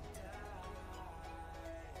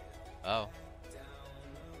 Oh.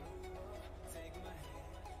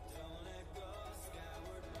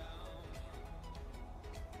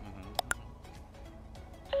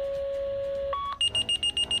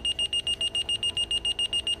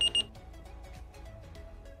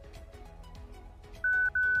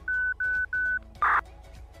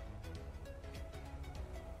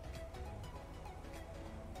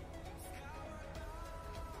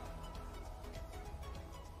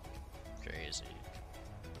 Crazy.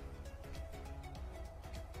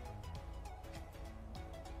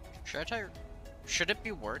 Should it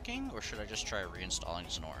be working, or should I just try reinstalling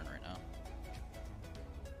Sonoran right now?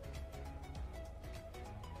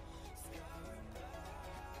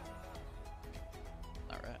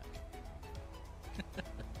 Alright.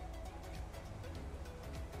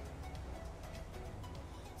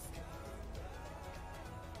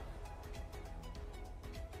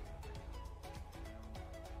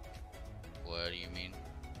 What do you mean?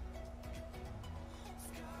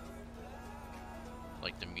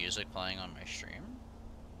 Like the music playing on my stream?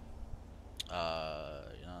 You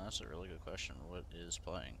know, that's a really good question. What is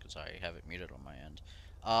playing? Because I have it muted on my end.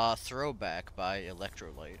 Throwback by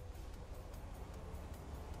Electrolyte.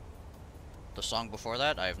 The song before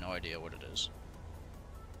that, I have no idea what it is.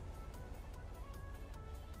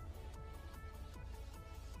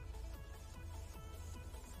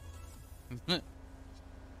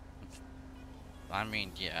 I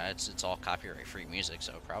mean, yeah, it's all copyright-free music,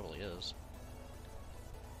 so it probably is.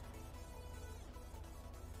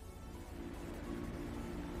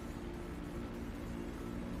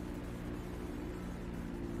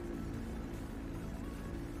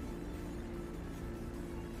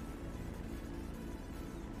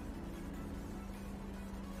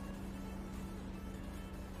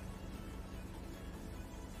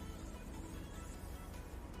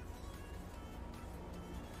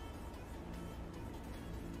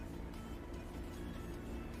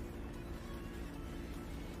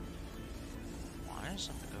 Why is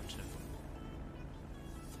that the go-to?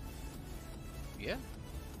 Yeah.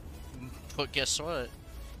 But guess what?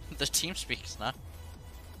 The team speaks now.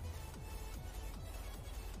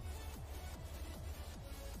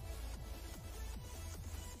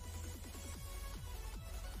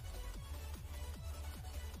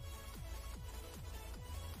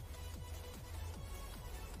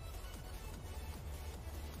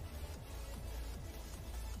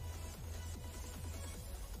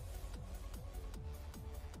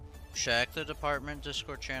 Check the department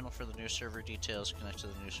Discord channel for the new server details. Connect to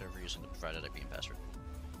the new server using the provided IP and password.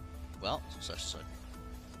 Well, such such.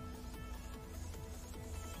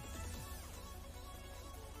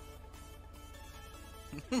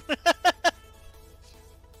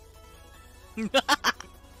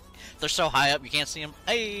 They're so high up you can't see them.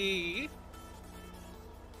 Hey!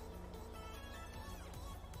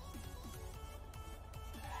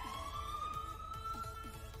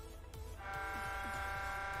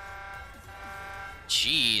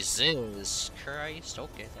 Jesus Christ,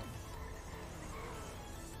 okay then.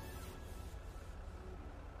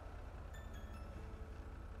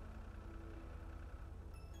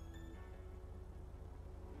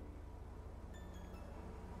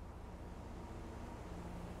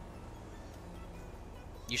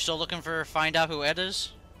 You still looking for find out who Ed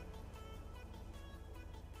is?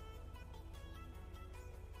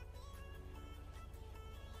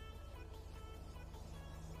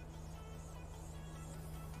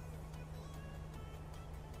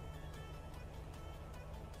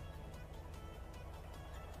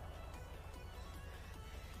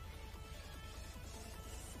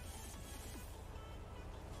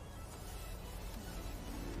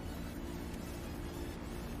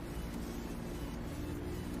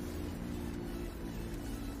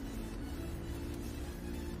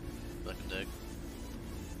 Looking dick.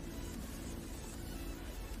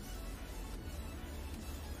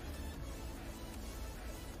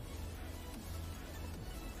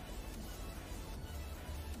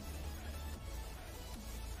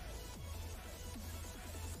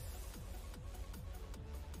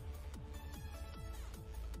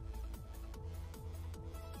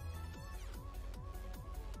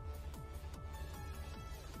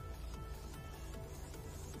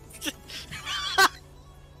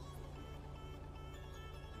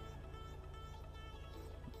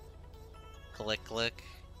 Click, click.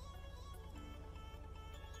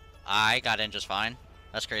 I got in just fine.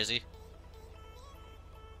 That's crazy.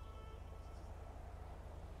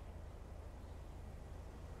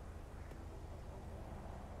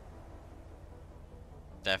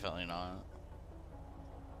 Definitely not.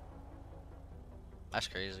 That's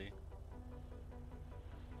crazy.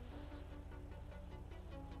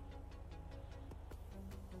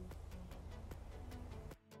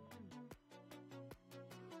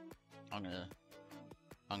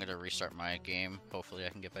 I'm gonna restart my game. Hopefully I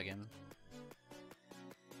can get back in.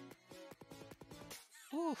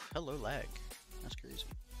 Ooh, hello lag. That's crazy.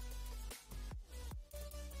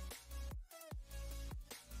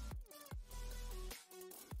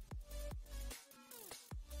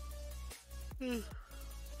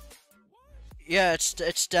 Yeah,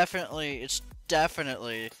 it's definitely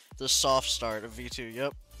the soft start of V2.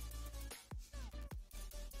 Yep.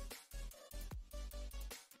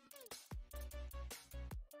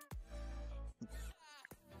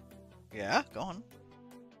 Yeah, go on.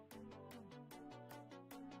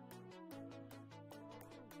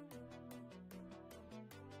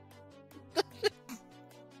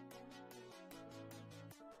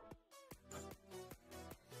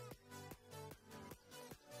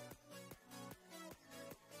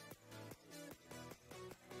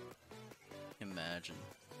 Imagine.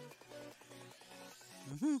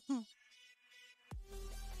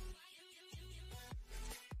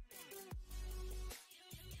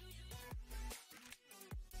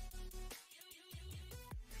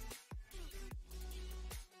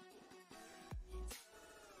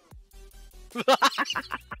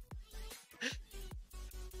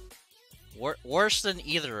 Worse than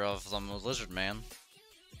either of them, the Lizard Man.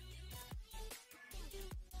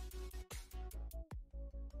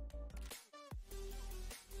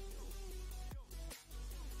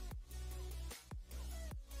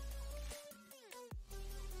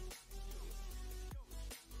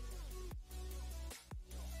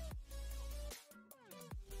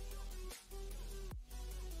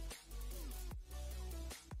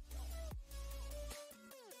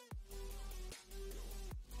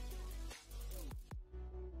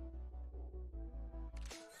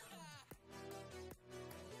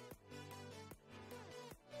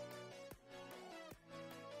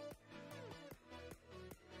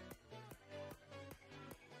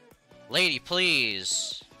 Lady,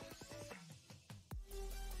 please.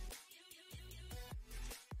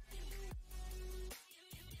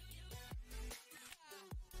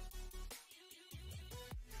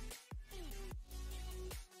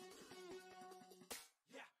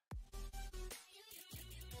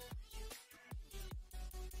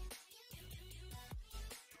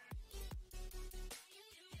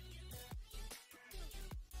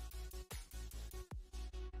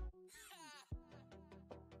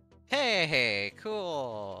 Hey,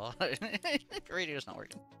 cool. Radio's not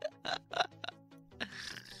working.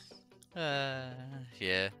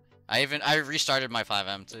 Yeah. I restarted my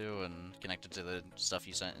 5M too and connected to the stuff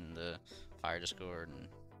you sent in the Fire Discord and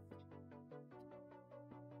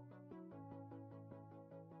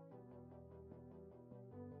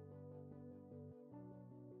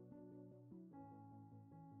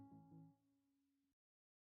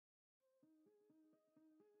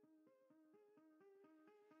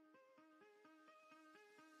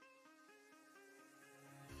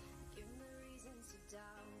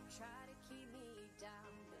Try to keep me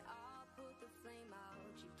down, but I'll put the flame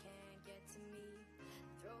out. You can't get to me.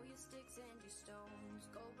 Throw your sticks and your stones.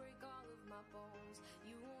 Go break all of my bones.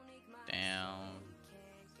 You won't make my damn. soul. You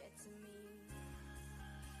can't get to me.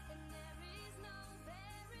 And there is no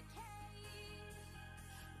barrier.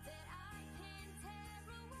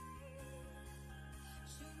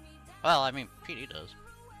 Well, I mean, PD does,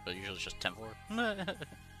 but usually it's just 10-4.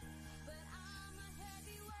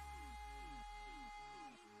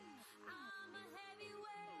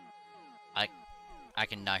 I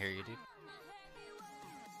cannot hear you, dude.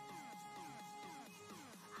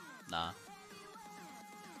 Nah.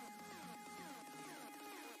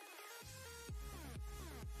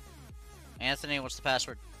 Anthony, what's the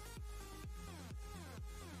password?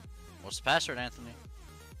 What's the password, Anthony?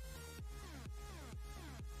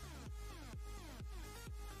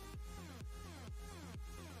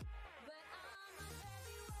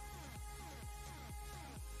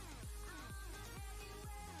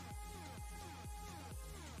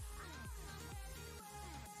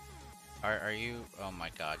 Are you? Oh my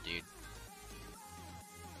god, dude.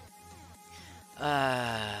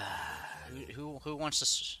 Who wants to?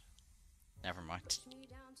 Never mind.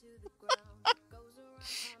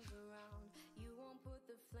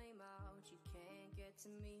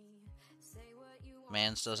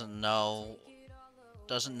 Mans doesn't know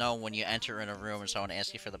when you enter in a room and someone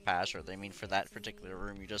asks you for the password. They mean for that particular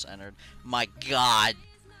room you just entered. My god.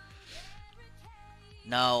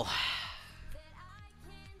 No.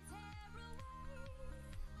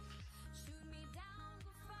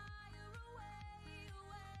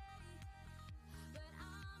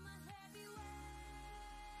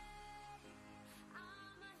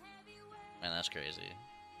 Man, that's crazy.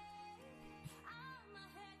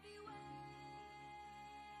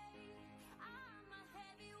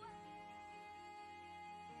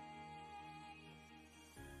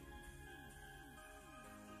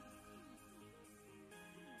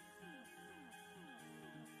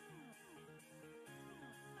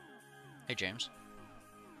 Hey, James.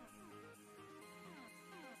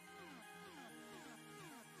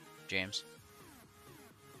 James.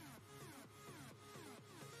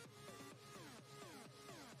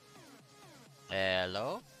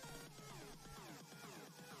 Hello?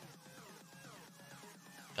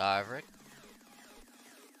 Gavrik?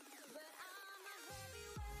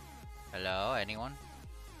 Hello, anyone?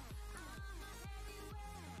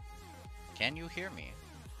 Can you hear me?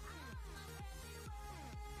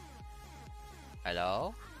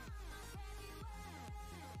 Hello?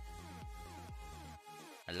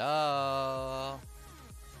 Hello?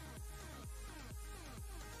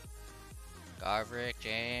 Gavrik,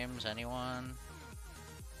 James, anyone?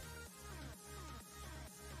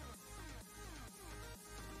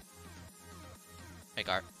 Hey,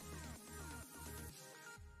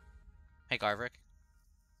 Hey, Garvik.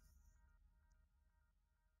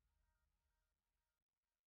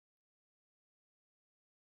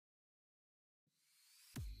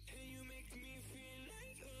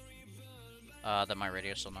 That my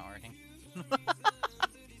radio's still not working.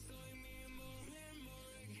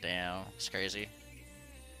 Damn, it's crazy.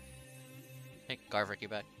 Hey, Garvik, you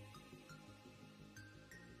back?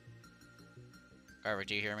 Garvik,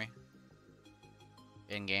 do you hear me?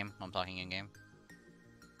 In-game? I'm talking in-game.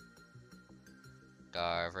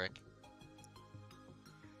 Garvik.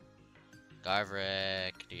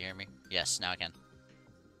 Garvik, do you hear me? Yes, now I can.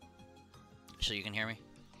 So you can hear me?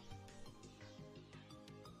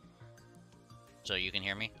 So you can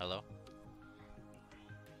hear me? Hello?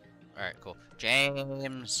 Alright, cool.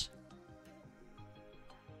 James!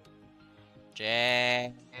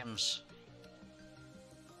 James!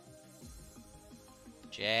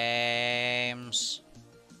 James!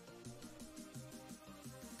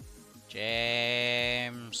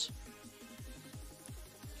 James!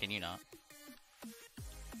 Can you not?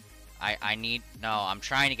 I need... No, I'm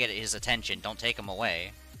trying to get his attention. Don't take him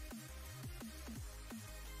away.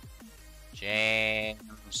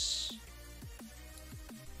 James.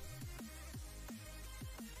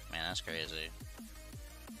 Man, that's crazy.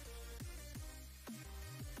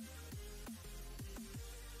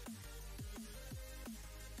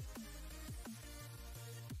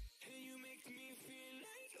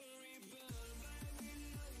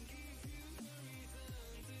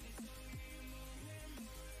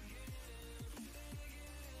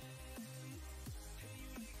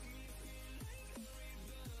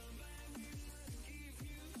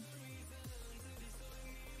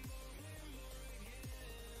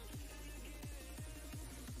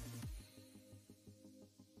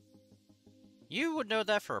 You would know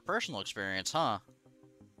that for a personal experience, huh?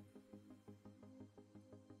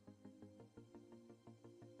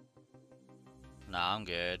 Nah, I'm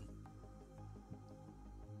good.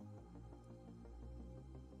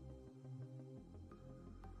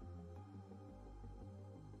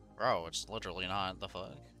 Bro, it's literally not. The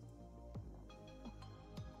fuck?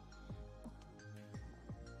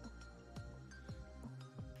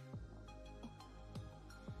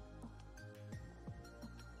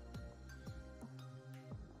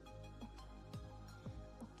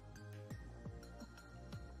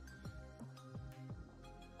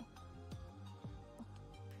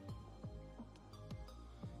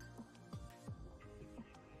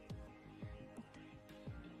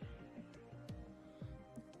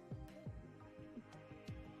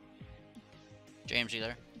 James, you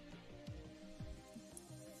there?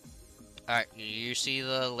 Alright, you see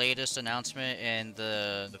the latest announcement in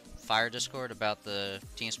the Fire Discord about the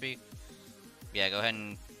TeamSpeak? Yeah, go ahead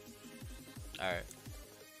and... Alright.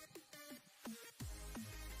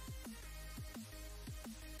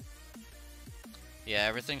 Yeah,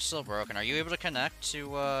 everything's still broken. Are you able to connect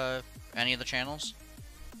to any of the channels?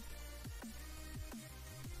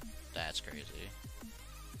 That's crazy.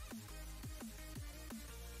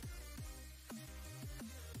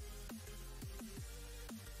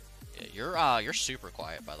 Yeah, you're super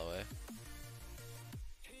quiet, by the way.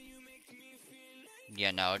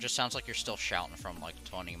 Yeah, no, it just sounds like you're still shouting from like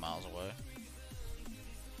 20 miles away.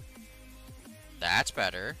 That's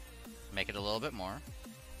better. Make it a little bit more.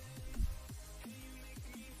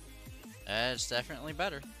 That's definitely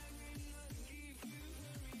better.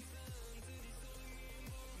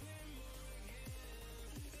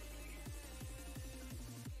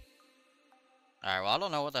 Alright, well, I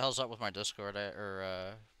don't know what the hell's up with my Discord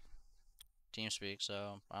or TeamSpeak,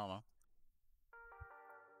 so I don't know.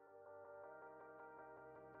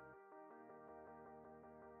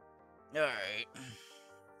 Alright.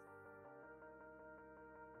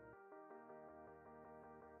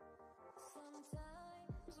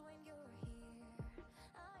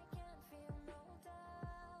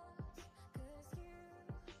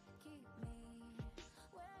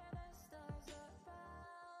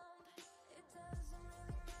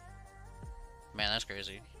 Man, that's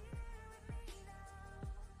crazy.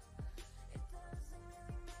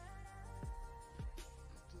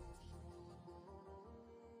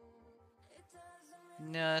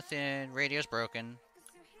 Nothing. Radio's broken.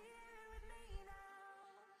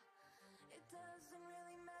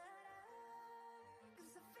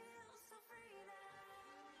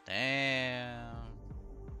 Damn.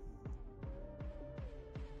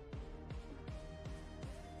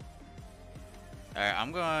 Alright,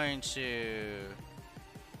 I'm going to...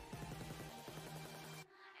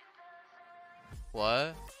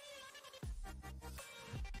 What?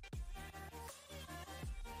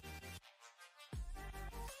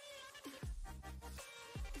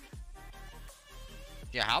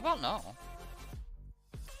 Yeah, how about no?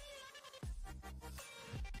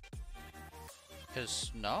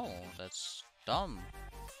 Because no, that's dumb.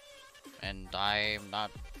 And I'm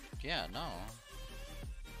not... Yeah, no.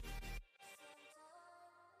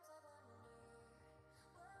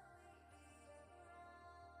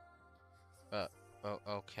 Oh,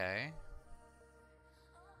 okay.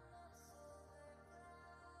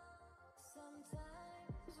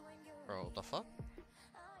 Bro, the fuck?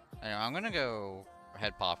 Anyway, I'm gonna go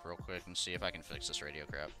head pop real quick and see if I can fix this radio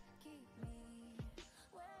crap.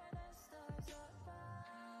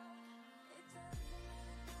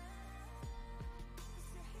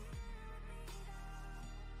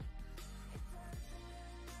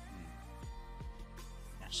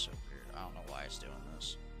 That's so weird. I don't know why it's doing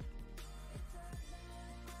this.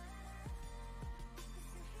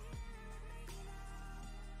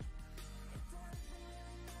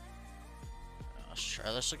 Let's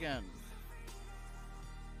try this again.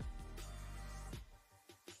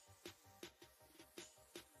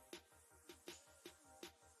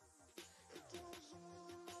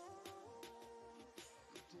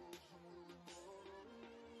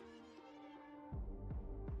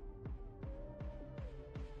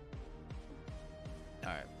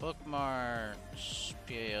 Alright, bookmarks,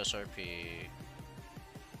 PAS RP.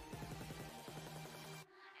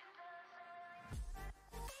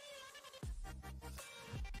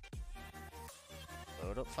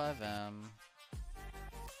 Load up 5M.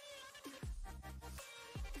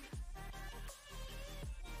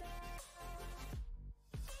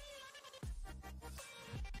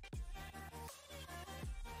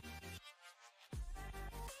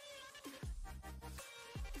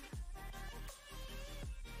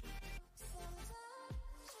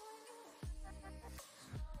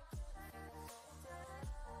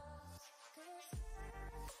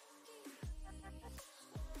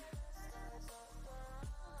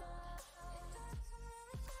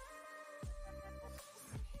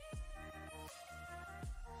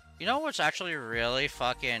 You know what's actually really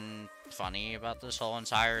fucking funny about this whole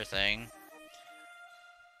entire thing?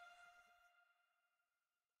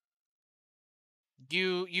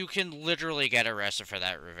 You can literally get arrested for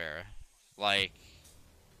that, Rivera. Like,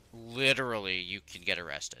 literally, you can get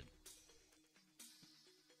arrested.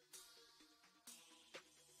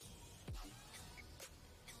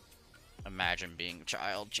 Imagine being a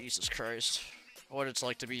child. Jesus Christ. What it's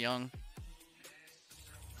like to be young.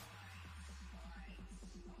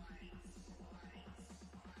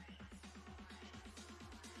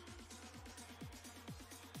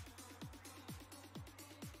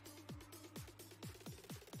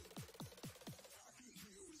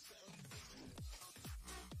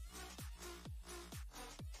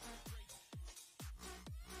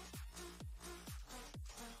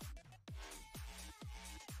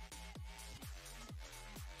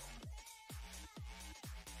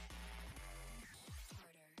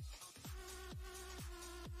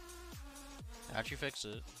 How'd you fix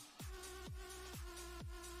it?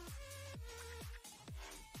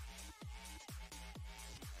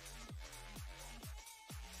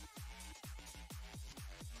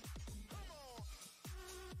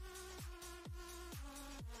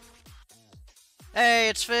 Hey,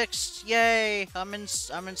 it's fixed! Yay! I'm in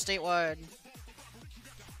statewide.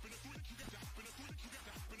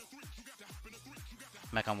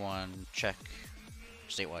 MedCom-01, check.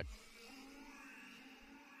 Statewide.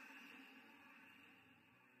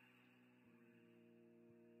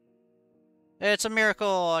 It's a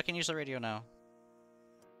miracle! I can use the radio now.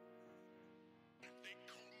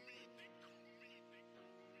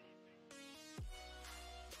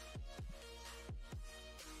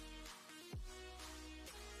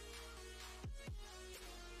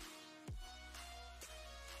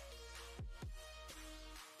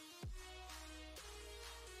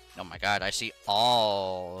 Oh my god, I see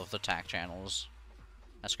all of the TAC channels.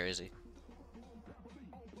 That's crazy.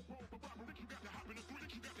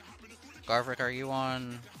 Garvik, are you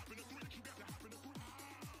on...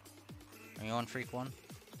 Are you on Freak 1?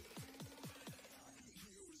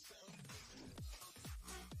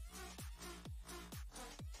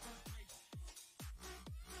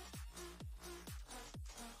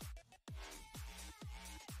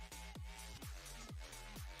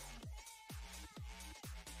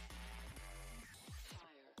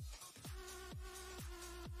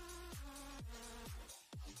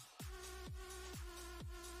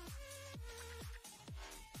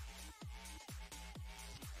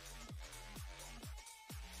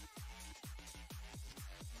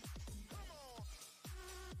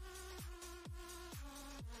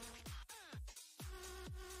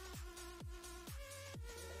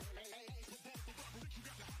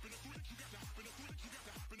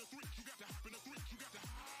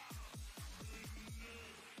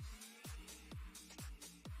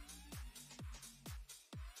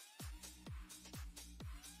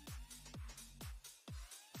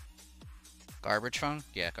 Garbage phone?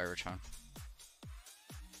 Yeah, garbage phone.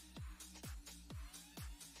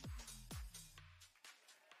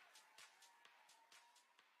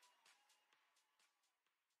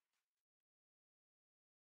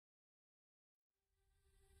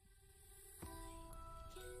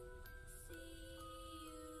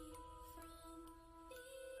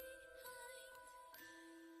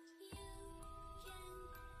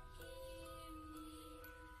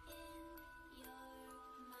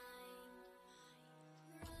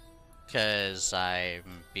 Cause I'm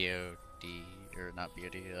BOD, or not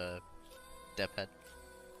BOD, Dephead.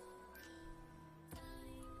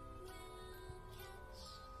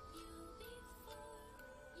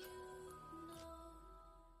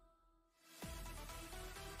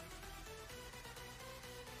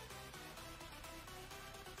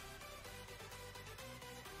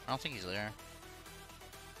 I don't think he's there.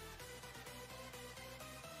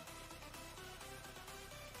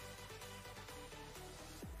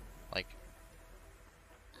 Like,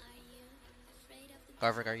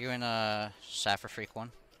 Garvik, are you in Saffir Freak 1?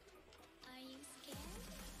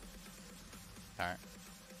 Alright.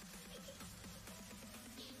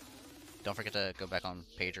 Don't forget to go back on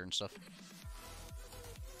pager and stuff.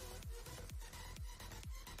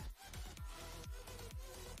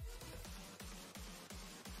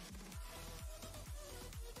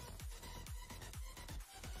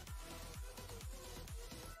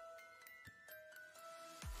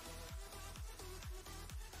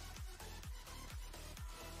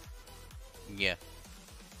 Yeah.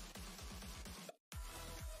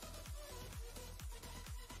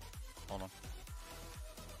 Hold on.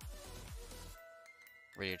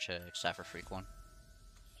 Radio check, Saffir Freak 1.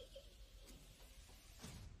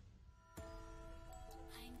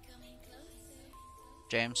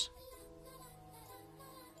 James?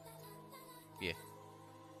 Yeah.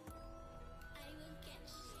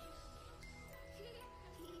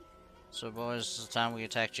 So boys, it's the time we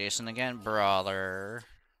attack Jason again? Brother.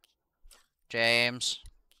 James.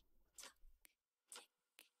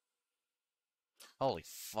 Holy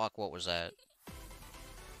fuck, what was that?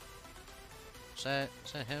 Is that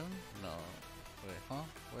him? No. Wait, huh?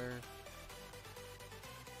 Where?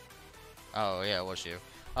 Oh, yeah, it was you.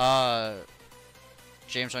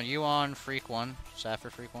 James, are you on Freak 1?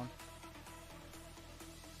 Saffir Freak 1?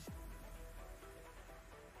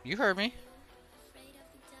 You heard me.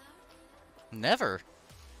 Never.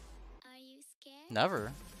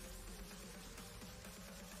 Never.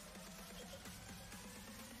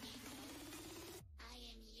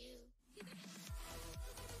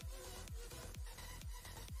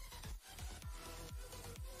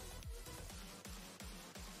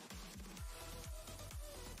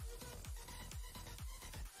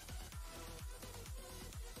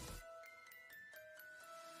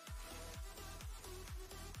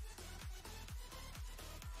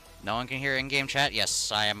 No one can hear in-game chat?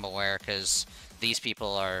 Yes, I am aware, because these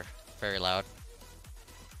people are very loud.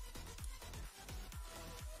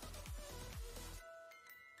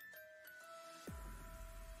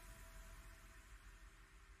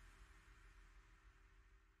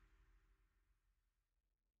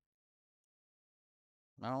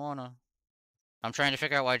 I don't wanna. I'm trying to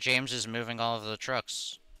figure out why James is moving all of the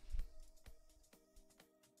trucks.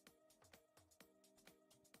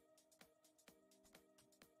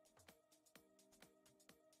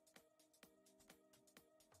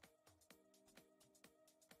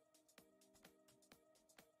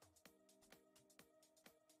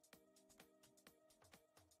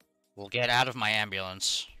 Well, get out of my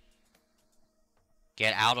ambulance.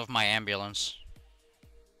 Get out of my ambulance.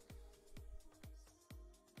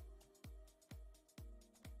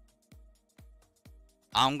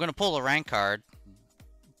 I'm gonna pull a rank card.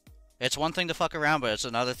 It's one thing to fuck around, but it's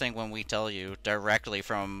another thing when we tell you directly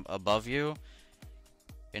from above you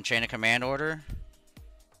in chain of command order.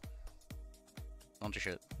 Don't do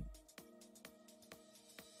shit.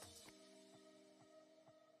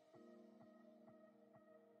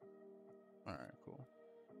 Alright, cool.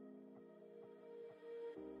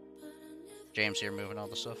 James here moving all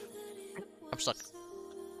the stuff. I'm stuck.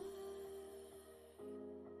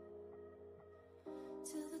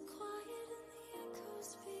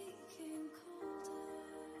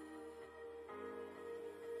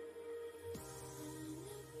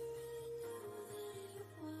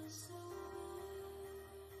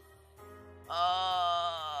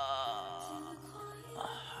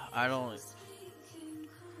 I don't...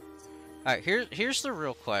 Alright, here's the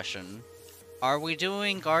real question. Are we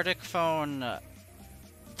doing Gardic phone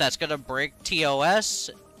that's gonna break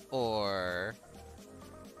TOS, or...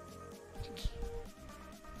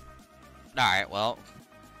 Alright, well...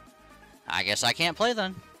 I guess I can't play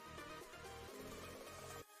then.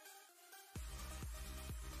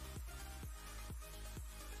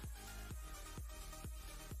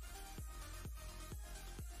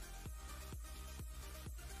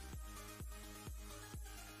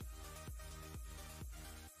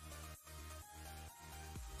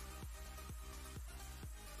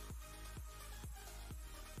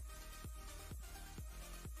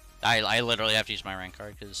 I literally have to use my rank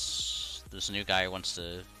card because this new guy wants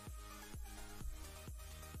to...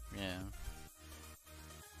 Yeah.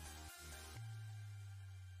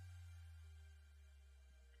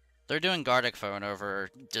 They're doing Gardic phone over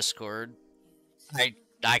Discord.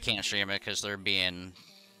 I can't stream it because they're being...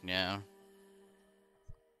 Yeah.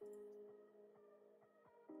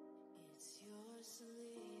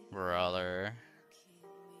 Brother.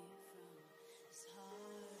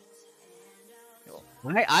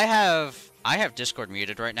 I have Discord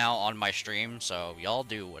muted right now on my stream, so y'all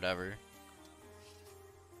do whatever.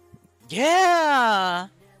 Yeah.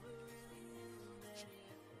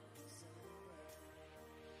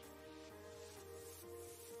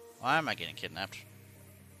 Why am I getting kidnapped?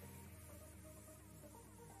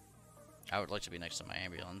 I would like to be next to my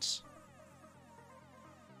ambulance.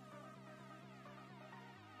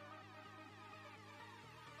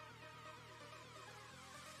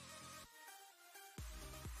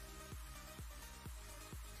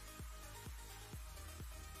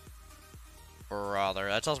 Brother,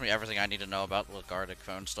 that tells me everything I need to know about the Gardic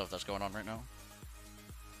phone stuff that's going on right now.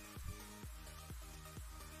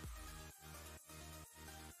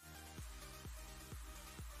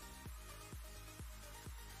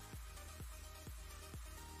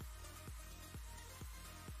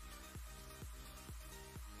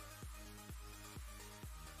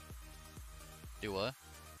 Do what?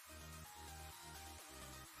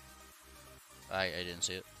 I didn't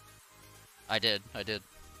see it. I did.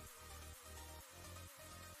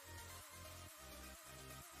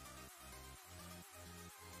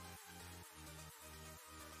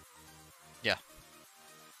 Yeah.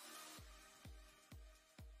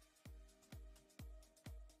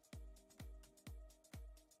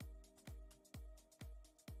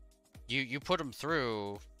 You put him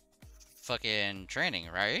through fucking training,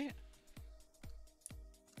 right?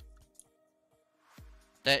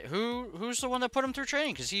 Who's the one that put him through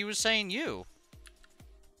training? Because he was saying you.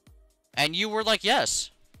 And you were like,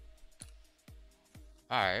 yes.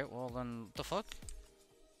 Alright, well then, the fuck?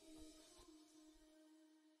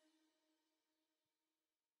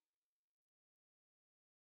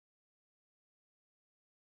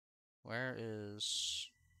 Where is...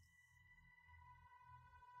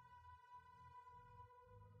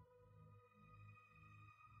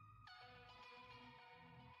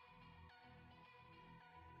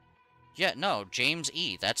 Yeah, no, James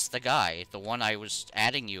E. That's the guy. The one I was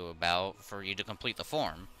adding you about for you to complete the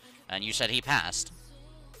form. And you said he passed.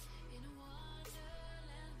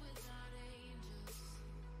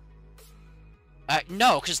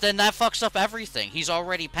 No, because then that fucks up everything. He's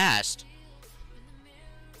already passed.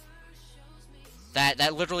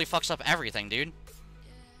 That literally fucks up everything, dude.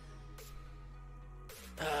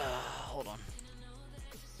 Hold on.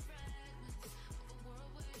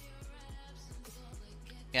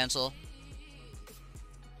 Cancel.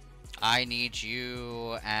 I need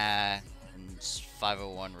you at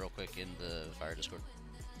 501 real quick in the fire Discord.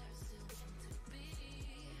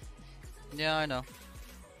 Yeah, I know.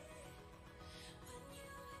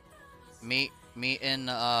 Meet in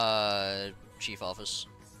chief office.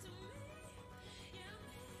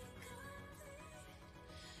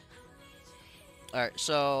 Alright,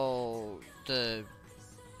 so the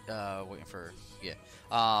waiting for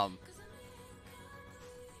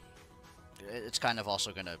it's kind of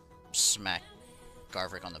also gonna smack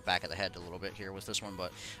Garvik on the back of the head a little bit here with this one,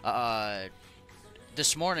 but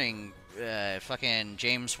this morning fucking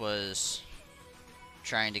James was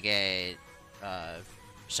trying to get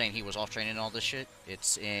saying he was off training and all this shit.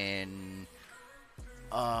 It's in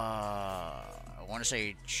I want to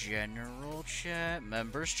say general chat,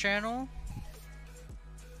 members channel.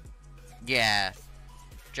 Yeah,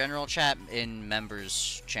 general chat in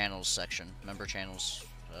members channels section, member channels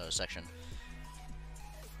section.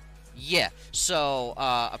 Yeah, so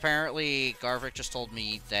apparently Garvik just told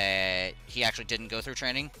me that he actually didn't go through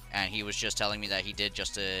training, and he was just telling me that he did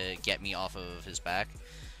just to get me off of his back.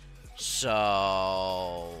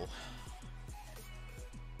 So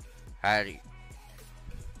how do you...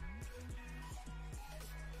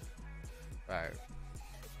 Alright.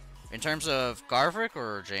 In terms of Garvik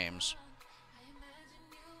or James?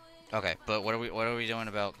 Okay, but what are we doing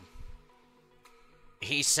about...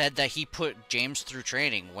 He said that he put James through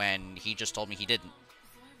training when he just told me he didn't.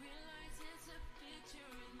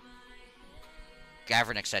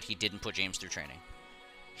 Gavernick said he didn't put James through training.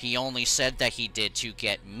 He only said that he did to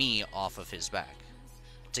get me off of his back.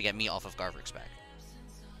 To get me off of Garvik's back.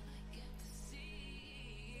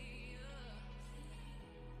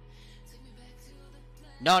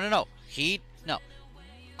 No. No.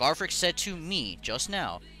 Garvik said to me just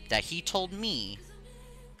now that he told me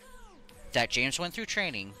that James went through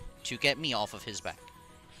training to get me off of his back.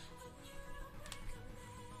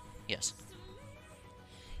 Yes.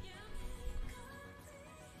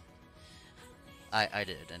 I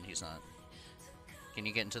did, and he's not. Can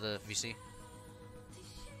you get into the VC?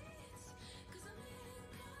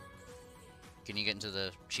 Can you get into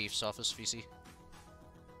the Chief's office VC?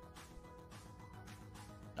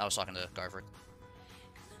 I was talking to Garvik.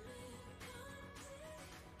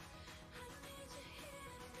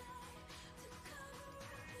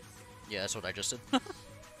 Yeah, that's what I just did.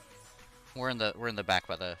 we're in the back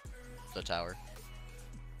by the tower.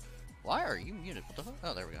 Why are you muted? What the fuck?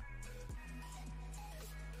 Oh, there we go.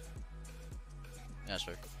 Yeah, that's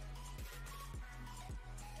fair.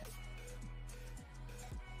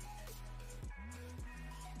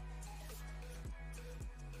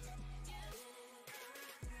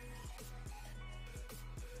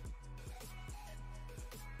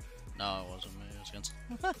 No, it wasn't me. It was against.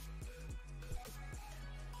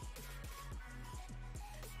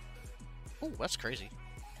 Oh, that's crazy.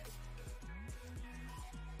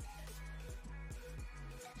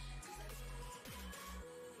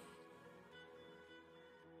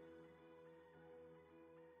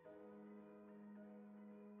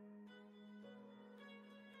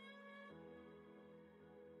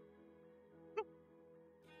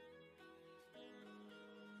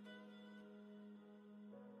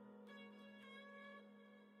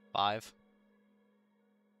 Five.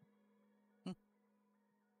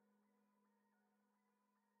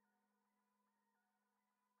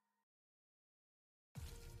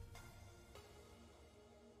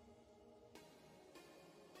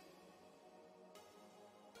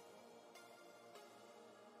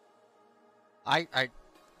 I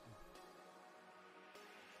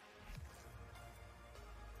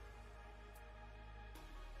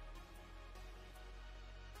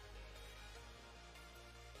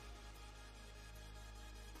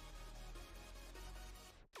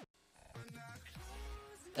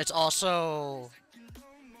It's also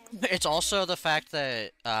the fact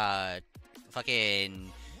that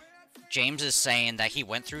fucking James is saying that he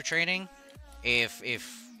went through training. If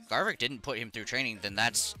Garvik didn't put him through training, then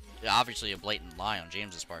that's obviously a blatant lie on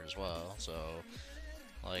James's part as well. So,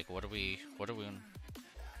 like, what are we?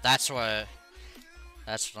 That's what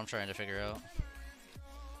I'm trying to figure out.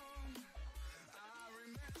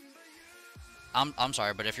 I'm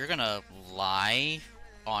sorry, but if you're gonna lie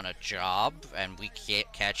on a job and we can't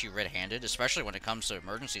catch you red-handed, especially when it comes to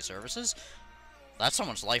emergency services, that's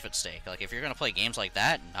someone's life at stake. Like, if you're gonna play games like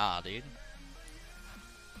that, nah, dude.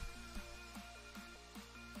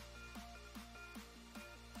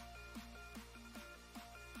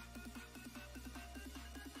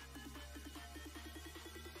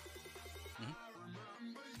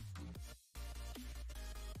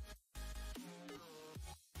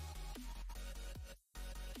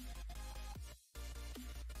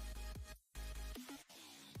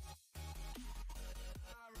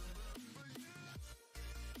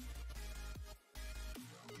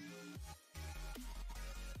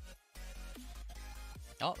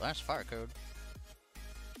 Oh, that's fire code.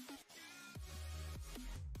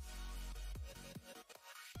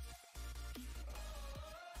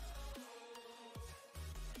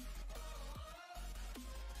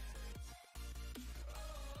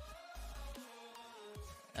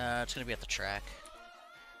 It's gonna be at the track.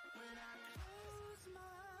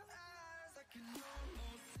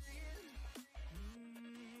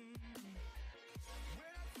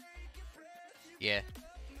 Yeah.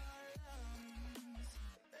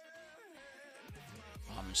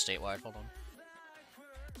 I'm statewide, hold on.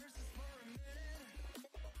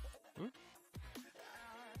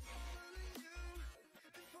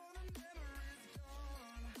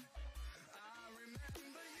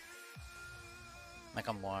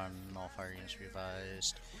 MedCom-01, all fire units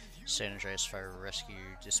revised. San Andreas Fire Rescue,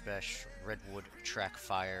 Dispatch, Redwood Track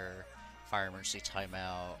Fire, Fire Emergency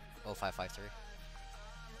Timeout, 0553.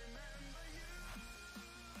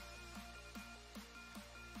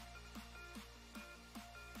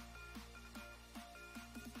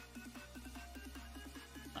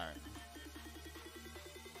 Alright.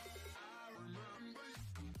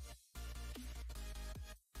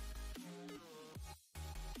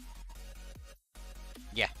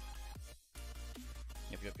 Yeah.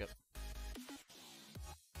 Yep. Yep.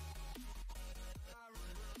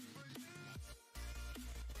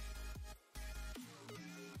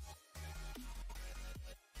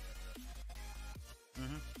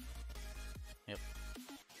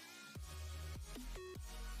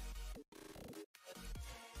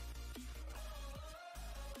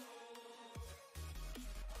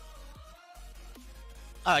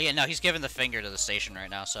 Oh yeah, no, he's giving the finger to the station right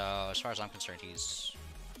now, so as far as I'm concerned, he's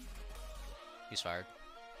fired.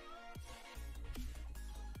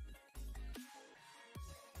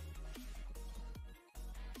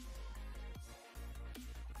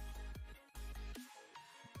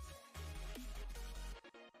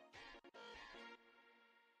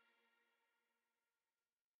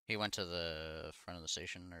 He went to the front of the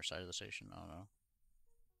station or side of the station, I don't know.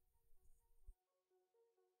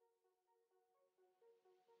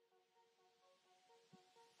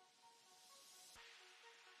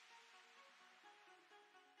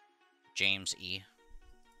 James E.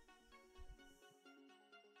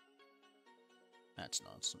 That's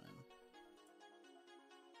nuts, man.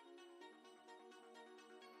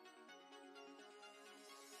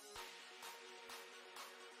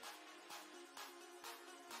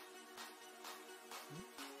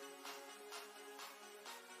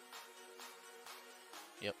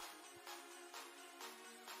 Yep.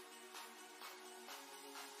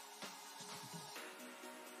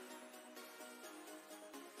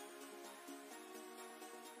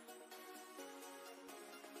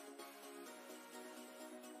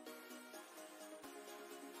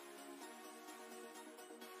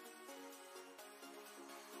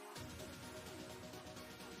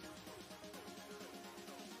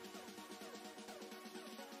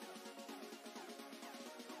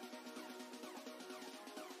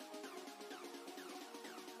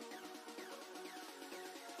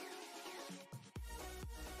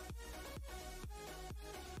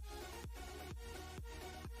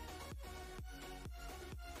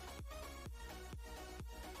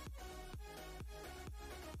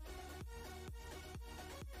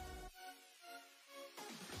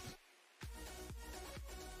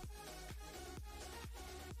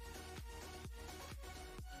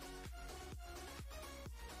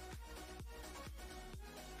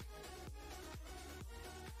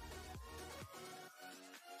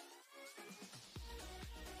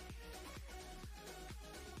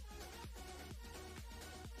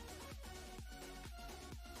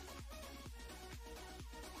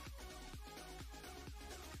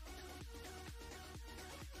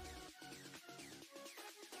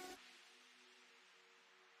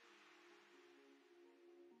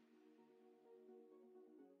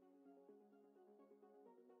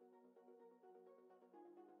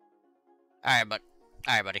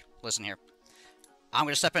 Alright, buddy. Listen here. I'm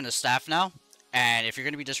gonna step into staff now, and if you're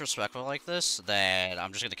gonna be disrespectful like this, then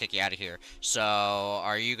I'm just gonna kick you out of here. So,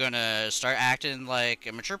 are you gonna start acting like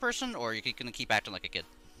a mature person, or are you gonna keep acting like a kid?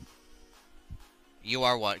 You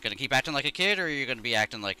are what? Gonna keep acting like a kid, or are you gonna be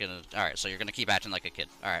acting like a... Alright, so you're gonna keep acting like a kid.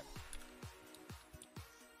 Alright.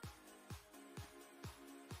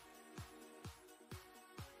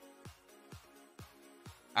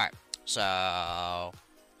 Alright, so...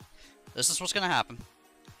 This is what's gonna happen.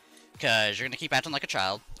 Because you're gonna keep acting like a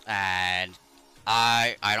child, and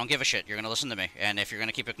I don't give a shit. You're gonna listen to me. And if you're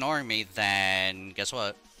gonna keep ignoring me, then guess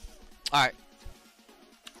what? Alright.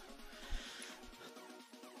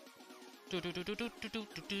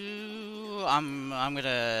 I'm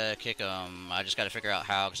gonna kick him. I just gotta figure out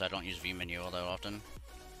how, because I don't use vMenu all that often.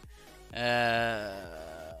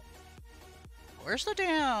 Where's the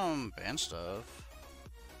damn band stuff?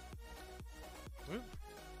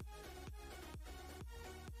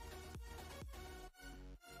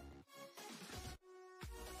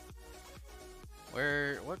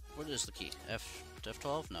 What is the key?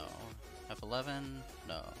 F12? No. F11?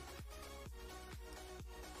 No.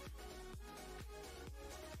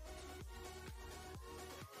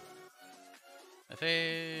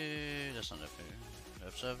 F8, that's not F8.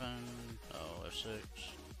 F7, no. F6.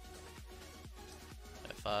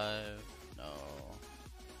 F5, no.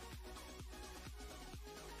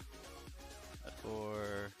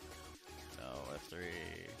 F4, no. F3,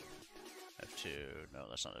 F2, no,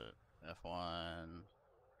 that's not it. F1.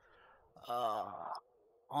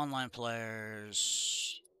 Online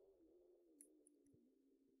players.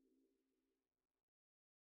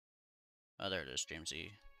 Oh, there it is, James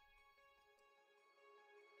E.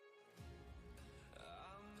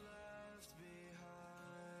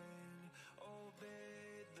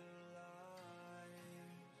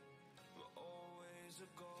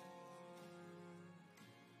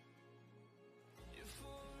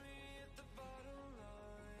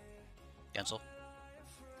 Cancel.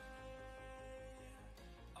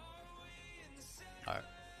 Alright.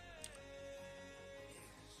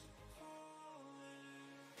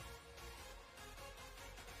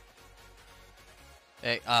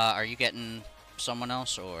 Hey, are you getting someone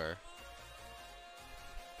else, or?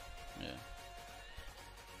 Yeah.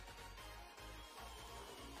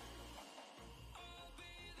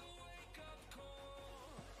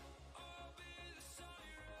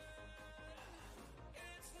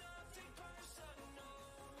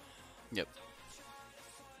 Yep.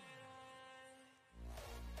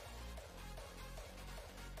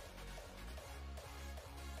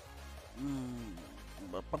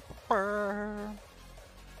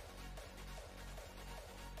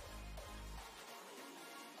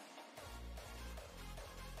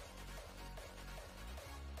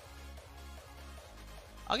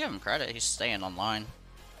 I'll give him credit, he's staying online.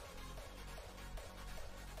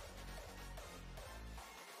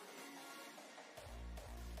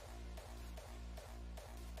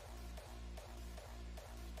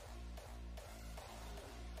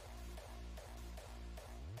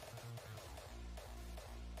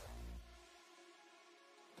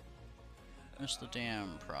 What's the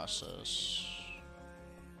damn process?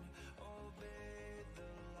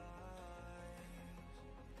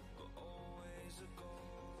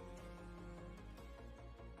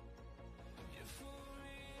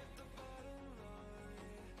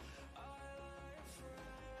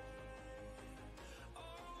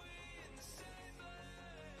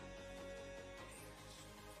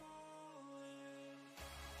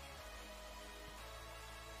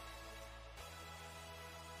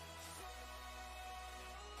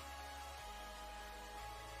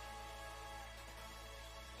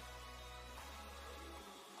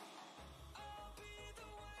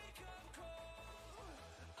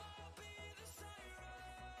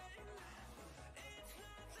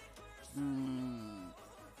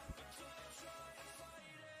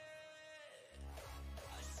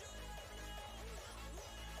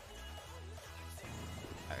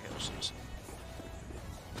 Alright, let's see this.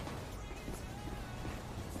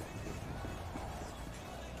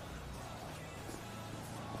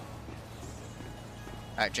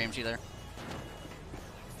 Alright, James, you there?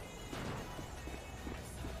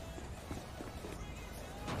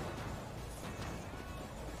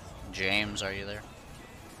 James, are you there?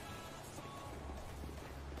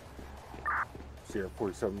 Sierra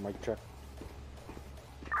 47, mic check.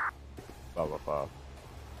 505.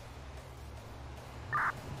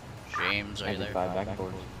 James, are you there?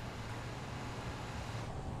 Backboard.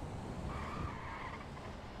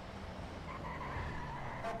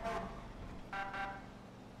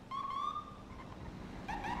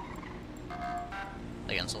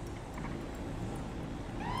 They cancel.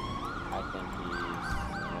 I think he's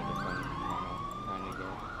in a different trying to go.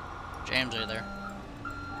 James, are you there?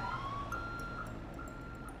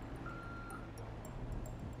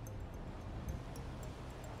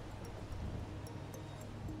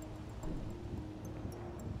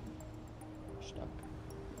 Stuck.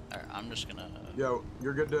 Alright, I'm just gonna... Yo,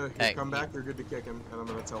 you're good to Hey, come back, you're good to kick him, and I'm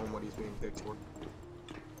gonna tell him what he's being kicked for.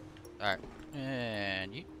 Alright.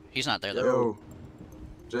 And you... He's not there, though. Yo,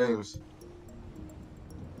 James.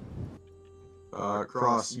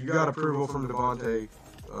 Cross, you got approval from Devontae,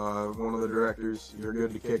 one of the directors. You're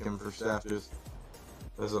good to kick him for staff just.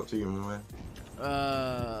 That's up to you, man.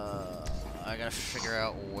 I gotta figure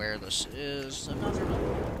out where this is. I'm not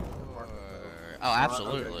Oh,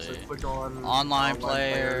 absolutely. Okay, so click on online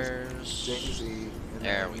players. James E. And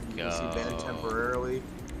There then we you can see banned go. temporarily.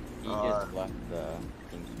 He just left the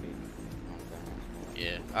TeamSpeak.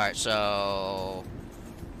 Yeah. All right. So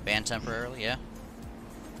ban temporarily. Yeah.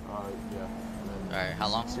 Yeah. All right. How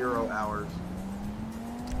long? 0 hours.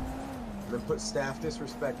 And then put staff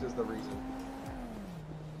disrespect as the reason.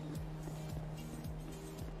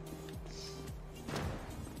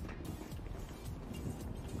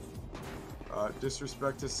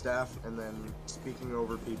 Disrespect to staff, and then speaking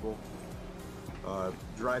over people.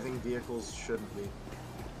 Driving vehicles shouldn't be.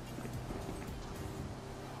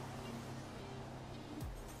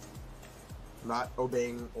 Not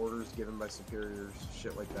obeying orders given by superiors,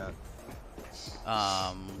 shit like that.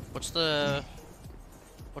 What's the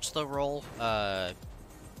role? SAFR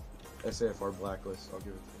blacklist, I'll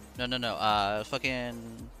give it to you. No.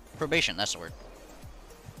 Fucking probation. That's the word.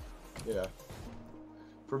 Yeah.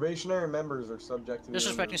 Probationary members are subject to the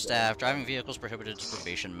Disrespecting staff, driving vehicles prohibited to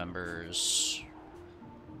probation members.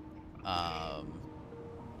 What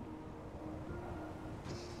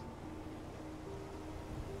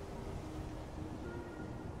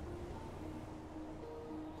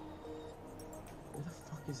the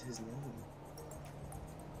fuck is his name?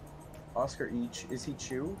 Oscar Each. Is he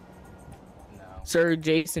Chew? No. Sir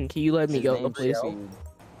Jason, can you let me go, please?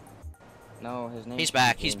 No, his name. He's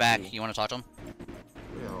back. He's back. You want to talk to him?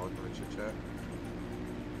 Yeah, I'll give it chit chat.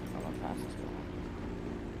 I'm gonna pass this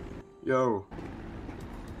one. Yo.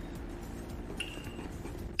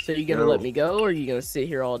 So you gonna let me go, or are you gonna sit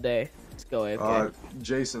here all day? Let's go, AFK.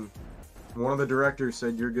 Jason, one of the directors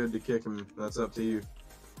said you're good to kick him. That's up to you.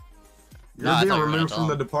 You're No, I being thought you were gonna removed tell from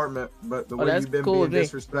the him. department, but the Oh, way that's you've been cool being with me.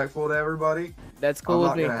 disrespectful to everybody, That's cool I'm with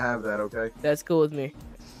not me. gonna have that, okay? That's cool with me.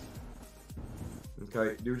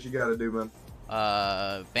 Okay, do what you gotta do, man.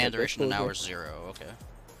 Ban duration an cool, hour okay. 0. Okay.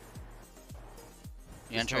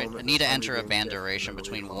 You Just enter, tell him that need to it's enter a only ban being duration kicked,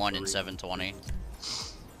 between and then 1 leave and off 720.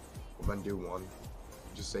 Well, then do one.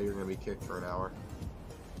 Just say you're gonna be kicked for an hour.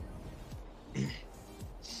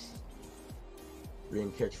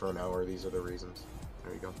 Being kicked for an hour, these are the reasons.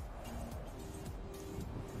 There you go.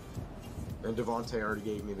 And Devontae already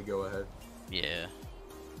gave me the go-ahead. Yeah.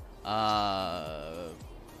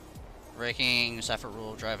 Breaking staff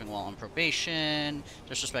rule, driving while on probation,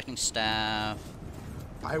 disrespecting staff.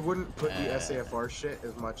 I wouldn't put the SAFR shit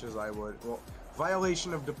as much as I would. Well,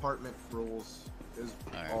 violation of department rules is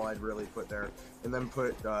all I'd really put there. And then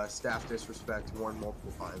put staff disrespect warned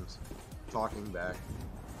multiple times. Talking back.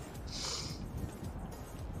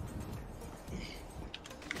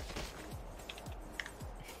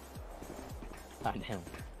 Damn.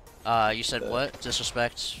 You said what?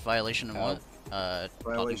 Disrespect, violation, and what? Talking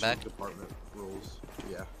Violation back? of department rules.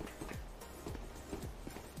 Yeah.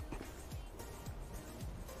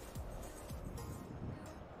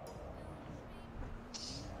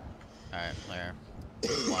 Alright, there.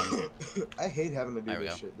 1. I hate having to do There we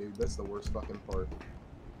this go. shit, dude. That's the worst fucking part.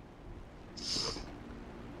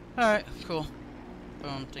 Alright, cool.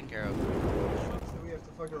 Boom, taken care of. So we have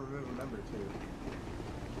to fucking remove a member too.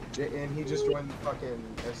 And he just joined the fucking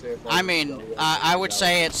SAFR. I mean, I would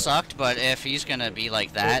say it sucked, but if he's gonna be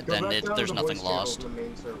like that, Go then back down to there's the nothing voice channel lost. from the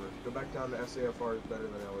main server. Go back down to SAFR is better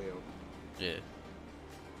than LEO. Yeah.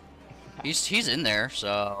 He's in there,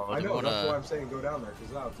 so I do you know, that's why wanna... I'm saying go down there,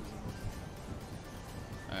 because Alex is in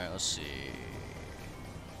Alright, let's see.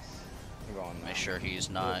 You're going Make now. sure he's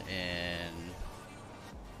not in...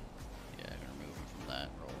 Yeah, I'm gonna remove him from that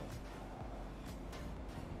role.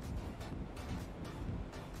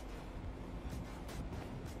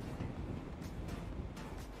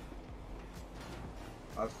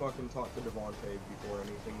 I've fucking talked to Devontae before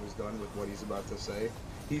anything was done with what he's about to say.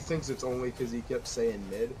 He thinks it's only because he kept saying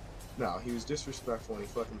mid. No, he was disrespectful and he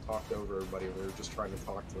fucking talked over everybody and we were just trying to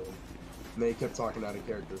talk to him. And they kept talking out of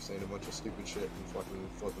character, saying a bunch of stupid shit and fucking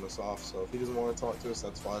flipping us off. So if he doesn't want to talk to us,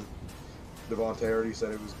 that's fine. Devontae already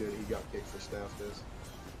said it was good. He got kicked for staff this.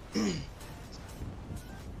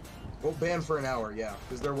 Well, banned for an hour, yeah,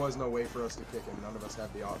 because there was no way for us to kick him. None of us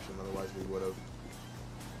had the option, otherwise we would have.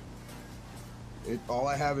 All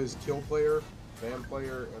I have is kill player, ban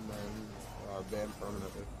player, and then ban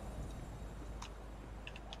permanently.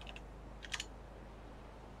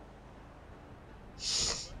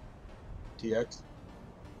 TX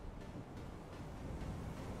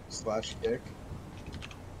 / kick.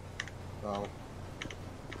 Oh.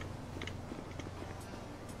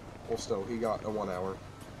 Well, still, he got a 1 hour.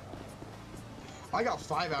 I got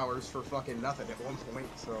 5 hours for fucking nothing at one point,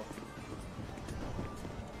 so.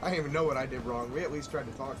 I don't even know what I did wrong. We at least tried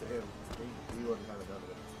to talk to him. He wasn't having none of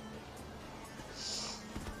it.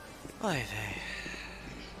 Oy vey.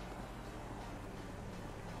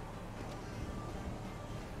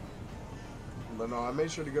 But no, I made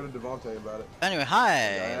sure to go to Devontae about it. Anyway, I hi,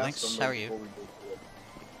 asked Lynx. him How are right you? before we did it.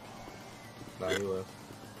 Nah, he left.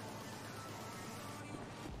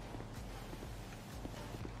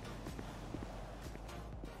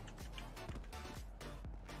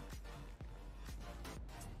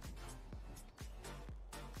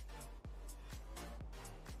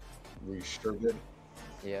 We sure did.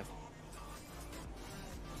 Yeah.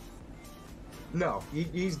 No,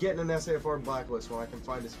 he's getting an SAFR blacklist when I can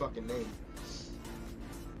find his fucking name.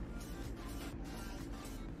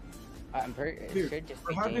 I'm pretty. It Dude, should just for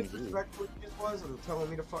be how James E. disrespectful he just was and telling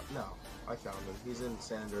me to fuck. No, I found him. He's in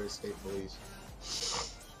San Andreas State Police.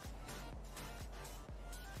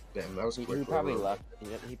 Damn, that was He quick. probably left.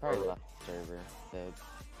 He probably left the server. The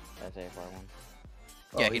SAFR one.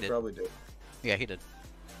 Oh, Yeah, he did. probably did. Yeah, he did.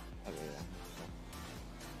 Okay, yeah.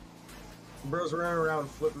 Bro's running around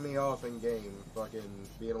flipping me off in game, fucking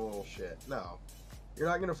being a little shit. No, you're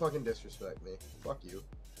not gonna fucking disrespect me. Fuck you.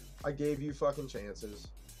 I gave you fucking chances.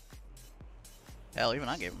 Hell, even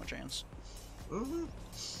I gave him a chance. Mm-hmm.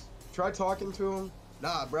 Try talking to him.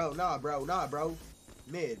 Nah, bro. Nah, bro. Nah, bro.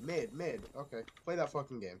 Mid. Okay, play that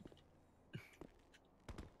fucking game.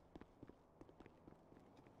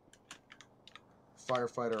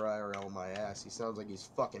 Firefighter IRL my ass. He sounds like he's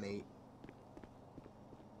fucking 8.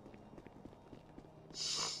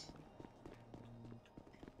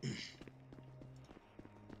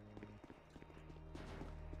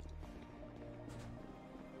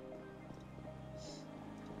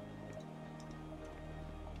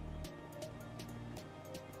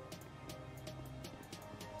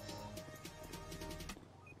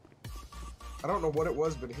 I don't know what it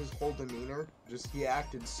was, but his whole demeanor, he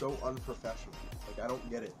acted so unprofessional. Like, I don't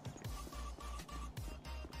get it.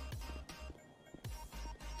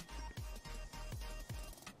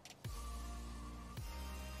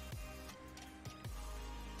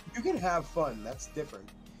 You can have fun, that's different.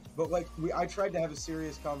 But, like, I tried to have a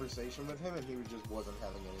serious conversation with him, and he just wasn't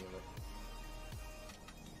having any of it.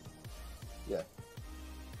 Yeah.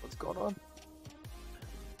 What's going on?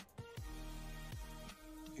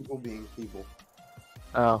 People being people.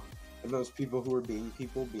 Oh. And those people who are being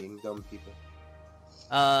people being dumb people.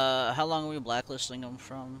 How long are we blacklisting him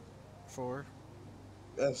for?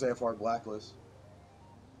 SAFR blacklist.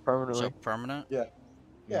 Permanently. So permanent? Yeah.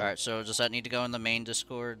 Yeah. Alright, so does that need to go in the main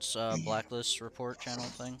Discord's blacklist report channel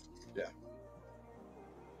thing? Yeah.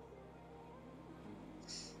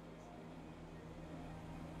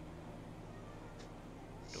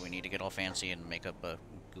 Do we need to get all fancy and make up a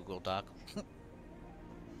Google Doc?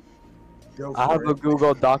 I have a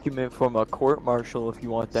Google document from a court martial if you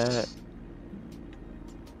want that.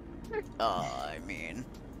 I mean...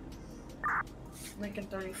 Lincoln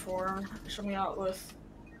 34. Show me out with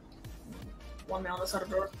one man on the side of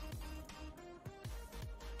the road.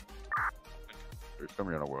 There's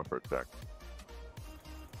somebody on a welfare check.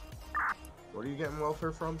 What are you getting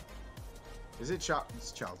welfare from? Is it child?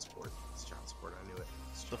 It's child support. It's child support. I knew it.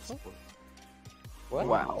 It's child support. What?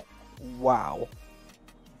 Wow. Wow.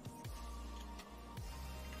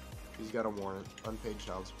 He's got a warrant. Unpaid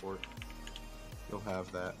child support. You'll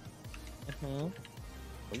have that. What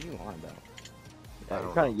are you on about? Yeah,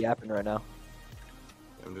 you're kind of yapping right now.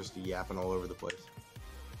 I'm just yapping all over the place.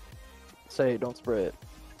 Say it, don't spray it.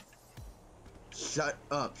 Shut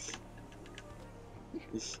up.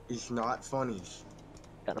 It's not funny.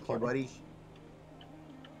 Kind of okay, funny. buddy.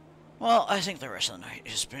 Well, I think the rest of the night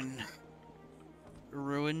has been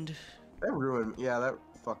ruined. That ruined. Yeah, that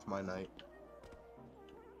fucked my night.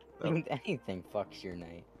 Anything fucks your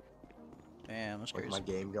night. Damn, that's like crazy. my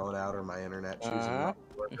game going out or my internet choosing not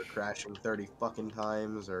to work or crashing 30 fucking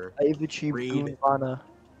times or I have achieved read. Goonvana.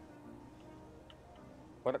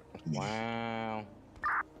 What? Wow.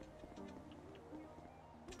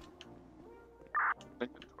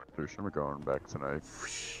 There's some going back tonight.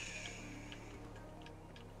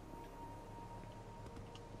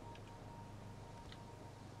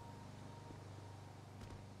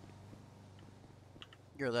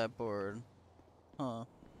 You're that bored. Huh.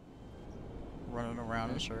 Running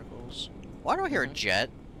around in circles. Why do I hear a jet?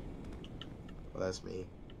 Well, that's me.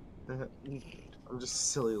 I'm just a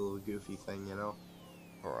silly little goofy thing, you know?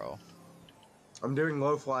 Bro. I'm doing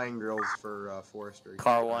low flying drills for forestry.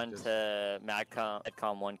 Car 1 to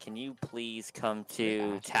MedCom-01, can you please come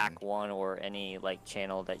to TAC 1 or any like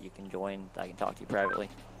channel that you can join? I can talk to you privately.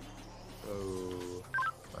 Oh,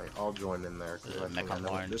 right, I'll join in there.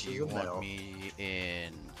 MedCom-01, do you want me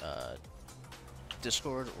in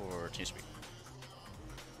Discord or TeamSpeak?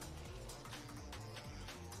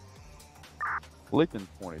 Lincoln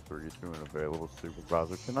 23 is doing available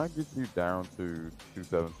supervisor. Can I get you down to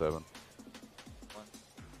 277?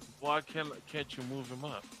 Why can't you move him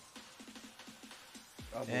up?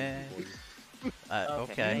 Okay.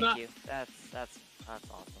 Thank you. That's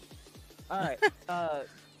awesome. All right,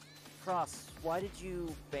 Cross. Why did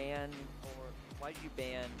you ban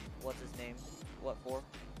what's his name? What for?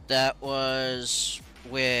 That was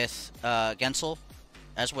with Gensel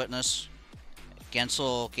as witness.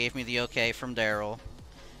 Gensel gave me the okay from Daryl.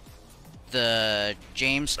 The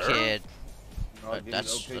James kid.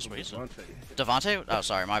 That's what he said. Devontae? Oh,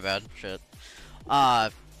 sorry, my bad. Shit.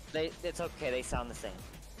 It's okay. They sound the same.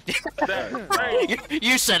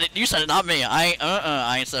 You said it. You said it, not me.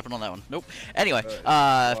 I ain't stepping on that one. Nope. Anyway,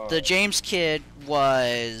 the James kid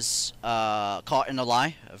was caught in a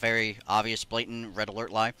lie, a very obvious, blatant red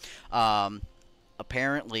alert lie.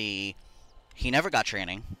 Apparently, he never got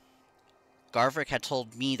training. Garvik had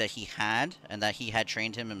told me that he had, and that he had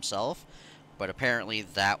trained him himself, but apparently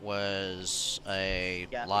that was a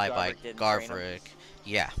lie by Garvik.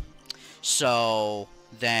 Yeah. So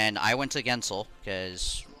then I went to Gensel,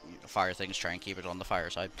 because fire things, try and keep it on the fire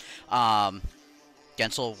side.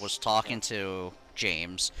 Gensel was talking to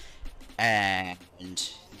James, and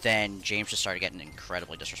then James just started getting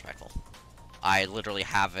incredibly disrespectful. I literally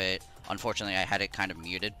have it. Unfortunately, I had it kind of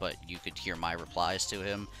muted, but you could hear my replies to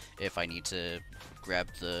him if I need to grab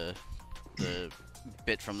the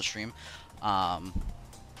bit from the stream.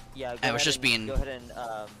 Yeah, I was just being. Go ahead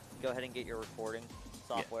and get your recording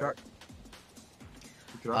software.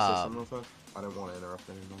 Can I say something real fast? I don't want to interrupt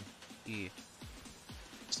anyone. Yeah.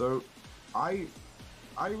 So, I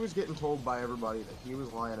was getting told by everybody that he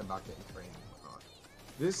was lying about getting trained and whatnot.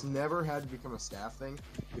 This never had to become a staff thing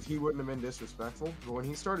if he wouldn't have been disrespectful. But when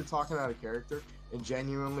he started talking out of character and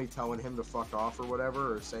genuinely telling him to fuck off or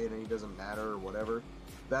whatever, or saying that he doesn't matter or whatever,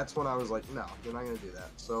 that's when I was like, no, you're not going to do that.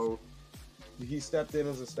 So, he stepped in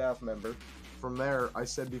as a staff member. From there, I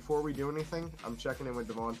said, before we do anything, I'm checking in with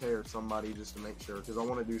Devontae or somebody just to make sure, because I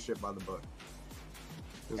want to do shit by the book.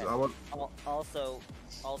 Okay. Also,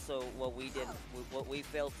 what we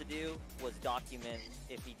failed to do was document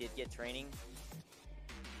if he did get training.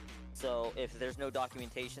 So if there's no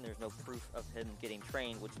documentation, there's no proof of him getting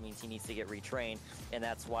trained, which means he needs to get retrained, and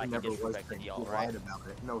that's why he disrespected y'all, right? He lied about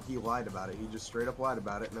it. No, he lied about it. He just straight up lied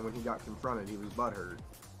about it, and then when he got confronted, he was butthurt.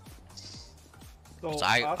 So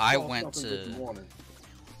I went to. This morning.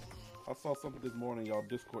 I saw something this morning, y'all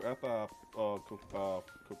Discord. After I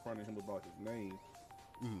confronted him about his name,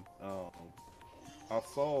 I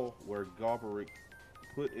saw where Garvik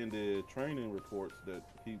put in the training reports that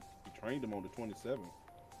he trained him on the 27th.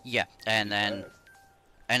 Yeah, and then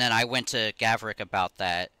I went to Gavrik about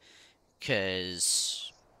that,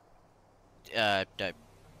 cause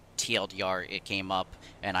TLDR it came up,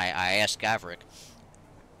 and I asked Gavrik,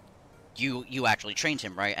 you actually trained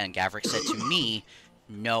him, right? And Gavrik said to me,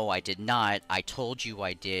 no, I did not. I told you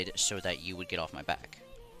I did so that you would get off my back.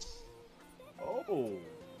 Oh.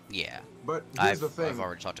 Yeah. But here's the thing. I've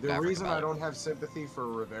already talked to the Gavrik reason about I don't have sympathy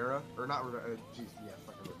for Rivera, or not Rivera,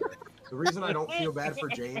 fucking Rivera. The reason I don't feel bad for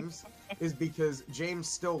James is because James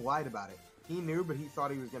still lied about it. He knew, but he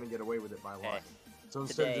thought he was going to get away with it by lying. So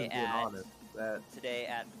instead of just being honest, today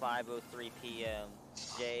at 5:03 p.m.,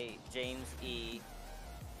 James E.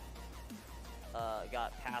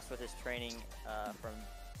 Got passed with his training from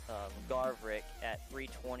Garvik at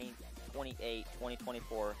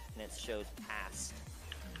 3/28/2024, and it shows passed.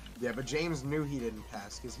 Yeah, but James knew he didn't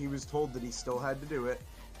pass because he was told that he still had to do it,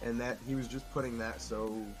 and that he was just putting that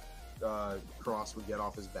so Cross would get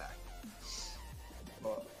off his back.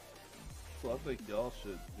 So I think y'all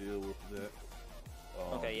should deal with that.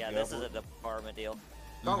 Okay, yeah, this is a department deal.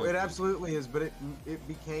 Oh, it absolutely is, but it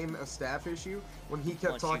became a staff issue when he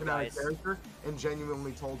kept talking out of character and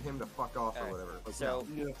genuinely told him to fuck off or whatever. Like, so,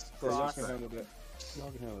 no. Y'all can handle that.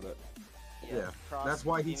 Y'all can handle that. Yeah, Cross, that's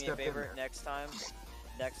why he do me a stepped in favor, there. Next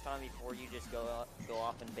time before you just go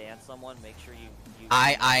off and ban someone, make sure you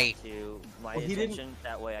I to my attention.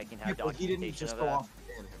 That way I can have documentation he didn't just of go that. off and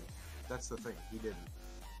ban him. That's the thing. He didn't.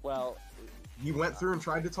 Well, you went through and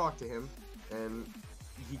tried to talk to him, and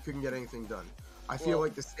he couldn't get anything done. I feel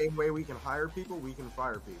like the same way we can hire people, we can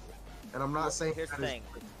fire people. And I'm not saying here's the that is, thing.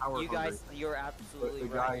 like, power You guys, hungry, you're absolutely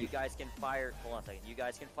but the right. guy- You guys can fire. Hold on a second. You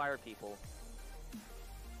guys can fire people,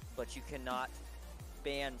 but you cannot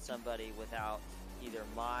ban somebody without either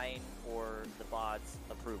mine or the bod's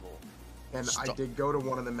approval. And I did go to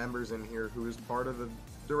one of the members in here who is part of the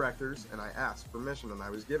directors, and I asked permission, and I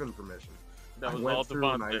was given permission. That I was went all through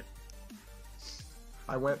and Devontae.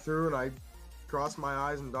 I went through and I crossed my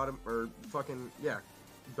eyes and dotted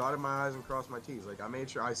my eyes and crossed my T's. Like, I made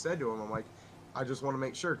sure, I said to him, I'm like, I just want to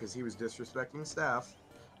make sure because he was disrespecting staff.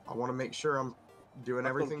 I want to make sure I'm doing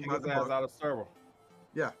everything by his the ass book. out of server.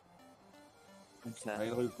 Yeah. I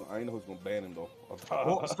ain't know who's gonna ban him though.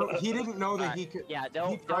 Well, so he didn't know that he could. Yeah, he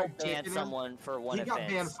don't tried ban kicking him. someone for one He offense. got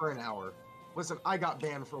banned for an hour. Listen, I got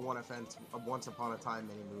banned for one offense once upon a time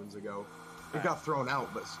many moons ago. It got thrown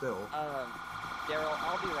out, but still. Daryl,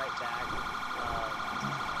 I'll be right back.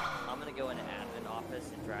 I'm gonna go into admin office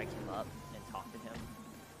and drag him up and talk to him.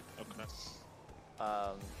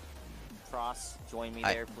 Okay. Frost, join me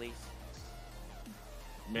there, please.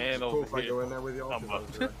 Man, It's cool if I go in there with y'all. 'Cause I was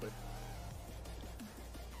directly-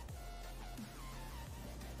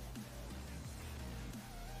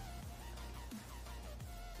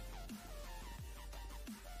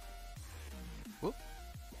 Whoop.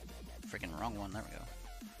 Freaking wrong one. There we go.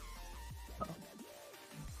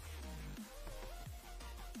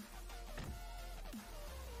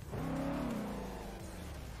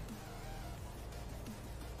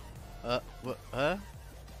 What? Huh?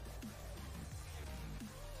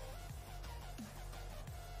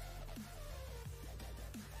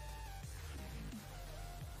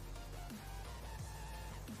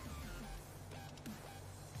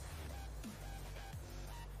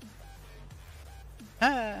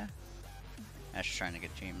 Ah! Ash is trying to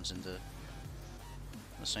get teams into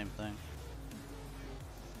the same thing.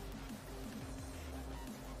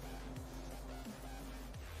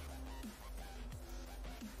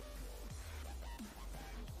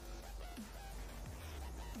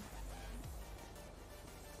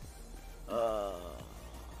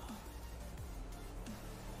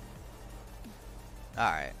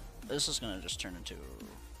 Alright, this is gonna just turn into...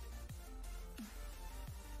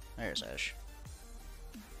 There's Ash.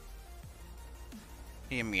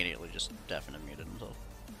 He immediately just definitely muted himself.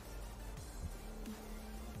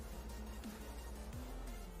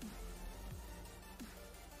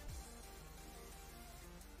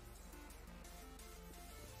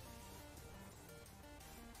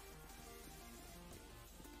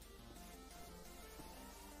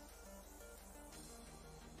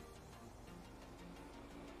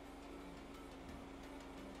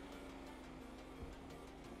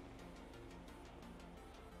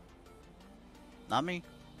 Not me.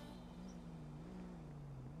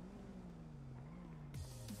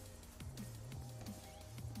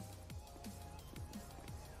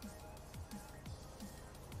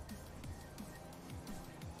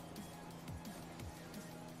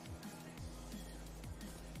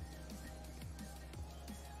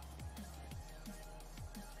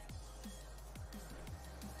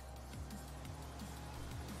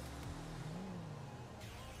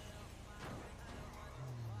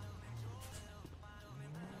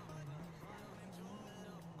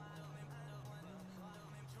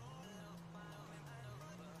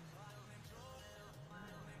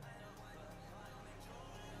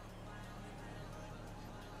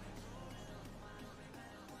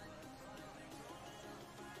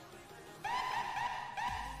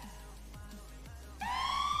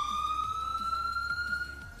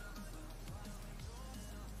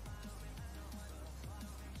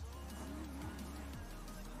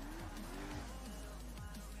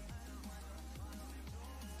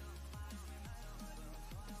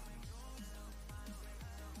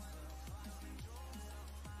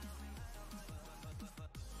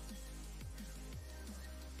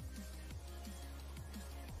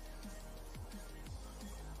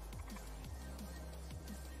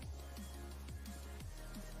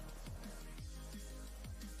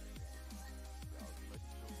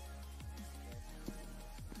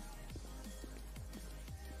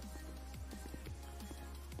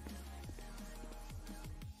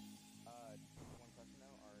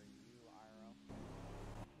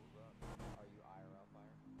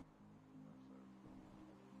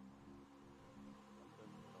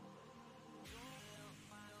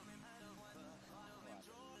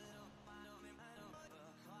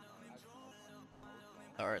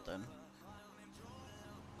 Alright then.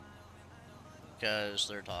 Because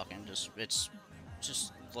they're talking, just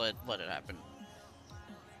let it happen.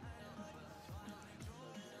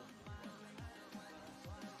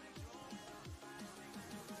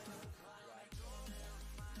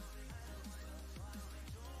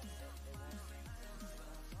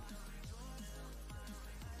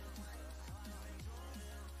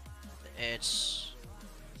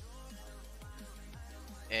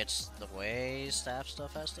 It's the way staff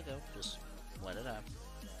stuff has to go. Just let it happen.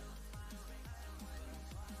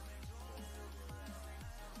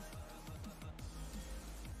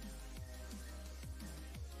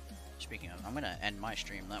 Speaking of, I'm gonna end my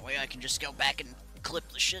stream. That way I can just go back and clip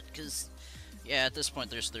the shit. Cause yeah, at this point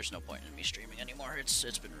there's no point in me streaming anymore. It's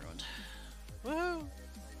been ruined. Woohoo!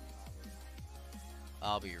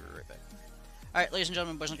 I'll be right back. Alright, ladies and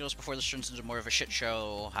gentlemen, boys and girls, before this turns into more of a shit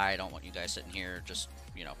show, I don't want you guys sitting here just,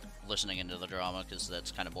 you know, listening into the drama, because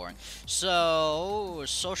that's kind of boring. So,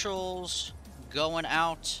 socials going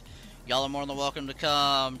out. Y'all are more than welcome to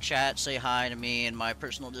come chat, say hi to me in my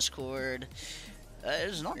personal Discord.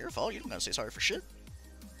 It's not your fault. You don't gotta say sorry for shit.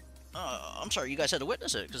 I'm sorry you guys had to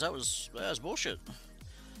witness it, because that was bullshit.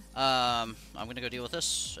 I'm gonna go deal with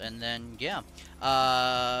this, and then, yeah.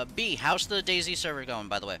 B, how's the DayZ server going,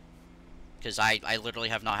 by the way? Because I literally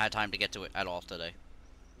have not had time to get to it at all today.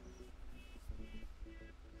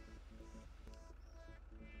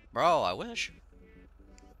 Bro, I wish.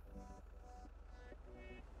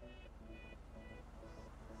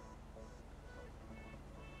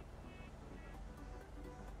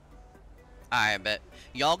 I bet.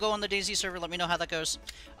 Y'all go on the DayZ server, let me know how that goes.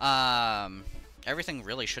 Everything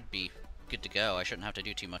really should be good to go. I shouldn't have to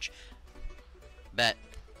do too much. Bet.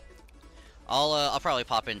 I'll probably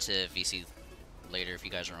pop into VC later if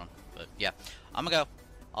you guys are on. But yeah, I'm gonna go.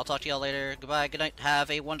 I'll talk to y'all later. Goodbye, good night,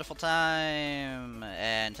 have a wonderful time.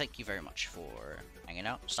 And thank you very much for hanging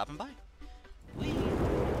out, stopping by. Whee!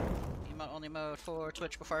 Emote only mode for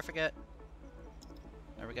Twitch before I forget.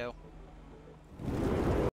 There we go.